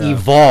other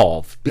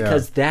evolve,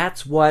 because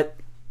that's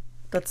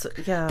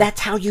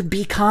how you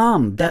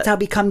become. That's how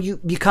you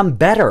become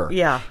better.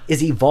 Yeah.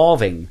 Is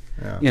evolving.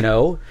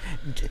 Yeah.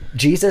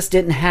 Jesus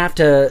didn't have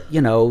to,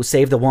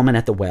 save the woman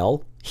at the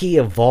well. He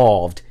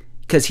evolved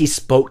because he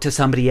spoke to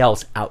somebody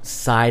else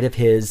outside of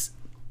his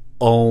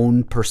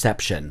own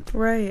perception.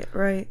 Right.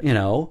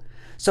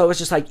 So it's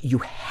just like you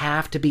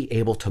have to be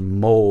able to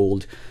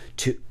mold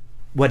to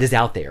what is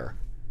out there.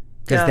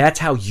 Because that's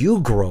how you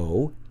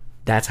grow.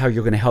 That's how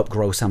you're going to help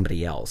grow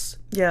somebody else.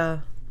 Yeah.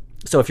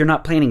 So if you're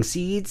not planting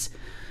seeds,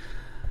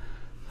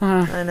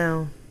 I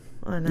know.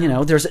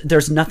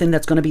 There's nothing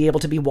that's going to be able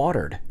to be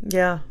watered.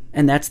 Yeah.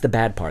 And that's the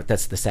bad part.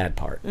 That's the sad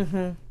part.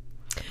 Mm-hmm.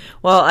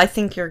 Well, I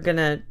think you're going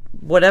to,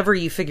 whatever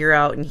you figure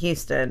out in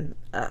Houston,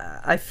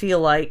 I feel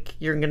like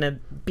you're going to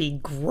be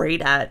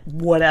great at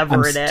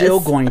whatever it is. I'm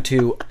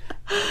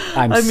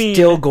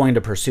still going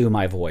to pursue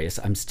my voice.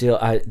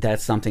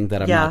 That's something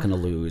that I'm not going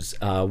to lose.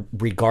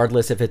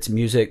 Regardless if it's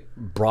music,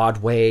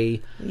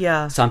 Broadway,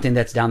 something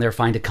that's down there,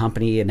 find a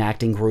company, an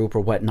acting group or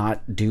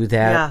whatnot, do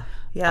that.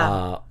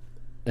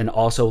 And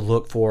also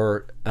look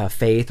for a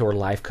faith or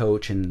life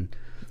coach and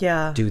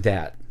do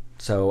that.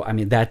 So,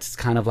 that's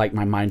kind of like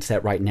my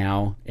mindset right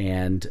now.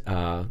 And,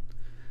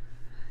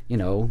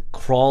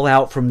 crawl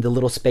out from the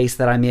little space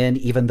that I'm in,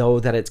 even though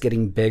that it's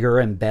getting bigger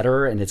and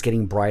better and it's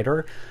getting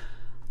brighter.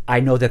 I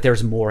know that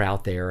there's more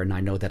out there, and I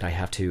know that I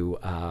have to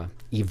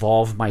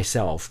evolve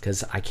myself,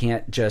 because I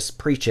can't just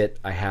preach it.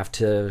 I have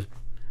to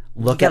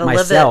look at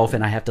myself,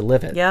 and I have to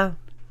live it. Yeah.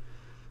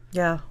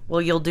 Yeah.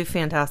 Well, you'll do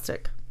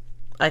fantastic,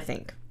 I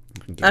think.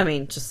 I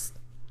mean, just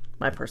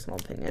my personal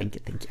opinion.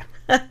 Thank you.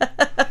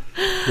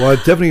 Well,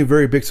 it's definitely a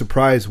very big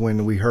surprise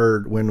when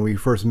we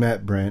first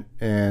met Brent,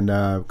 and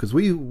because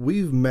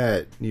we've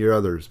met your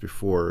others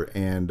before,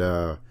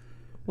 and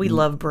we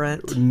love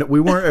Brent. We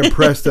weren't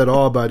impressed at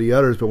all by the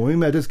others, but when we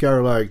met this guy,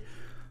 we're like,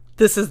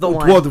 this is the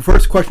one. Well, the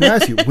first question I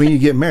asked you, when you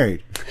get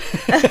married,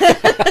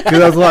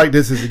 because I was like,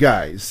 this is the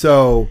guy.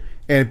 So,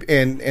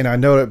 and I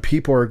know that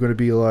people are going to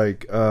be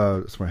like,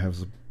 this my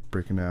headphones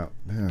breaking out.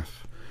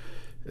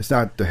 It's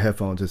not the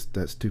headphones, it's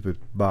that stupid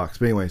box.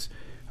 But anyways,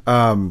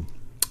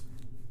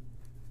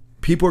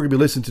 people are going to be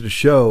listening to the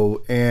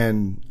show,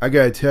 and I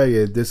got to tell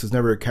you, this is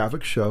never a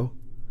Catholic show.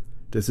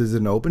 This is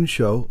an open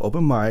show,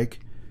 open mic.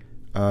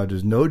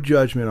 There's no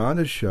judgment on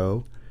this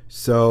show.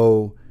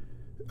 So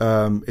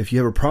if you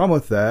have a problem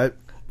with that,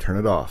 turn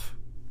it off.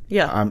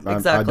 Yeah,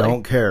 exactly. I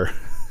don't care.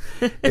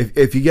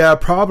 if you got a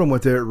problem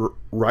with it,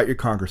 write your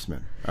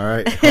congressman. All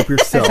right, help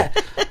yourself.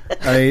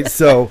 I mean,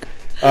 so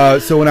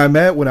when I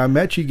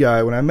met you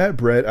guys, when I met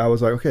Brett, I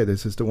was like, okay,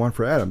 this is the one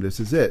for Adam. This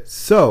is it.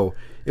 So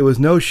it was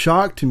no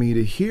shock to me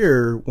to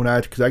hear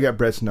because I got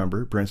Brent's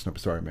number.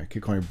 Sorry, man, I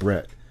keep calling you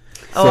Brett.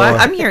 Oh, so,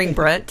 I'm hearing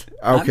Brent.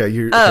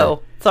 Okay,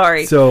 okay.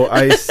 Sorry. So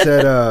I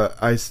said,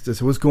 I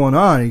said, what's going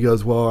on? He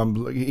goes, well,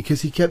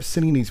 because he kept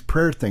sending these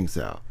prayer things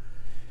out.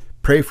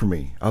 Pray for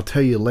me. I'll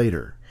tell you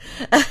later.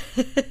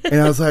 And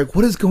I was like,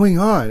 what is going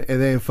on?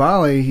 And then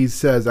finally he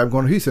says, I'm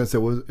going to Houston. I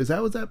said, well, is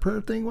that what that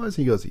prayer thing was?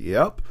 He goes,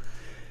 yep.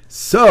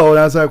 So, and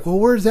I was like, well,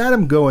 where's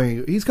Adam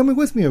going? He's coming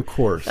with me, of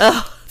course.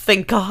 Oh,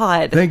 thank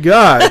God. Thank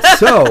God.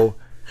 So,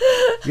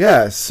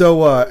 yeah.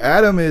 So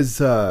Adam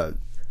is,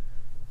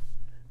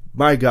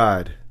 my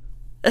God,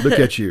 look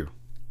at you.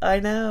 I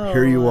know.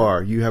 Here you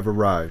are. You have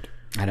arrived.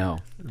 I know.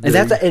 And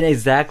that's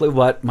exactly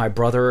what my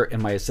brother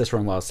and my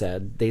sister-in-law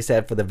said. They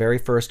said, for the very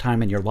first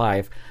time in your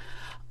life,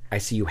 I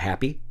see you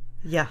happy.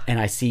 Yeah. And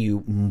I see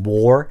you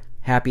more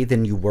happy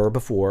than you were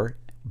before,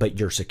 but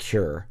you're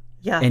secure.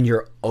 Yeah. And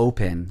you're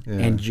open,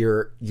 and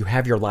you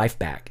have your life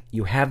back.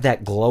 You have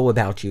that glow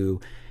about you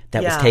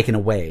that was taken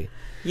away.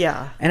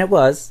 Yeah. And it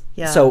was.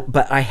 Yeah. So,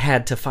 but I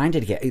had to find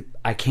it again.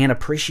 I can't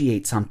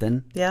appreciate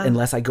something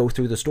unless I go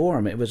through the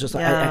storm. It was just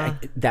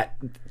like, that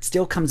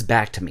still comes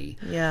back to me.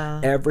 Yeah.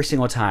 Every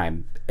single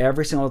time.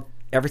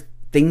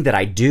 Everything that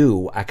I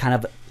do, I kind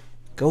of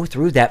go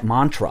through that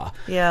mantra.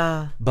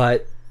 Yeah.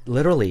 But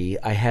literally,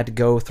 I had to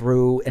go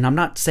through, and I'm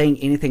not saying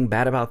anything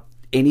bad about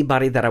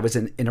anybody that I was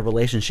in a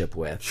relationship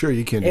with. Sure,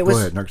 you can. Go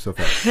ahead, knock yourself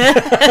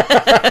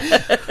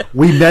out.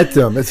 We met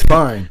them. It's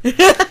fine.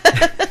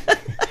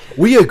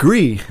 We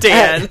agree.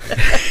 Dan.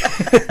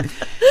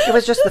 It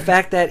was just the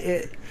fact that,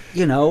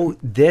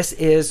 this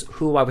is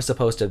who I was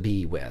supposed to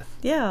be with.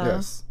 Yeah.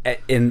 Yes.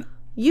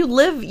 You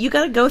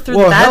got to go through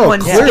the bad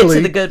one to get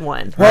to the good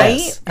one, right?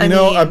 Yes.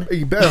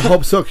 You better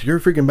hope so, because you're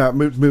freaking about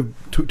move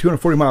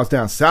 240 miles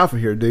down south of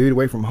here, dude,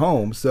 away from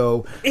home.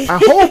 So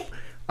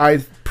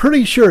I'm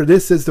pretty sure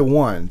this is the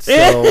one.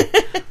 So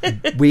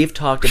we've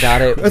talked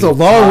about it. That's a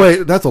long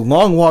way. That's a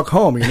long walk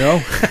home,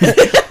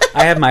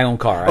 I have my own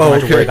car. I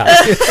don't have to worry about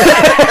it.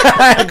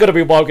 I'm going to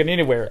be walking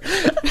anywhere.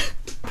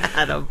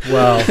 Adam.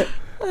 Well,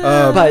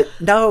 but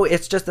no,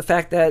 it's just the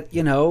fact that,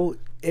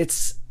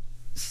 it's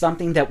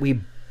something that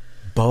we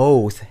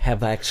both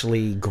have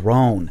actually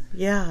grown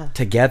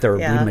together.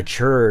 We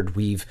matured.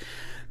 We've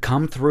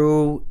come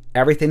through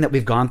everything that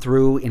we've gone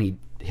through in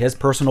his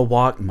personal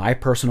walk, my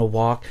personal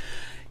walk.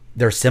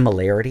 There's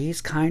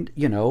similarities on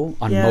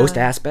most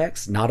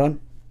aspects, not on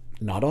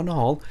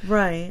all.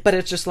 Right. But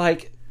it's just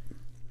like,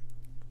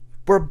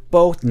 we're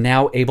both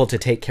now able to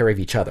take care of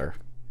each other.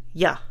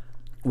 Yeah.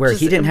 Where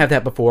he didn't have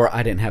that before,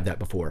 I didn't have that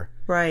before.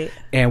 Right.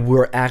 And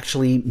we're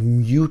actually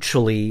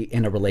mutually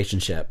in a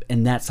relationship.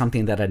 And that's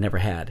something that I never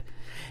had.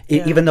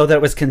 Even though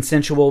that was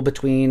consensual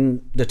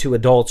between the two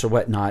adults or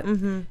whatnot,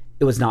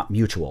 it was not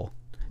mutual.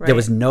 Right. There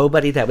was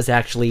nobody that was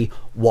actually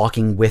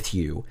walking with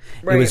you.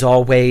 Right. It was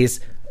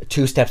always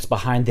 2 steps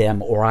behind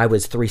them, or I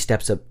was 3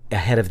 steps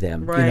ahead of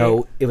them.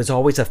 Right. It was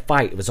always a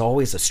fight. It was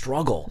always a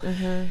struggle.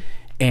 Mm-hmm.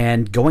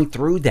 And going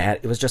through that,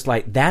 it was just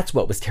like, that's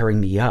what was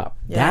tearing me up.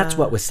 Yeah. That's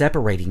what was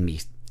separating me.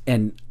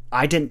 And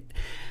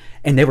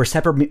they were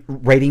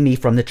separating me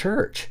from the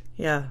church.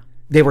 Yeah.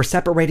 They were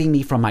separating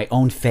me from my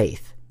own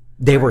faith.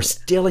 They were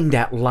stealing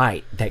that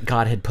light that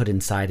God had put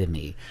inside of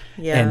me.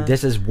 Yeah. And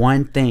this is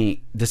one thing,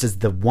 this is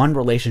the one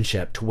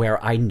relationship to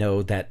where I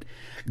know that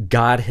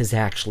God has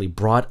actually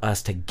brought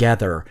us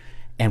together,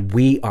 and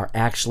we are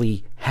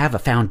actually have a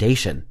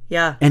foundation.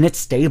 Yeah. And it's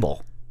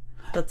stable.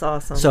 That's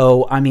awesome.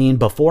 So,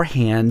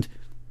 beforehand,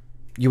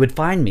 you would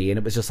find me, and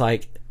it was just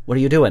like, what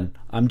are you doing?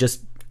 I'm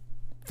just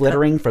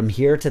flittering from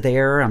here to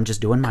there. I'm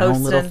just doing my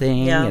own little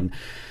thing. Yeah. And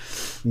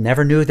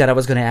never knew that I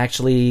was going to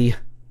actually...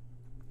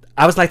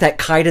 I was like that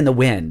kite in the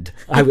wind.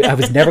 I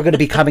was never going to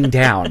be coming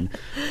down.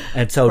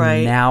 And so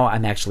now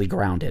I'm actually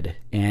grounded,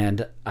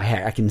 and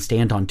I can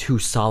stand on 2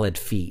 solid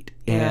feet.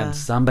 And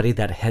somebody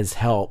that has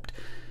helped,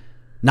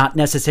 not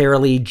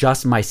necessarily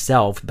just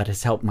myself, but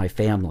has helped my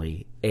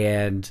family,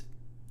 and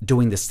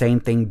doing the same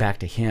thing back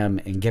to him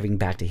and giving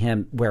back to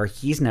him where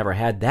he's never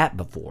had that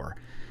before.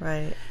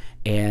 Right.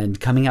 And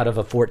coming out of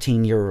a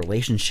 14-year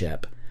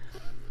relationship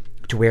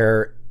to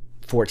where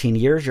 14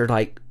 years, you're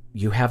like,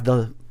 you have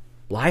the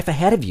life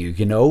ahead of you,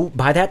 you know,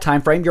 by that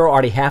time frame, you're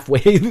already halfway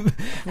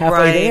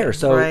there.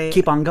 So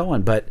keep on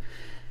going. But,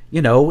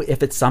 you know,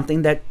 if it's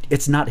something that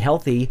it's not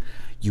healthy,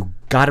 you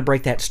got to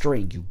break that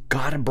string. You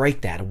got to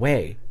break that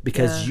away,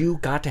 because you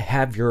got to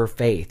have your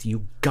faith.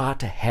 You got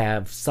to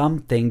have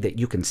something that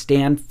you can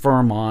stand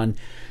firm on,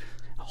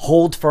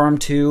 hold firm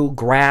to,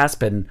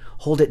 grasp, and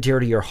hold it dear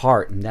to your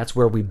heart. And that's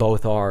where we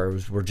both are.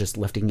 We're just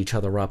lifting each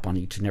other up on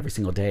each and every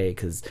single day,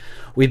 because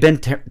we've been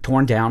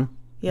torn down.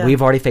 Yeah.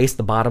 We've already faced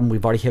the bottom.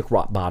 We've already hit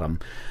rock bottom.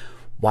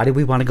 Why do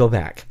we want to go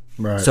back?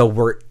 Right. So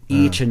we're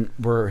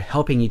we're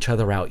helping each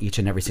other out each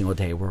and every single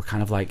day. We're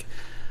kind of like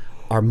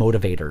our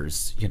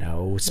motivators, you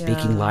know,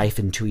 speaking life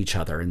into each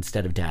other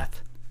instead of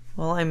death.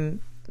 Well,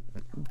 I'm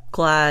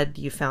glad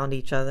you found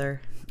each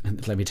other.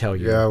 Let me tell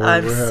you.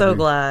 I'm so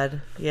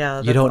glad.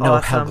 Yeah. You don't know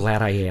how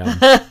glad I am.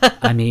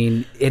 I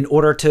mean, in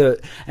order to,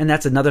 and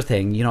that's another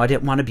thing, you know, I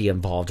didn't want to be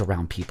involved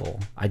around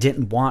people. I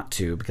didn't want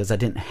to, because I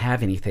didn't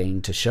have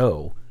anything to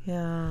show.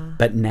 Yeah.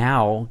 But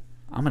now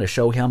I'm going to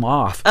show him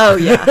off. Oh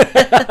yeah.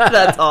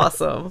 That's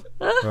awesome.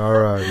 All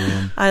right,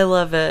 man. I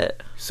love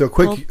it. So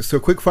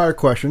quick fire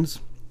questions.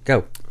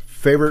 Go.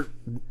 Favorite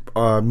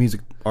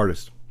music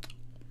artist?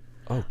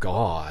 Oh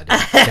God.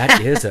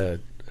 That is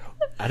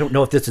I don't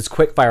know if this is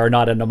quick fire or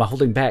not, and I'm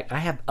holding back. I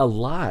have a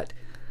lot.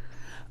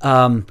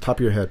 Top of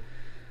your head.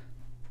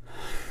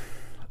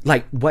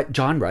 Like what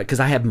genre? Because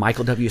I have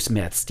Michael W.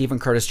 Smith, Stephen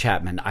Curtis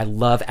Chapman. I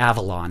love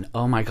Avalon.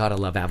 Oh my God, I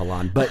love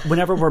Avalon. But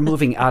whenever we're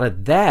moving out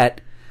of that,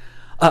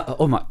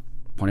 oh my,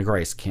 Point of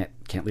Grace, can't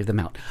leave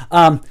them out.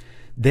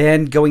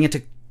 Then going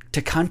into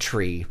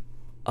country,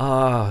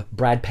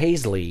 Brad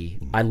Paisley.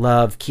 I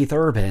love Keith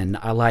Urban.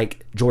 I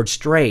like George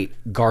Strait,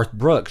 Garth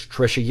Brooks,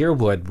 Trisha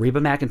Yearwood, Reba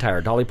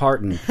McEntire, Dolly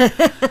Parton.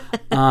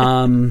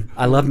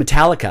 I love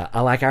Metallica.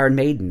 I like Iron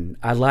Maiden.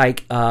 I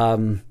like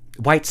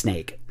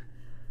Whitesnake,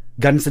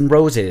 Guns N'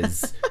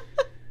 Roses.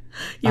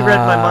 You read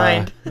my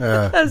mind.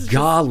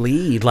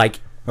 Golly, like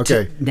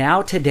okay.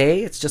 Now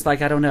today, it's just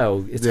like, I don't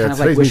know. It's kind of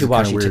like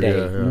wishy-washy today.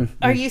 Yeah.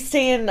 Are you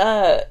saying?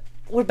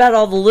 What about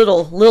all the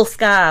Lil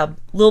Sky,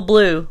 Lil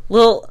Blue,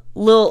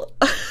 Lil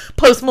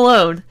Post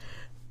Malone?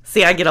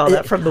 See, I get all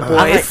that from the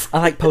boys. I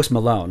like Post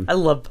Malone. I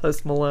love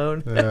Post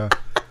Malone. Yeah.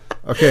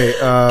 Okay.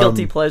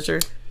 Guilty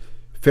pleasure.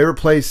 Favorite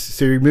place?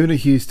 So you're moving to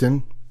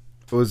Houston.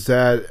 Was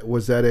that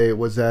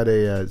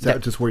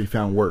just where you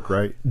found work,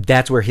 right?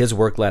 That's where his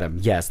work led him.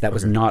 Yes, that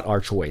was not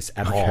our choice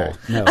at all.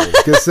 No.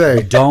 Just say,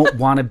 we don't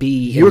want to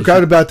be. You were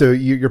talking about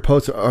your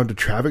post on the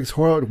traffic's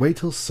horrible. Wait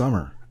till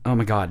summer. Oh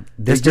my God,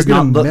 this does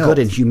not look good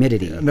in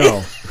humidity.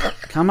 No,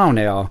 come on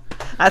now.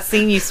 I've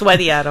seen you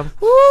sweaty at him.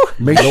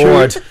 Make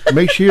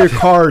sure your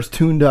car is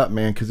tuned up,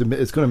 man, because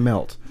it's going to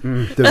melt.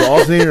 The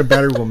alternator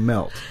battery will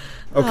melt.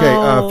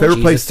 Okay,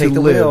 favorite place to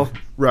live.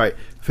 Right,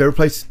 favorite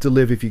place to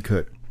live if you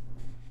could.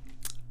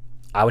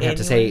 I would have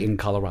to say in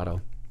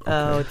Colorado.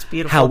 Oh, it's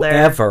beautiful.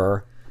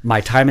 However,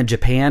 my time in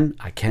Japan,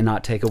 I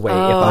cannot take away.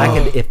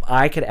 If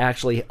I could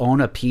actually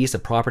own a piece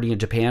of property in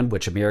Japan,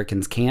 which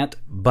Americans can't,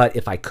 but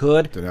if I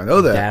could, did I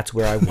know that? That's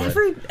where I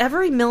would.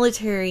 Every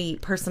military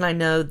person I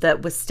know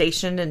that was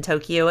stationed in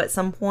Tokyo at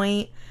some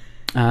point.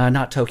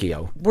 Not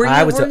Tokyo.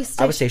 I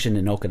was stationed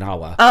in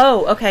Okinawa.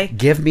 Oh, okay.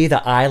 Give me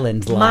the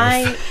island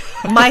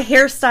life. My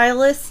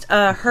hairstylist,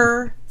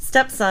 her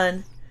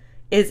stepson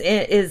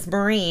is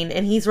Marine,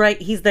 and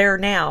he's there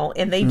now,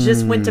 and they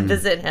just went to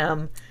visit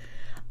him.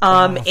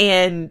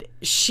 And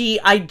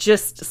I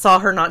just saw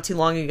her not too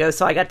long ago,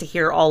 so I got to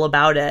hear all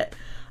about it.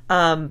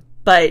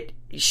 But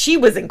she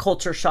was in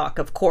culture shock,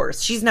 of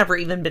course. She's never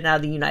even been out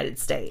of the United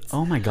States.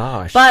 Oh my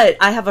gosh. But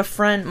I have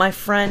my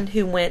friend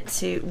who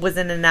was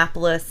in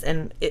Annapolis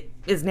and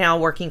is now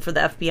working for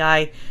the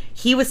FBI.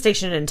 He was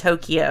stationed in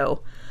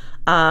Tokyo,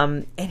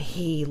 and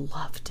he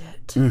loved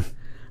it.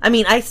 I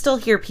mean, I still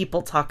hear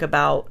people talk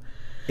about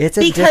it's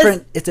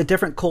a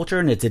different culture,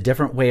 and it's a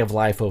different way of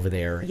life over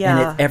there.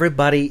 Yeah. And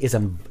everybody is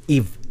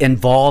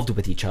involved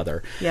with each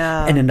other.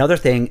 Yeah. And another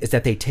thing is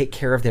that they take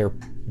care of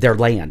their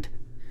land.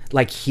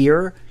 Like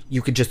here,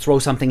 you could just throw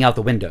something out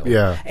the window.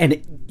 Yeah.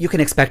 And you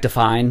can expect a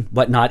fine,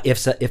 whatnot,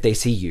 if they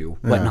see you,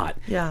 whatnot.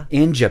 Yeah.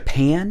 In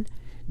Japan,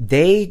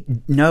 they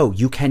know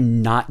you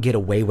cannot get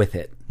away with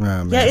it.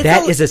 Yeah,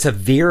 that is a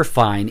severe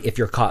fine if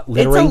you're caught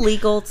littering. It's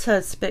illegal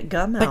to spit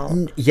gum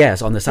out.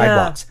 Yes, on the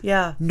sidewalks.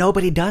 Yeah.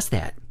 Nobody does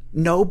that.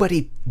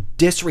 Nobody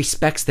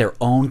disrespects their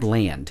own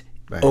land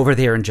over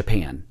there in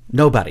Japan.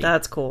 Nobody.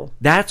 That's cool.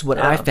 That's what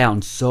I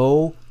found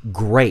so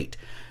great.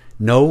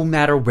 No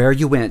matter where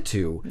you went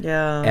to,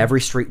 Yeah. every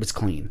street was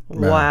clean.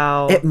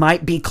 Wow. It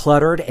might be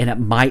cluttered and it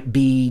might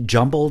be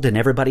jumbled and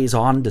everybody's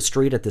on the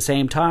street at the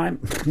same time.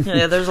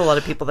 Yeah, there's a lot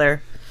of people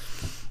there.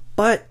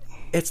 But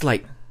it's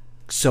like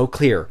so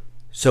clear,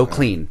 so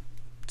clean.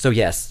 So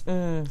yes,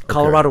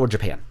 Colorado or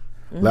Japan.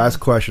 Last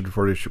question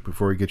before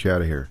we get you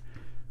out of here.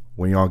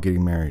 When y'all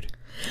getting married?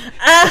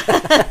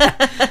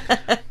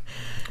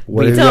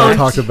 What have y'all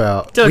talked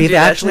about? We've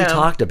actually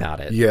talked about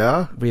it.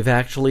 Yeah? We've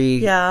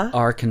actually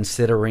are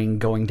considering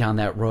going down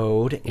that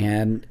road,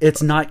 and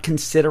it's not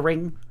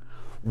considering.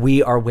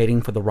 We are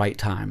waiting for the right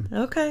time.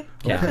 Okay.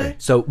 Yeah. Okay.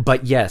 So,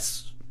 but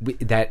yes,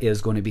 that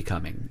is going to be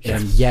coming.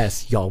 And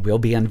yes, y'all will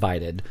be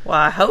invited. Well,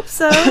 I hope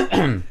so.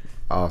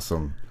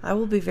 Awesome. I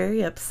will be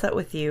very upset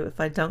with you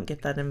if I don't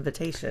get that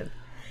invitation.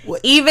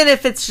 Even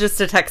if it's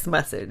just a text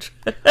message.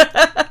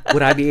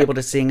 Would I be able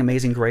to sing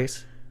Amazing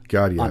Grace?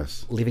 God,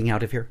 yes. Leaving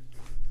out of here?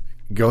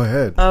 Go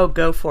ahead. Oh,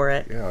 go for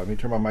it. Yeah, let me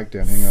turn my mic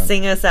down. Hang on.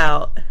 Sing us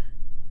out. I'm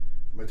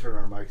going to turn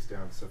our mics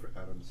down except for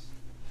Adam's.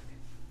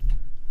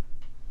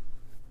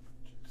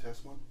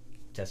 Test one?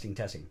 Testing. 1,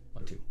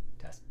 2,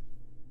 test.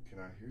 Can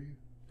I hear you?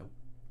 Nope.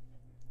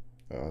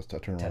 Oh, I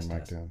turned my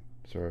mic down.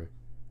 Sorry.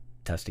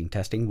 Testing.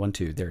 1,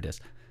 2. There it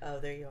is. Oh,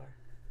 there you are.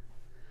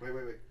 Wait.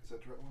 Is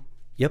that the right one?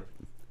 Yep.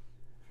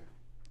 Okay.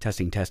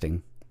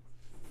 Testing.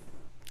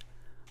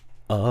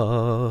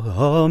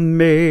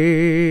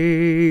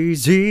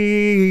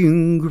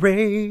 Amazing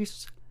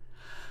grace,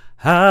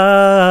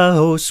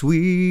 how sweet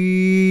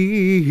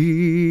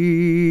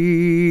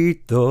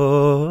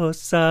the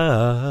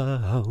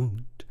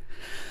sound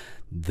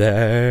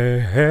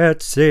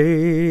that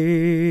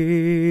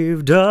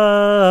saved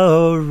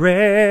a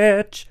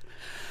wretch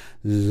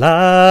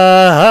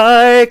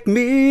like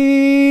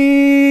me.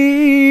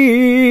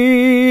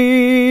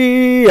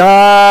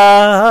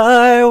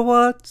 I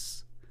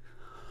once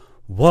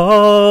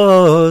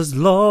was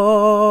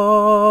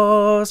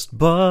lost,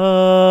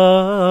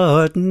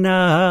 but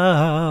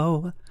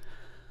now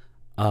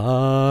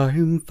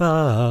I'm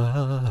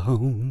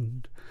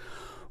found.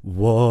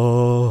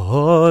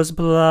 Was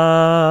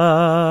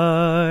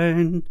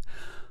blind,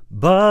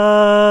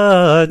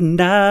 but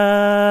now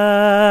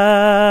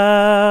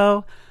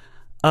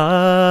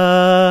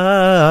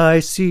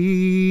I see.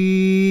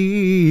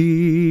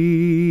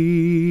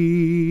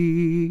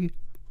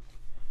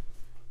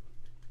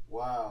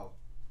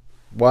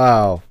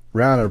 Wow.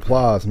 Round of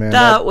applause, man.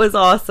 That was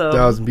awesome.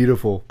 That was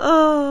beautiful.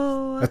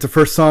 Oh. That's the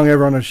first song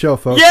ever on the show,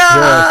 folks.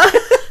 Yeah.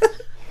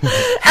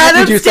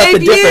 Adam's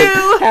debut.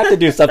 Have to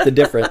do something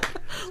different.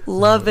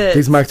 Love it.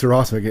 These mics are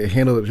awesome. I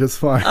handled it just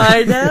fine.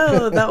 I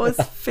know. That was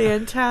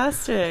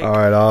fantastic. All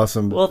right,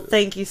 awesome. Well,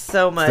 thank you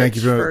so much thank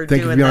you for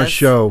being on the this.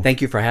 show.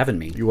 Thank you for having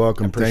me. You're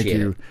welcome. Appreciate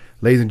Thank you. it.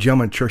 Ladies and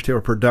gentlemen, Church Table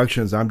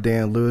Productions. I'm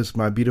Dan Lewis,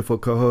 my beautiful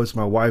co-host,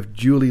 my wife,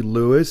 Julie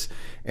Lewis,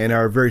 and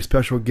our very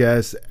special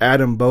guest,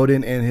 Adam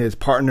Bowden, and his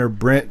partner,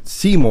 Brent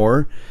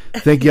Seymour.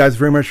 Thank you guys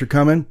very much for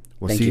coming.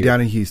 We'll see you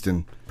down in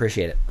Houston.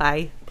 Appreciate it.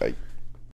 Bye. Bye.